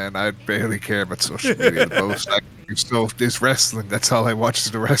Instagram, man. I barely care about social media the most. It's wrestling. That's all I watch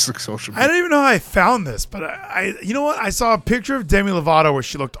is the wrestling social media. I don't even know how I found this, but you know what? I saw a picture of Demi Lovato where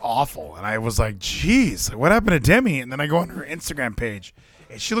she looked awful, and I was like, "Geez, what happened to Demi?" And then I go on her Instagram page,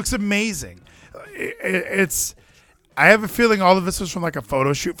 and she looks amazing. I have a feeling all of this was from like a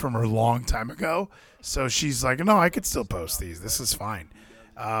photo shoot from her long time ago. So she's like, "No, I could still post these. This is fine."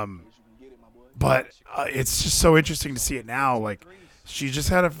 But it's just so interesting to see it now. Like, she just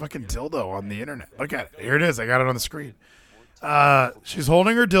had a fucking dildo on the internet. Look at it. Here it is. I got it on the screen. She's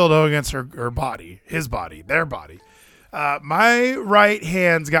holding her dildo against her body, his body, their body. My right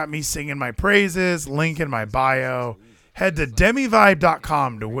hand's got me singing my praises. Link in my bio. Head to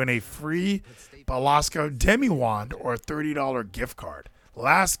demivibe.com to win a free Belasco Demi Wand or a $30 gift card.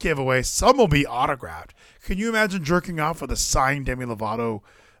 Last giveaway. Some will be autographed. Can you imagine jerking off with a signed Demi Lovato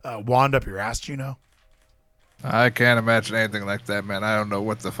wand up your ass, Gino? I can't imagine anything like that, man. I don't know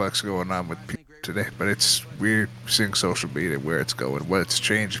what the fuck's going on with people today, but it's weird seeing social media, where it's going, what it's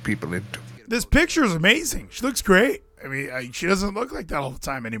changed people into. This picture is amazing. She looks great. I mean, she doesn't look like that all the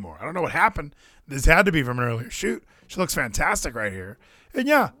time anymore. I don't know what happened. This had to be from an earlier shoot. She looks fantastic right here. And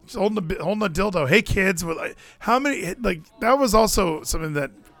yeah, she's holding a dildo. Hey, kids, how many? Like, that was also something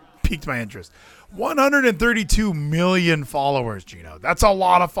that piqued my interest. 132 million followers, Gino. That's a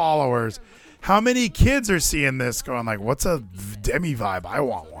lot of followers. How many kids are seeing this going like, what's a Demi vibe? I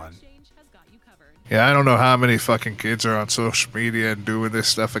want one. Yeah, I don't know how many fucking kids are on social media and doing this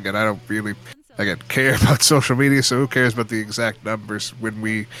stuff. Again, I don't really care about social media, so who cares about the exact numbers when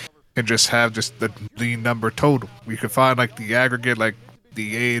we can just have just the number total? We can find like the aggregate, like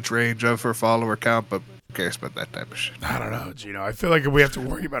the age range of her follower count, but who cares about that type of shit? I don't know, Gino. I feel like we have to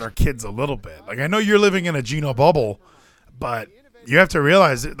worry about our kids a little bit. Like, I know you're living in a Gino bubble, but you have to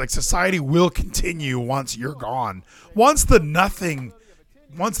realize that, like, society will continue once you're gone. Once the nothing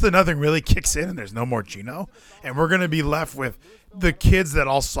really kicks in and there's no more Gino, and we're going to be left with the kids that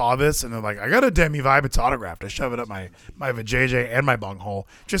all saw this and they're like, I got a Demi Vibitz autograph to shove it up my JJ and my bunghole,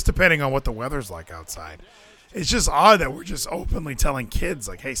 just depending on what the weather's like outside. It's just odd that we're just openly telling kids,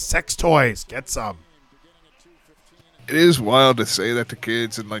 like, hey, sex toys, get some. It is wild to say that to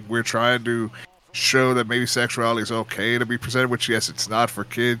kids, and like we're trying to show that maybe sexuality is okay to be presented, which yes, it's not for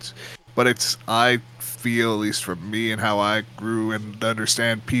kids, but it's, I feel, at least for me and how I grew and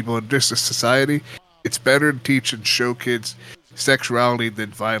understand people and just a society, it's better to teach and show kids sexuality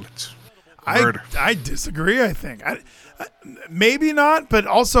than violence. Murder. I disagree, I think. Maybe not, but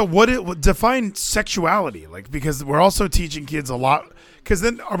also define sexuality, like, because we're also teaching kids a lot. Because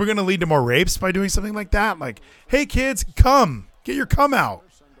then are we going to lead to more rapes by doing something like that? Like, hey, kids, come. Get your cum out.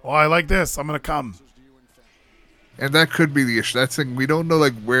 Well, I like this. I'm going to come. And that could be the issue. That's the thing. We don't know,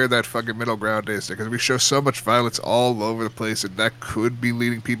 like, where that fucking middle ground is. Because we show so much violence all over the place. And that could be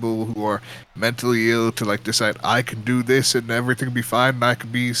leading people who are mentally ill to, like, decide, I can do this and everything will be fine. And I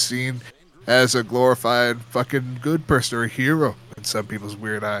can be seen as a glorified fucking good person or a hero in some people's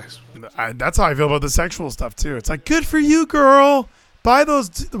weird eyes. That's how I feel about the sexual stuff, too. It's like, good for you, girl. Buy those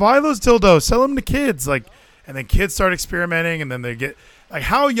dildos, sell them to kids, like, and then kids start experimenting, and then they get, like,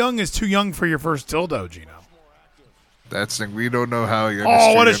 how young is too young for your first dildo, Gino? That's the thing. We don't know how young.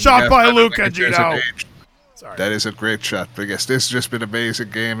 Oh, what a shot by Luka, Gino! Sorry. That is a great shot. But yes, this has just been a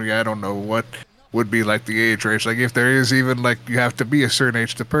basic game. I don't know what would be like the age range. Like, if there is even, like, you have to be a certain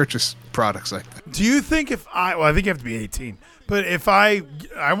age to purchase products like that. Do you think I think you have to be 18. But if I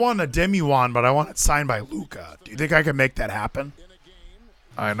want a Demi wand, but I want it signed by Luka, do you think I can make that happen?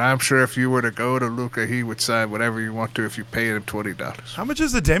 And I'm sure if you were to go to Luka, he would sign whatever you want to if you paid him $20. How much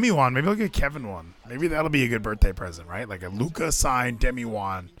is the Demi wand? Maybe I'll get Kevin one. Maybe that'll be a good birthday present, right? Like a Luka signed Demi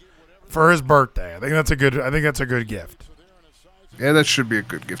wand for his birthday. I think that's a good gift. Yeah, that should be a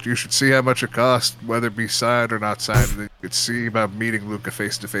good gift. You should see how much it costs, whether it be signed or not signed. Then you could see about meeting Luka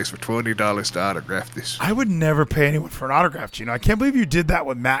face to face for $20 to autograph this. I would never pay anyone for an autograph, Gino. I can't believe you did that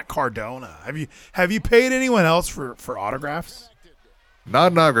with Matt Cardona. Have you paid anyone else for autographs?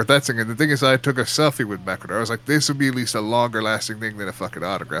 Not an autograph. That's the thing. And the thing is, I took a selfie with Matt Cardona. I was like, this would be at least a longer lasting thing than a fucking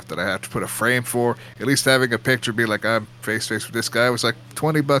autograph that I have to put a frame for. At least having a picture be like, I'm face to face with this guy was like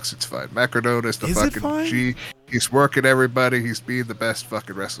 $20. It's fine. Matt Cardona is the fucking G. He's working everybody. He's being the best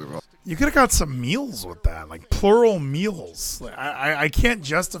fucking wrestler of all. You could have got some meals with that, like plural meals. Like, I can't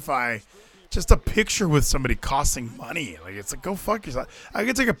justify just a picture with somebody costing money. Like, it's like, go fuck yourself. I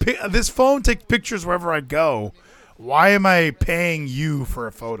could take this phone, take pictures wherever I go. Why am I paying you for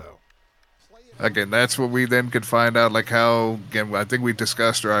a photo? Again, that's what we then could find out, like how, again, I think we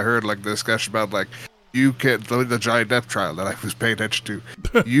discussed, or I heard like the discussion about like, you can, the Johnny Depp trial that I was paying attention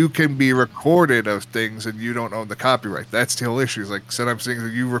to, you can be recorded of things and you don't own the copyright. That's the whole issue. It's like sometimes things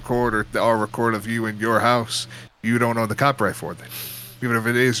that you record or are record of you in your house, you don't own the copyright for them, even if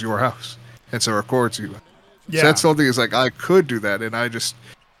it is your house. And so it records you. Yeah. So that's the whole thing, is like, I could do that and I just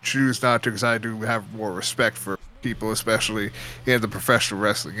choose not to because I do have more respect for people, especially in the professional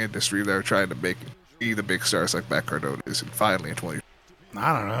wrestling industry, that are trying to be the big stars like Matt Cardona is, and finally in 20.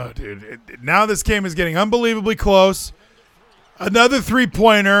 I don't know, dude. Now this game is getting unbelievably close. Another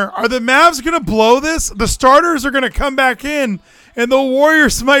 3-pointer. Are the Mavs going to blow this? The starters are going to come back in, and the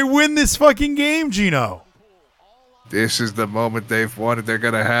Warriors might win this fucking game, Gino. This is the moment they've wanted. They're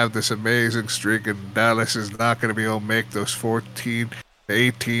going to have this amazing streak, and Dallas is not going to be able to make those 14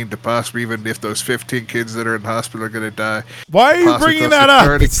 18 to possibly, even if those 15 kids that are in the hospital are going to die. Why are you bringing that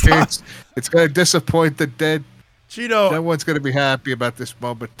up? Kids, it's going to disappoint the dead. Gino, no one's going to be happy about this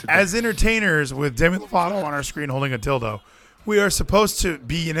moment today. As entertainers with Demi Lovato on our screen holding a dildo, we are supposed to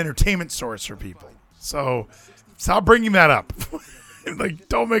be an entertainment source for people. So stop bringing that up. Like,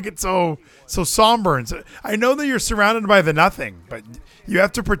 don't make it so somber. And so, I know that you're surrounded by the nothing, but you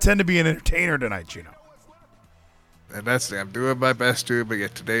have to pretend to be an entertainer tonight, Gino. And that's the thing. I'm doing my best to, but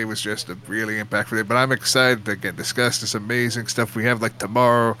yet today was just a really impactful day. But I'm excited to, again, discuss this amazing stuff we have, like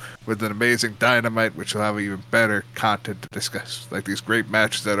tomorrow with an amazing Dynamite, which will have even better content to discuss. Like these great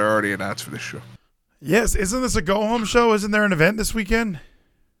matches that are already announced for this show. Yes, isn't this a go-home show? Isn't there an event this weekend?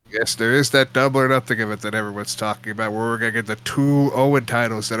 Yes, there is that Double or Nothing event that everyone's talking about, where we're going to get the 2 Owen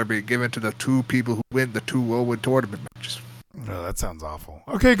titles that are being given to the 2 people who win the 2 Owen tournament matches. Oh, that sounds awful.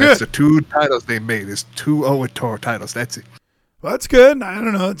 Okay, good. That's the 2 titles they made. Is 2 Owen Tour titles. That's it. Well, that's good. I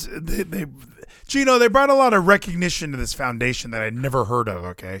don't know. Gino, they brought a lot of recognition to this foundation that I'd never heard of,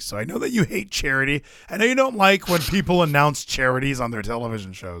 okay? So I know that you hate charity. I know you don't like when people announce charities on their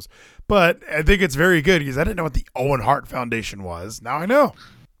television shows. But I think it's very good because I didn't know what the Owen Hart Foundation was. Now I know.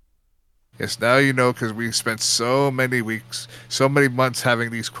 Yes, now you know, because we spent so many weeks, so many months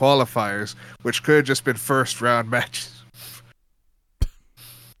having these qualifiers, which could have just been first-round matches.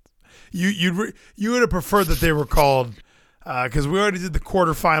 You would have preferred that they were called, because we already did the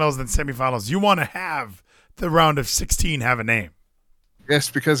quarterfinals and semifinals. You want to have the round of 16 have a name. Yes,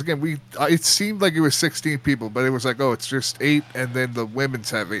 because again, it seemed like it was 16 people, but it was like, oh, it's just 8, and then the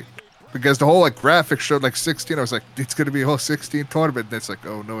women's have 8. Because the whole like graphic showed like 16. I was like, it's going to be a whole 16 tournament. And it's like,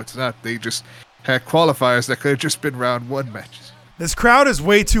 oh, no, it's not. They just had qualifiers that could have just been round 1 matches. This crowd is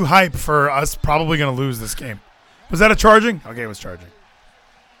way too hype for us probably going to lose this game. Was that a charging? Okay, it was charging.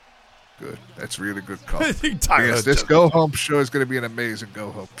 Good. That's really good call. Yes, this go home show is going to be an amazing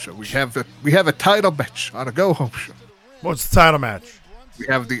go home show. We have a title match on a go home show. What's the title match? We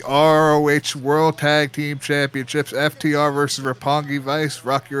have the ROH World Tag Team Championships, FTR versus Roppongi Vice,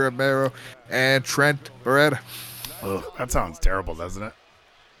 Rocky Romero, and Trent Beretta. Ugh, that sounds terrible, doesn't it?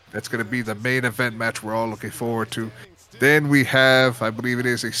 That's going to be the main event match we're all looking forward to. Then we have, I believe it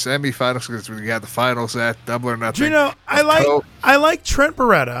is a semifinals, because we have the finals at Double or Nothing. Do you know, I like Trent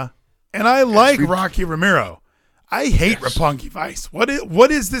Beretta, and I like Rocky Romero. I hate Roppongi Vice.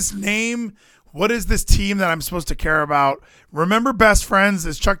 What is this name? What is this team that I'm supposed to care about? Remember Best Friends?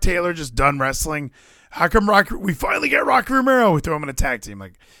 Is Chuck Taylor just done wrestling? How come we finally get Rocky Romero? We throw him in a tag team.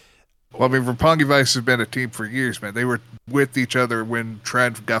 Well, I mean, Roppongi Vice has been a team for years, man. They were with each other when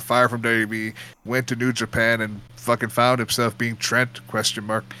Trent got fired from WWE, went to New Japan, and fucking found himself being Trent, ?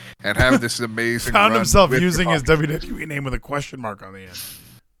 And having this amazing found run himself with using his Roppongi. WWE name with a question mark on the end.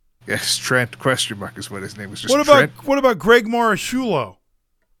 Yes, Trent, ? is what his name was. Just What about Greg Morashulo?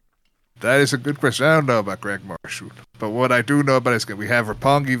 That is a good question. I don't know about Greg Marshall, but what I do know about is we have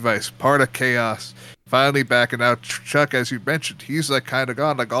Roppongi Vice, part of Chaos, finally backing out. Chuck, as you mentioned, he's like kind of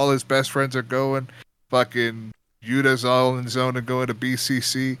gone. Like all his best friends are going. Fucking Yuta's all in zone and going to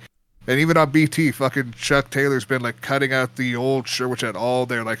BCC. And even on BT, fucking Chuck Taylor's been like cutting out the old shirt, which had all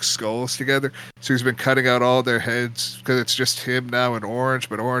their like skulls together. So he's been cutting out all their heads because it's just him now in Orange.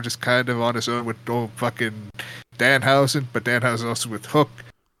 But Orange is kind of on his own with old fucking Danhausen. But Danhausen also with Hook.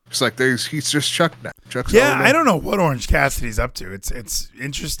 It's like he's just Chuck now. Chuck's I don't know what Orange Cassidy's up to. It's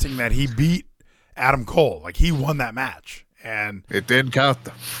interesting that he beat Adam Cole. Like he won that match, and it didn't count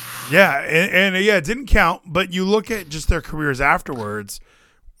though. Yeah, and it didn't count. But you look at just their careers afterwards.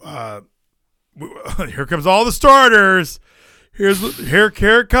 Here comes all the starters. Here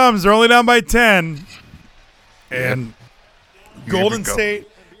it comes. They're only down by 10, and Golden State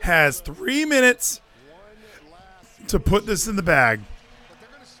has 3 minutes to put this in the bag.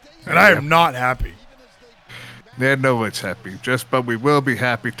 And I am not happy. Yeah, no one's happy. But we will be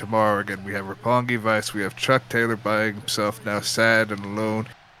happy tomorrow again. We have Roppongi Vice. We have Chuck Taylor by himself now, sad and alone.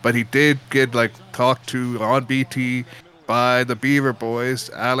 But he did get talked to on BT by the Beaver Boys,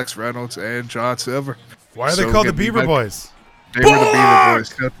 Alex Reynolds and John Silver. Why are they called the Beaver Boys? They were the Beaver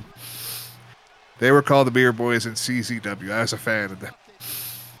Boys. They were called the Beaver Boys in CZW. I was a fan of them.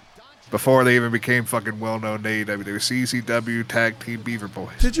 Before they even became fucking well-known in AEW, they were CZW Tag Team Beaver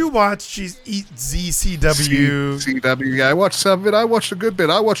Boys. Did you watch ZCW? CZW, yeah, I watched some of it. I watched a good bit.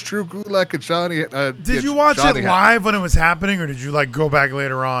 I watched Drew Gulak and Johnny. Did you watch it live when it was happening, or did you go back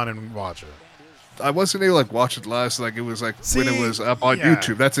later on and watch it? I wasn't able to watch it live. So, it was when it was up on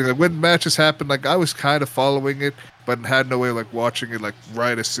YouTube. That's it. When matches happened, I was kind of following it, but had no way of watching it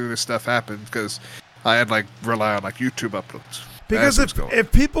right as soon as stuff happened because I had rely on YouTube uploads. Because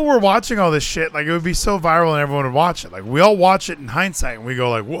if people were watching all this shit, it would be so viral and everyone would watch it. We all watch it in hindsight and we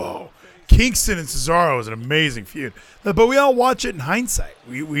go whoa, Kingston and Cesaro is an amazing feud. But we all watch it in hindsight.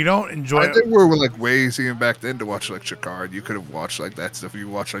 We don't enjoy it. There were ways even back then to watch Chikara. You could have watched that stuff you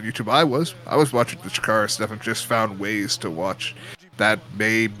watched on YouTube. I was watching the Chikara stuff and just found ways to watch that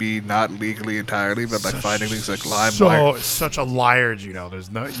maybe not legally entirely, but finding things like LimeWire. Such a liar, Gino.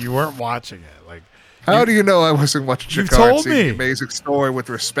 You weren't watching it. How do you know I wasn't watching Chikara? You told me. The amazing story with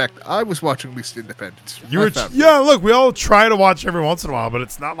respect. I was watching Least Independence. Look, we all try to watch every once in a while, but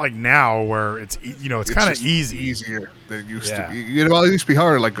it's not like now where it's it's kind of easier than it used to be. It used to be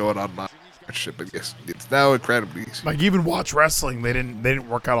harder going online and shit, but yes, it's now incredibly easy. Even Watch Wrestling, they didn't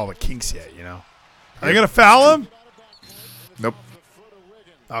work out all the kinks yet. Are they gonna foul him? Nope.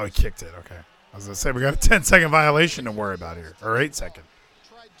 Oh, he kicked it. Okay, I was gonna say we got a 10-second violation to worry about here, or 8 second.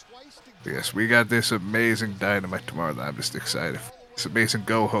 Yes, we got this amazing Dynamite tomorrow that I'm just excited for. This amazing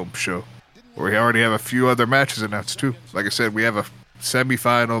go-home show. We already have a few other matches announced too. Like I said, we have a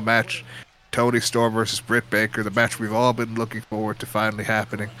semifinal match, Toni Storm versus Britt Baker, the match we've all been looking forward to finally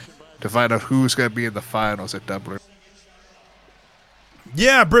happening, to find out who's going to be in the finals at Double or Nothing.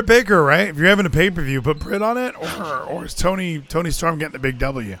 Yeah, Britt Baker, right? If you're having a pay-per-view, put Britt on it, or is Toni Storm getting the big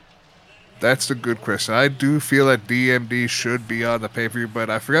W? That's a good question. I do feel that DMD should be on the pay-per-view, but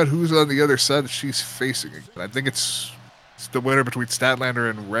I forgot who's on the other side that she's facing. I think it's the winner between Statlander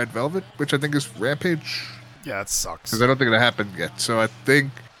and Red Velvet, which I think is Rampage. Yeah, that sucks. Because I don't think that happened yet. So I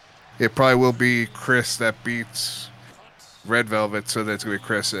think it probably will be Chris that beats Red Velvet, so that's going to be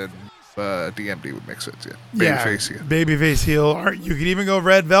Chris and DMD would make sense, yeah. Babyface heel. Babyface heel. You could even go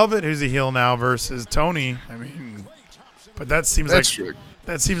Red Velvet, who's a heel now, versus Toni. I mean, but that seems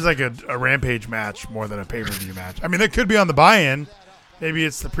like a Rampage match more than a pay-per-view match. I mean, it could be on the buy-in. Maybe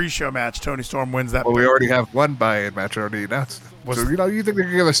it's the pre-show match. Toni Storm wins that. Well, we already have one buy-in match already announced. So, you think they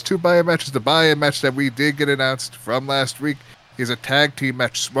can give us two buy-in matches? The buy-in match that we did get announced from last week is a tag team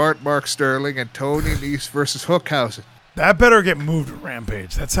match. Smart Mark Sterling and Tony Nese versus Hookhausen. That better get moved to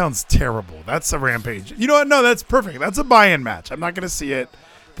Rampage. That sounds terrible. That's a Rampage. You know what? No, that's perfect. That's a buy-in match. I'm not going to see it.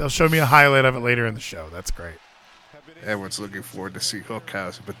 They'll show me a highlight of it later in the show. That's great. Everyone's looking forward to see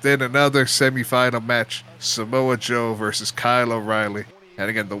Hookhausen. But then another semifinal match, Samoa Joe versus Kyle O'Reilly. And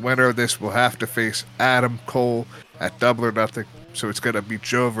again, the winner of this will have to face Adam Cole at Double or Nothing. So it's going to be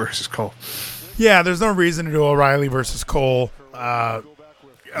Joe versus Cole. Yeah, there's no reason to do O'Reilly versus Cole.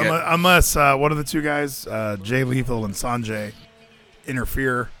 Unless, what are the two guys? Jay Lethal and Sanjay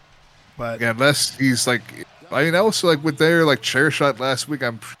interfere. But yeah, unless he's like, I mean, also like with their like chair shot last week,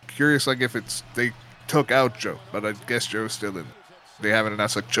 I'm curious like if it's they took out Joe, but I guess Joe's still in. They haven't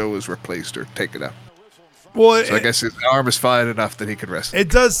announced like Joe is replaced or taken out. Well, so I guess his arm is fine enough that he could wrestle. It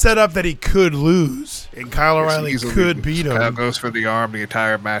does set up that he could lose, and Kyle O'Reilly could beat him. Kyle goes for the arm the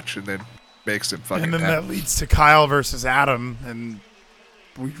entire match, and then makes him fucking. And then tap. that leads to Kyle versus Adam, and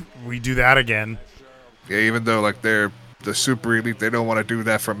we do that again. Yeah, even though like they're the super elite, they don't want to do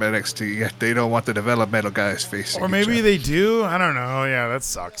that from NXT yet. They don't want the developmental guys facing. Or maybe they do. I don't know. Yeah, that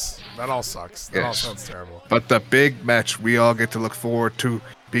sucks. That all sucks. That all sounds terrible. But the big match we all get to look forward to,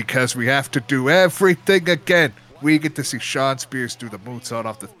 because we have to do everything again. We get to see Shawn Spears do the moonsault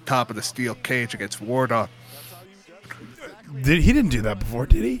off the top of the steel cage against War Dog. He didn't do that before,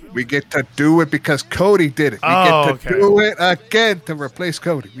 did he? We get to do it because Cody did it. We get to do it again to replace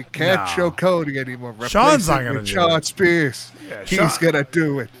Cody. We can't show Cody anymore. Sean's not going to do Shawn it. Spears. Yeah, he's going to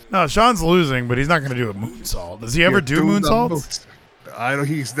do it. No, Sean's losing, but he's not going to do a moonsault. Does he ever do moonsaults? I know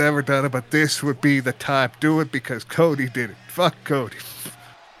he's never done it, but this would be the time. Do it because Cody did it. Fuck Cody.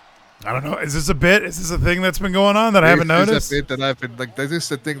 I don't know. Is this a bit? Is this a thing that's been going on that I haven't noticed? This is a bit that I've been like. This is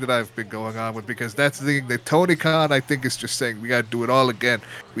the thing that I've been going on with, because that's the thing that Tony Khan, I think, is just saying we got to do it all again.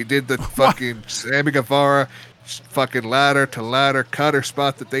 We did the fucking Sammy Guevara fucking ladder to ladder cutter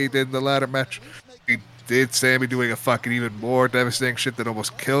spot that they did in the ladder match. We did Sammy doing a fucking even more devastating shit that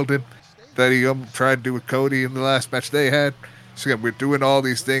almost killed him, that he tried to do with Cody in the last match they had. So again, we're doing all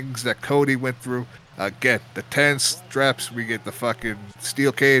these things that Cody went through. Get the 10 straps. We get the fucking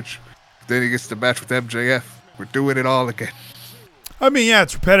steel cage. Then he gets the match with MJF. We're doing it all again. I mean, yeah,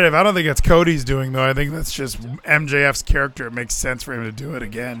 it's repetitive. I don't think that's Cody's doing, though. I think that's just MJF's character. It makes sense for him to do it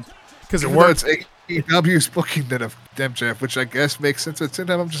again. Because it works. It's AEW's booking that of MJF, which I guess makes sense. At the same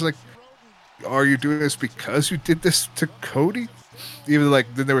time, I'm just like, are you doing this because you did this to Cody? Even like,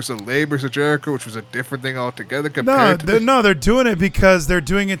 then there was the Labors of Jericho, which was a different thing altogether compared to this. No, they're doing it because they're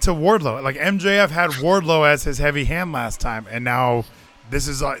doing it to Wardlow. Like, MJF had Wardlow as his heavy hand last time, and now this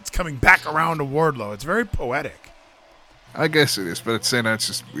is it's coming back around to Wardlow. It's very poetic. I guess it is, but at the same time, it's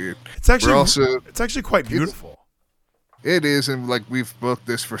just weird. It's actually quite beautiful. It is, and like we've booked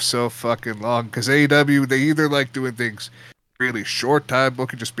this for so fucking long, because AEW, they either like doing things really short time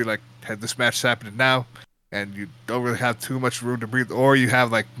booking, just be like, had this match happening now, and you don't really have too much room to breathe, or you have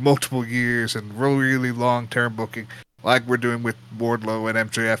like multiple years and really long term booking, like we're doing with Wardlow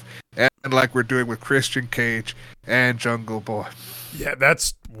and MJF, and like we're doing with Christian Cage and Jungle Boy. Yeah,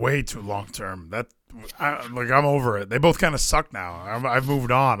 that's way too long term. I'm over it. They both kind of suck now. I've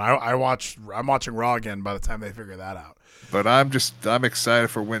moved on. I'm watching Raw again by the time they figure that out. But I'm excited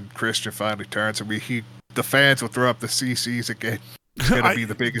for when Christian finally turns and the fans will throw up the CCs again. It's gonna be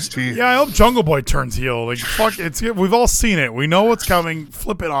the biggest team. Yeah, I hope Jungle Boy turns heel. Like fuck, we've all seen it. We know what's coming.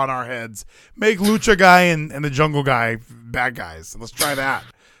 Flip it on our heads. Make Lucha Guy and the Jungle Guy bad guys. Let's try that.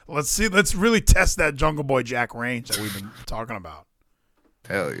 Let's see. Let's really test that Jungle Boy Jack range that we've been talking about.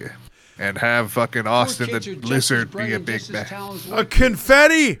 Hell yeah. And have fucking Austin the Lizard be a big man. A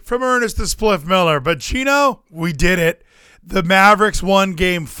confetti from Ernest the Spliff Miller. But Chino, we did it. The Mavericks won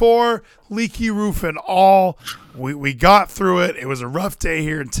Game 4, leaky roof and all. We got through it. It was a rough day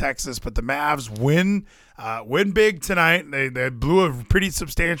here in Texas, but the Mavs win big tonight. They blew a pretty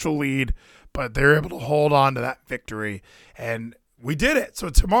substantial lead, but they're able to hold on to that victory, and we did it. So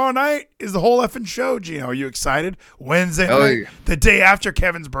tomorrow night is the whole effing show, Gino. Are you excited? Wednesday night, the day after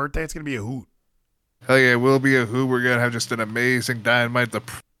Kevin's birthday, it's going to be a hoot. Hell yeah, it will be a hoot. We're going to have just an amazing Dynamite, the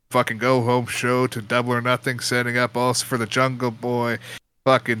fucking go-home show to Double or Nothing, setting up also for the Jungle Boy,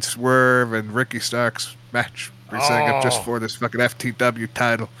 fucking Swerve, and Ricky Starks match. We're setting up just for this fucking FTW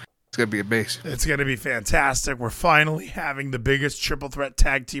title. It's going to be amazing. It's going to be fantastic. We're finally having the biggest triple threat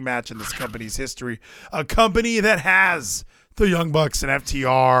tag team match in this company's history. A company that has the Young Bucks and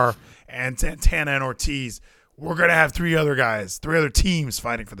FTR and Santana and Ortiz. We're going to have three other teams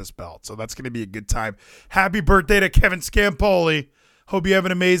fighting for this belt. So that's going to be a good time. Happy birthday to Kevin Scampoli. Hope you have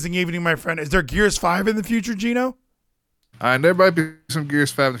an amazing evening, my friend. Is there Gears 5 in the future, Gino? There might be some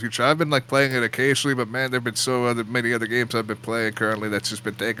Gears 5 in the future. I've been playing it occasionally, but man, there have been many other games I've been playing currently that's just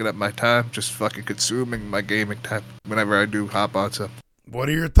been taking up my time, just fucking consuming my gaming time whenever I do hop on something. What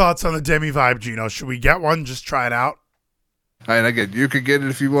are your thoughts on the Demi Vibe, Gino? Should we get one? Just try it out. And again, you can get it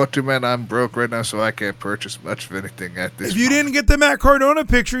if you want to, man. I'm broke right now, so I can't purchase much of anything at this If you didn't get the Matt Cardona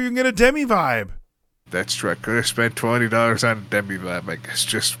picture, you can get a Demi Vibe. That's true. I could have spent $20 on a Demi Vibe, I guess.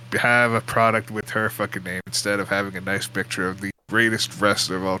 Just have a product with her fucking name instead of having a nice picture of the greatest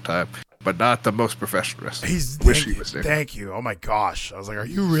wrestler of all time, but not the most professional wrestler. Wish he was there. Thank you. Oh my gosh. I was like, are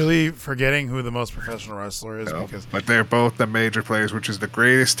you really forgetting who the most professional wrestler is? No, because but they're both the major players, which is the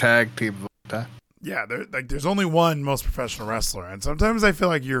greatest tag team of all time. Yeah, there's only one most professional wrestler, and sometimes I feel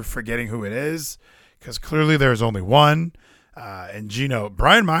like you're forgetting who it is because clearly there's only one. And Gino,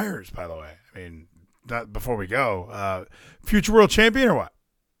 Brian Myers, by the way. I mean, before we go, future world champion or what?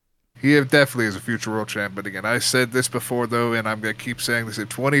 He definitely is a future world champ. But again, I said this before though, and I'm gonna keep saying this in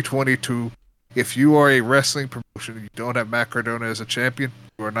 2022. If you are a wrestling promotion and you don't have Matt Cardona as a champion,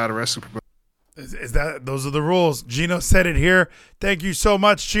 you are not a wrestling promotion. Those are the rules. Gino said it here. Thank you so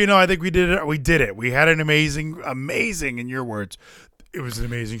much, Gino. I think we did it. We did it. We had an amazing, in your words, it was an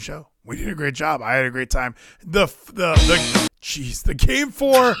amazing show. We did a great job. I had a great time. The Game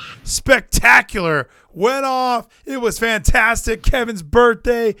 4 spectacular went off. It was fantastic. Kevin's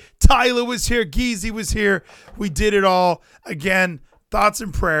birthday. Tyler was here. Geezy was here. We did it all. Again, thoughts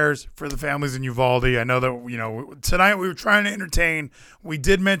and prayers for the families in Uvalde. I know that, tonight we were trying to entertain. We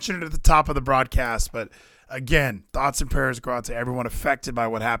did mention it at the top of the broadcast, but again, thoughts and prayers go out to everyone affected by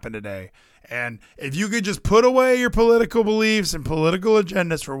what happened today. And if you could just put away your political beliefs and political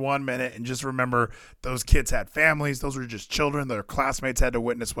agendas for 1 minute and just remember those kids had families. Those were just children. Their classmates had to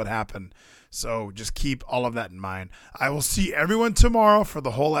witness what happened. So just keep all of that in mind. I will see everyone tomorrow for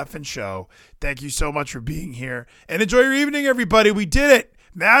the whole effing show. Thank you so much for being here. And enjoy your evening, everybody. We did it.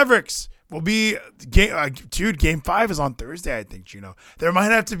 Mavericks will be Game 5 is on Thursday, I think, Gino. There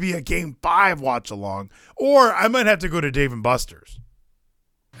might have to be a Game 5 watch along, or I might have to go to Dave & Buster's.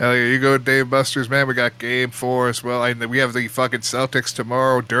 Hell yeah, you go to Dave & Buster's, man. We got Game 4 as well. And we have the fucking Celtics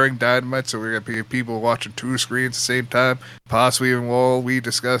tomorrow during Dynamite, so we're going to be people watching two screens at the same time. Possibly even while we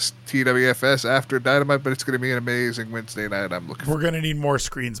discuss TWFS after Dynamite, but it's going to be an amazing Wednesday night. We're going to need more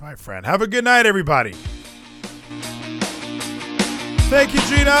screens, my friend. Have a good night, everybody. Thank you,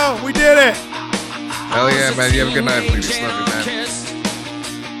 Gino. We did it. Hell yeah, man. You have a good night, please. Love you,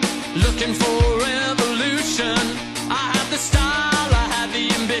 man. Looking for revolution. I have the style.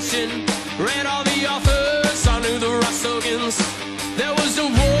 Read all the authors, I knew the Rustogans. There was a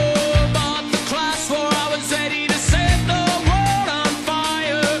war, but the class war. I was ready to set the world on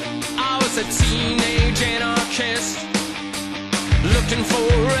fire. I was a teenage anarchist, looking for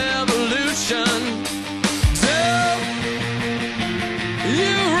revolution. Do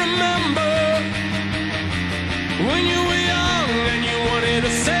you remember when you were young and you wanted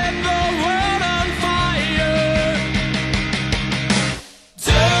to set the world on fire?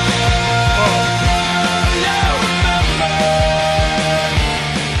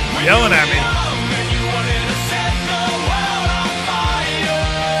 Yelling at me.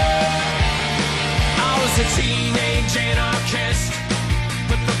 I was a teenage anarchist,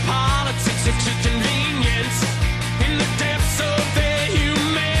 but the politics are too convenient. In the depths of their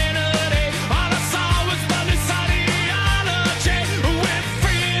humanity, all I saw was bloodless ideology with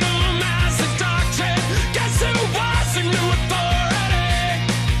freedom as a doctrine. Guess who was the new authority?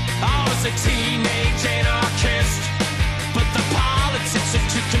 I was a teenage anarchist, but the politics are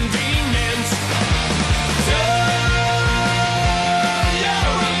too convenient. Do you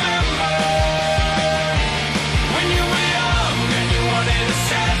remember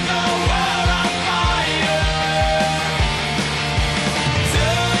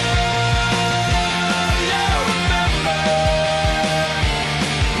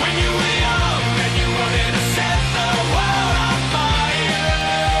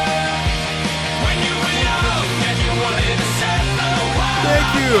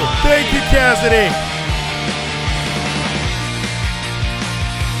Thank you, Cassidy.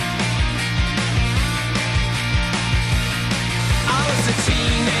 I was a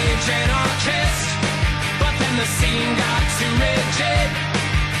teenage anarchist, but then the scene got too rigid.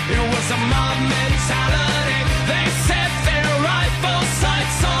 It was a mob mentality. They set their rifle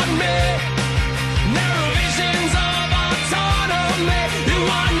sights on me. Narrow visions of autonomy. You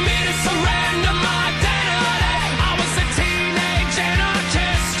want me to surrender my identity. I was a teenage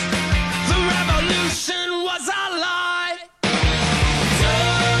anarchist. The revolution was a lie. Do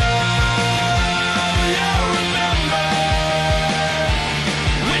you remember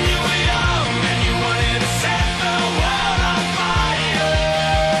when you were young and you wanted to set the world on fire?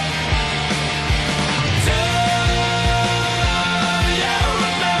 Do you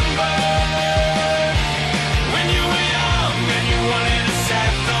remember when you were young and you wanted to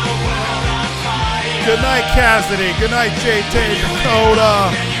set the world on fire? Good night, Cassidy. Good night, JT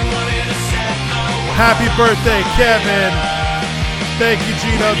Dakota. Happy birthday, Kevin. Thank you,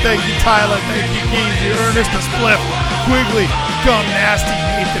 Gino. Thank you, Tyler. Thank you, Geezy, Ernest, the Spliff, Quigley, Gum Nasty,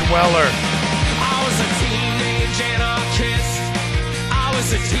 Nathan Weller. I was a teenage anarchist. I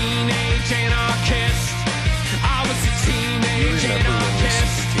was a teenage anarchist. I was a teenage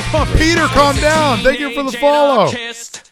anarchist. Oh, Peter, calm down. Thank you for the follow.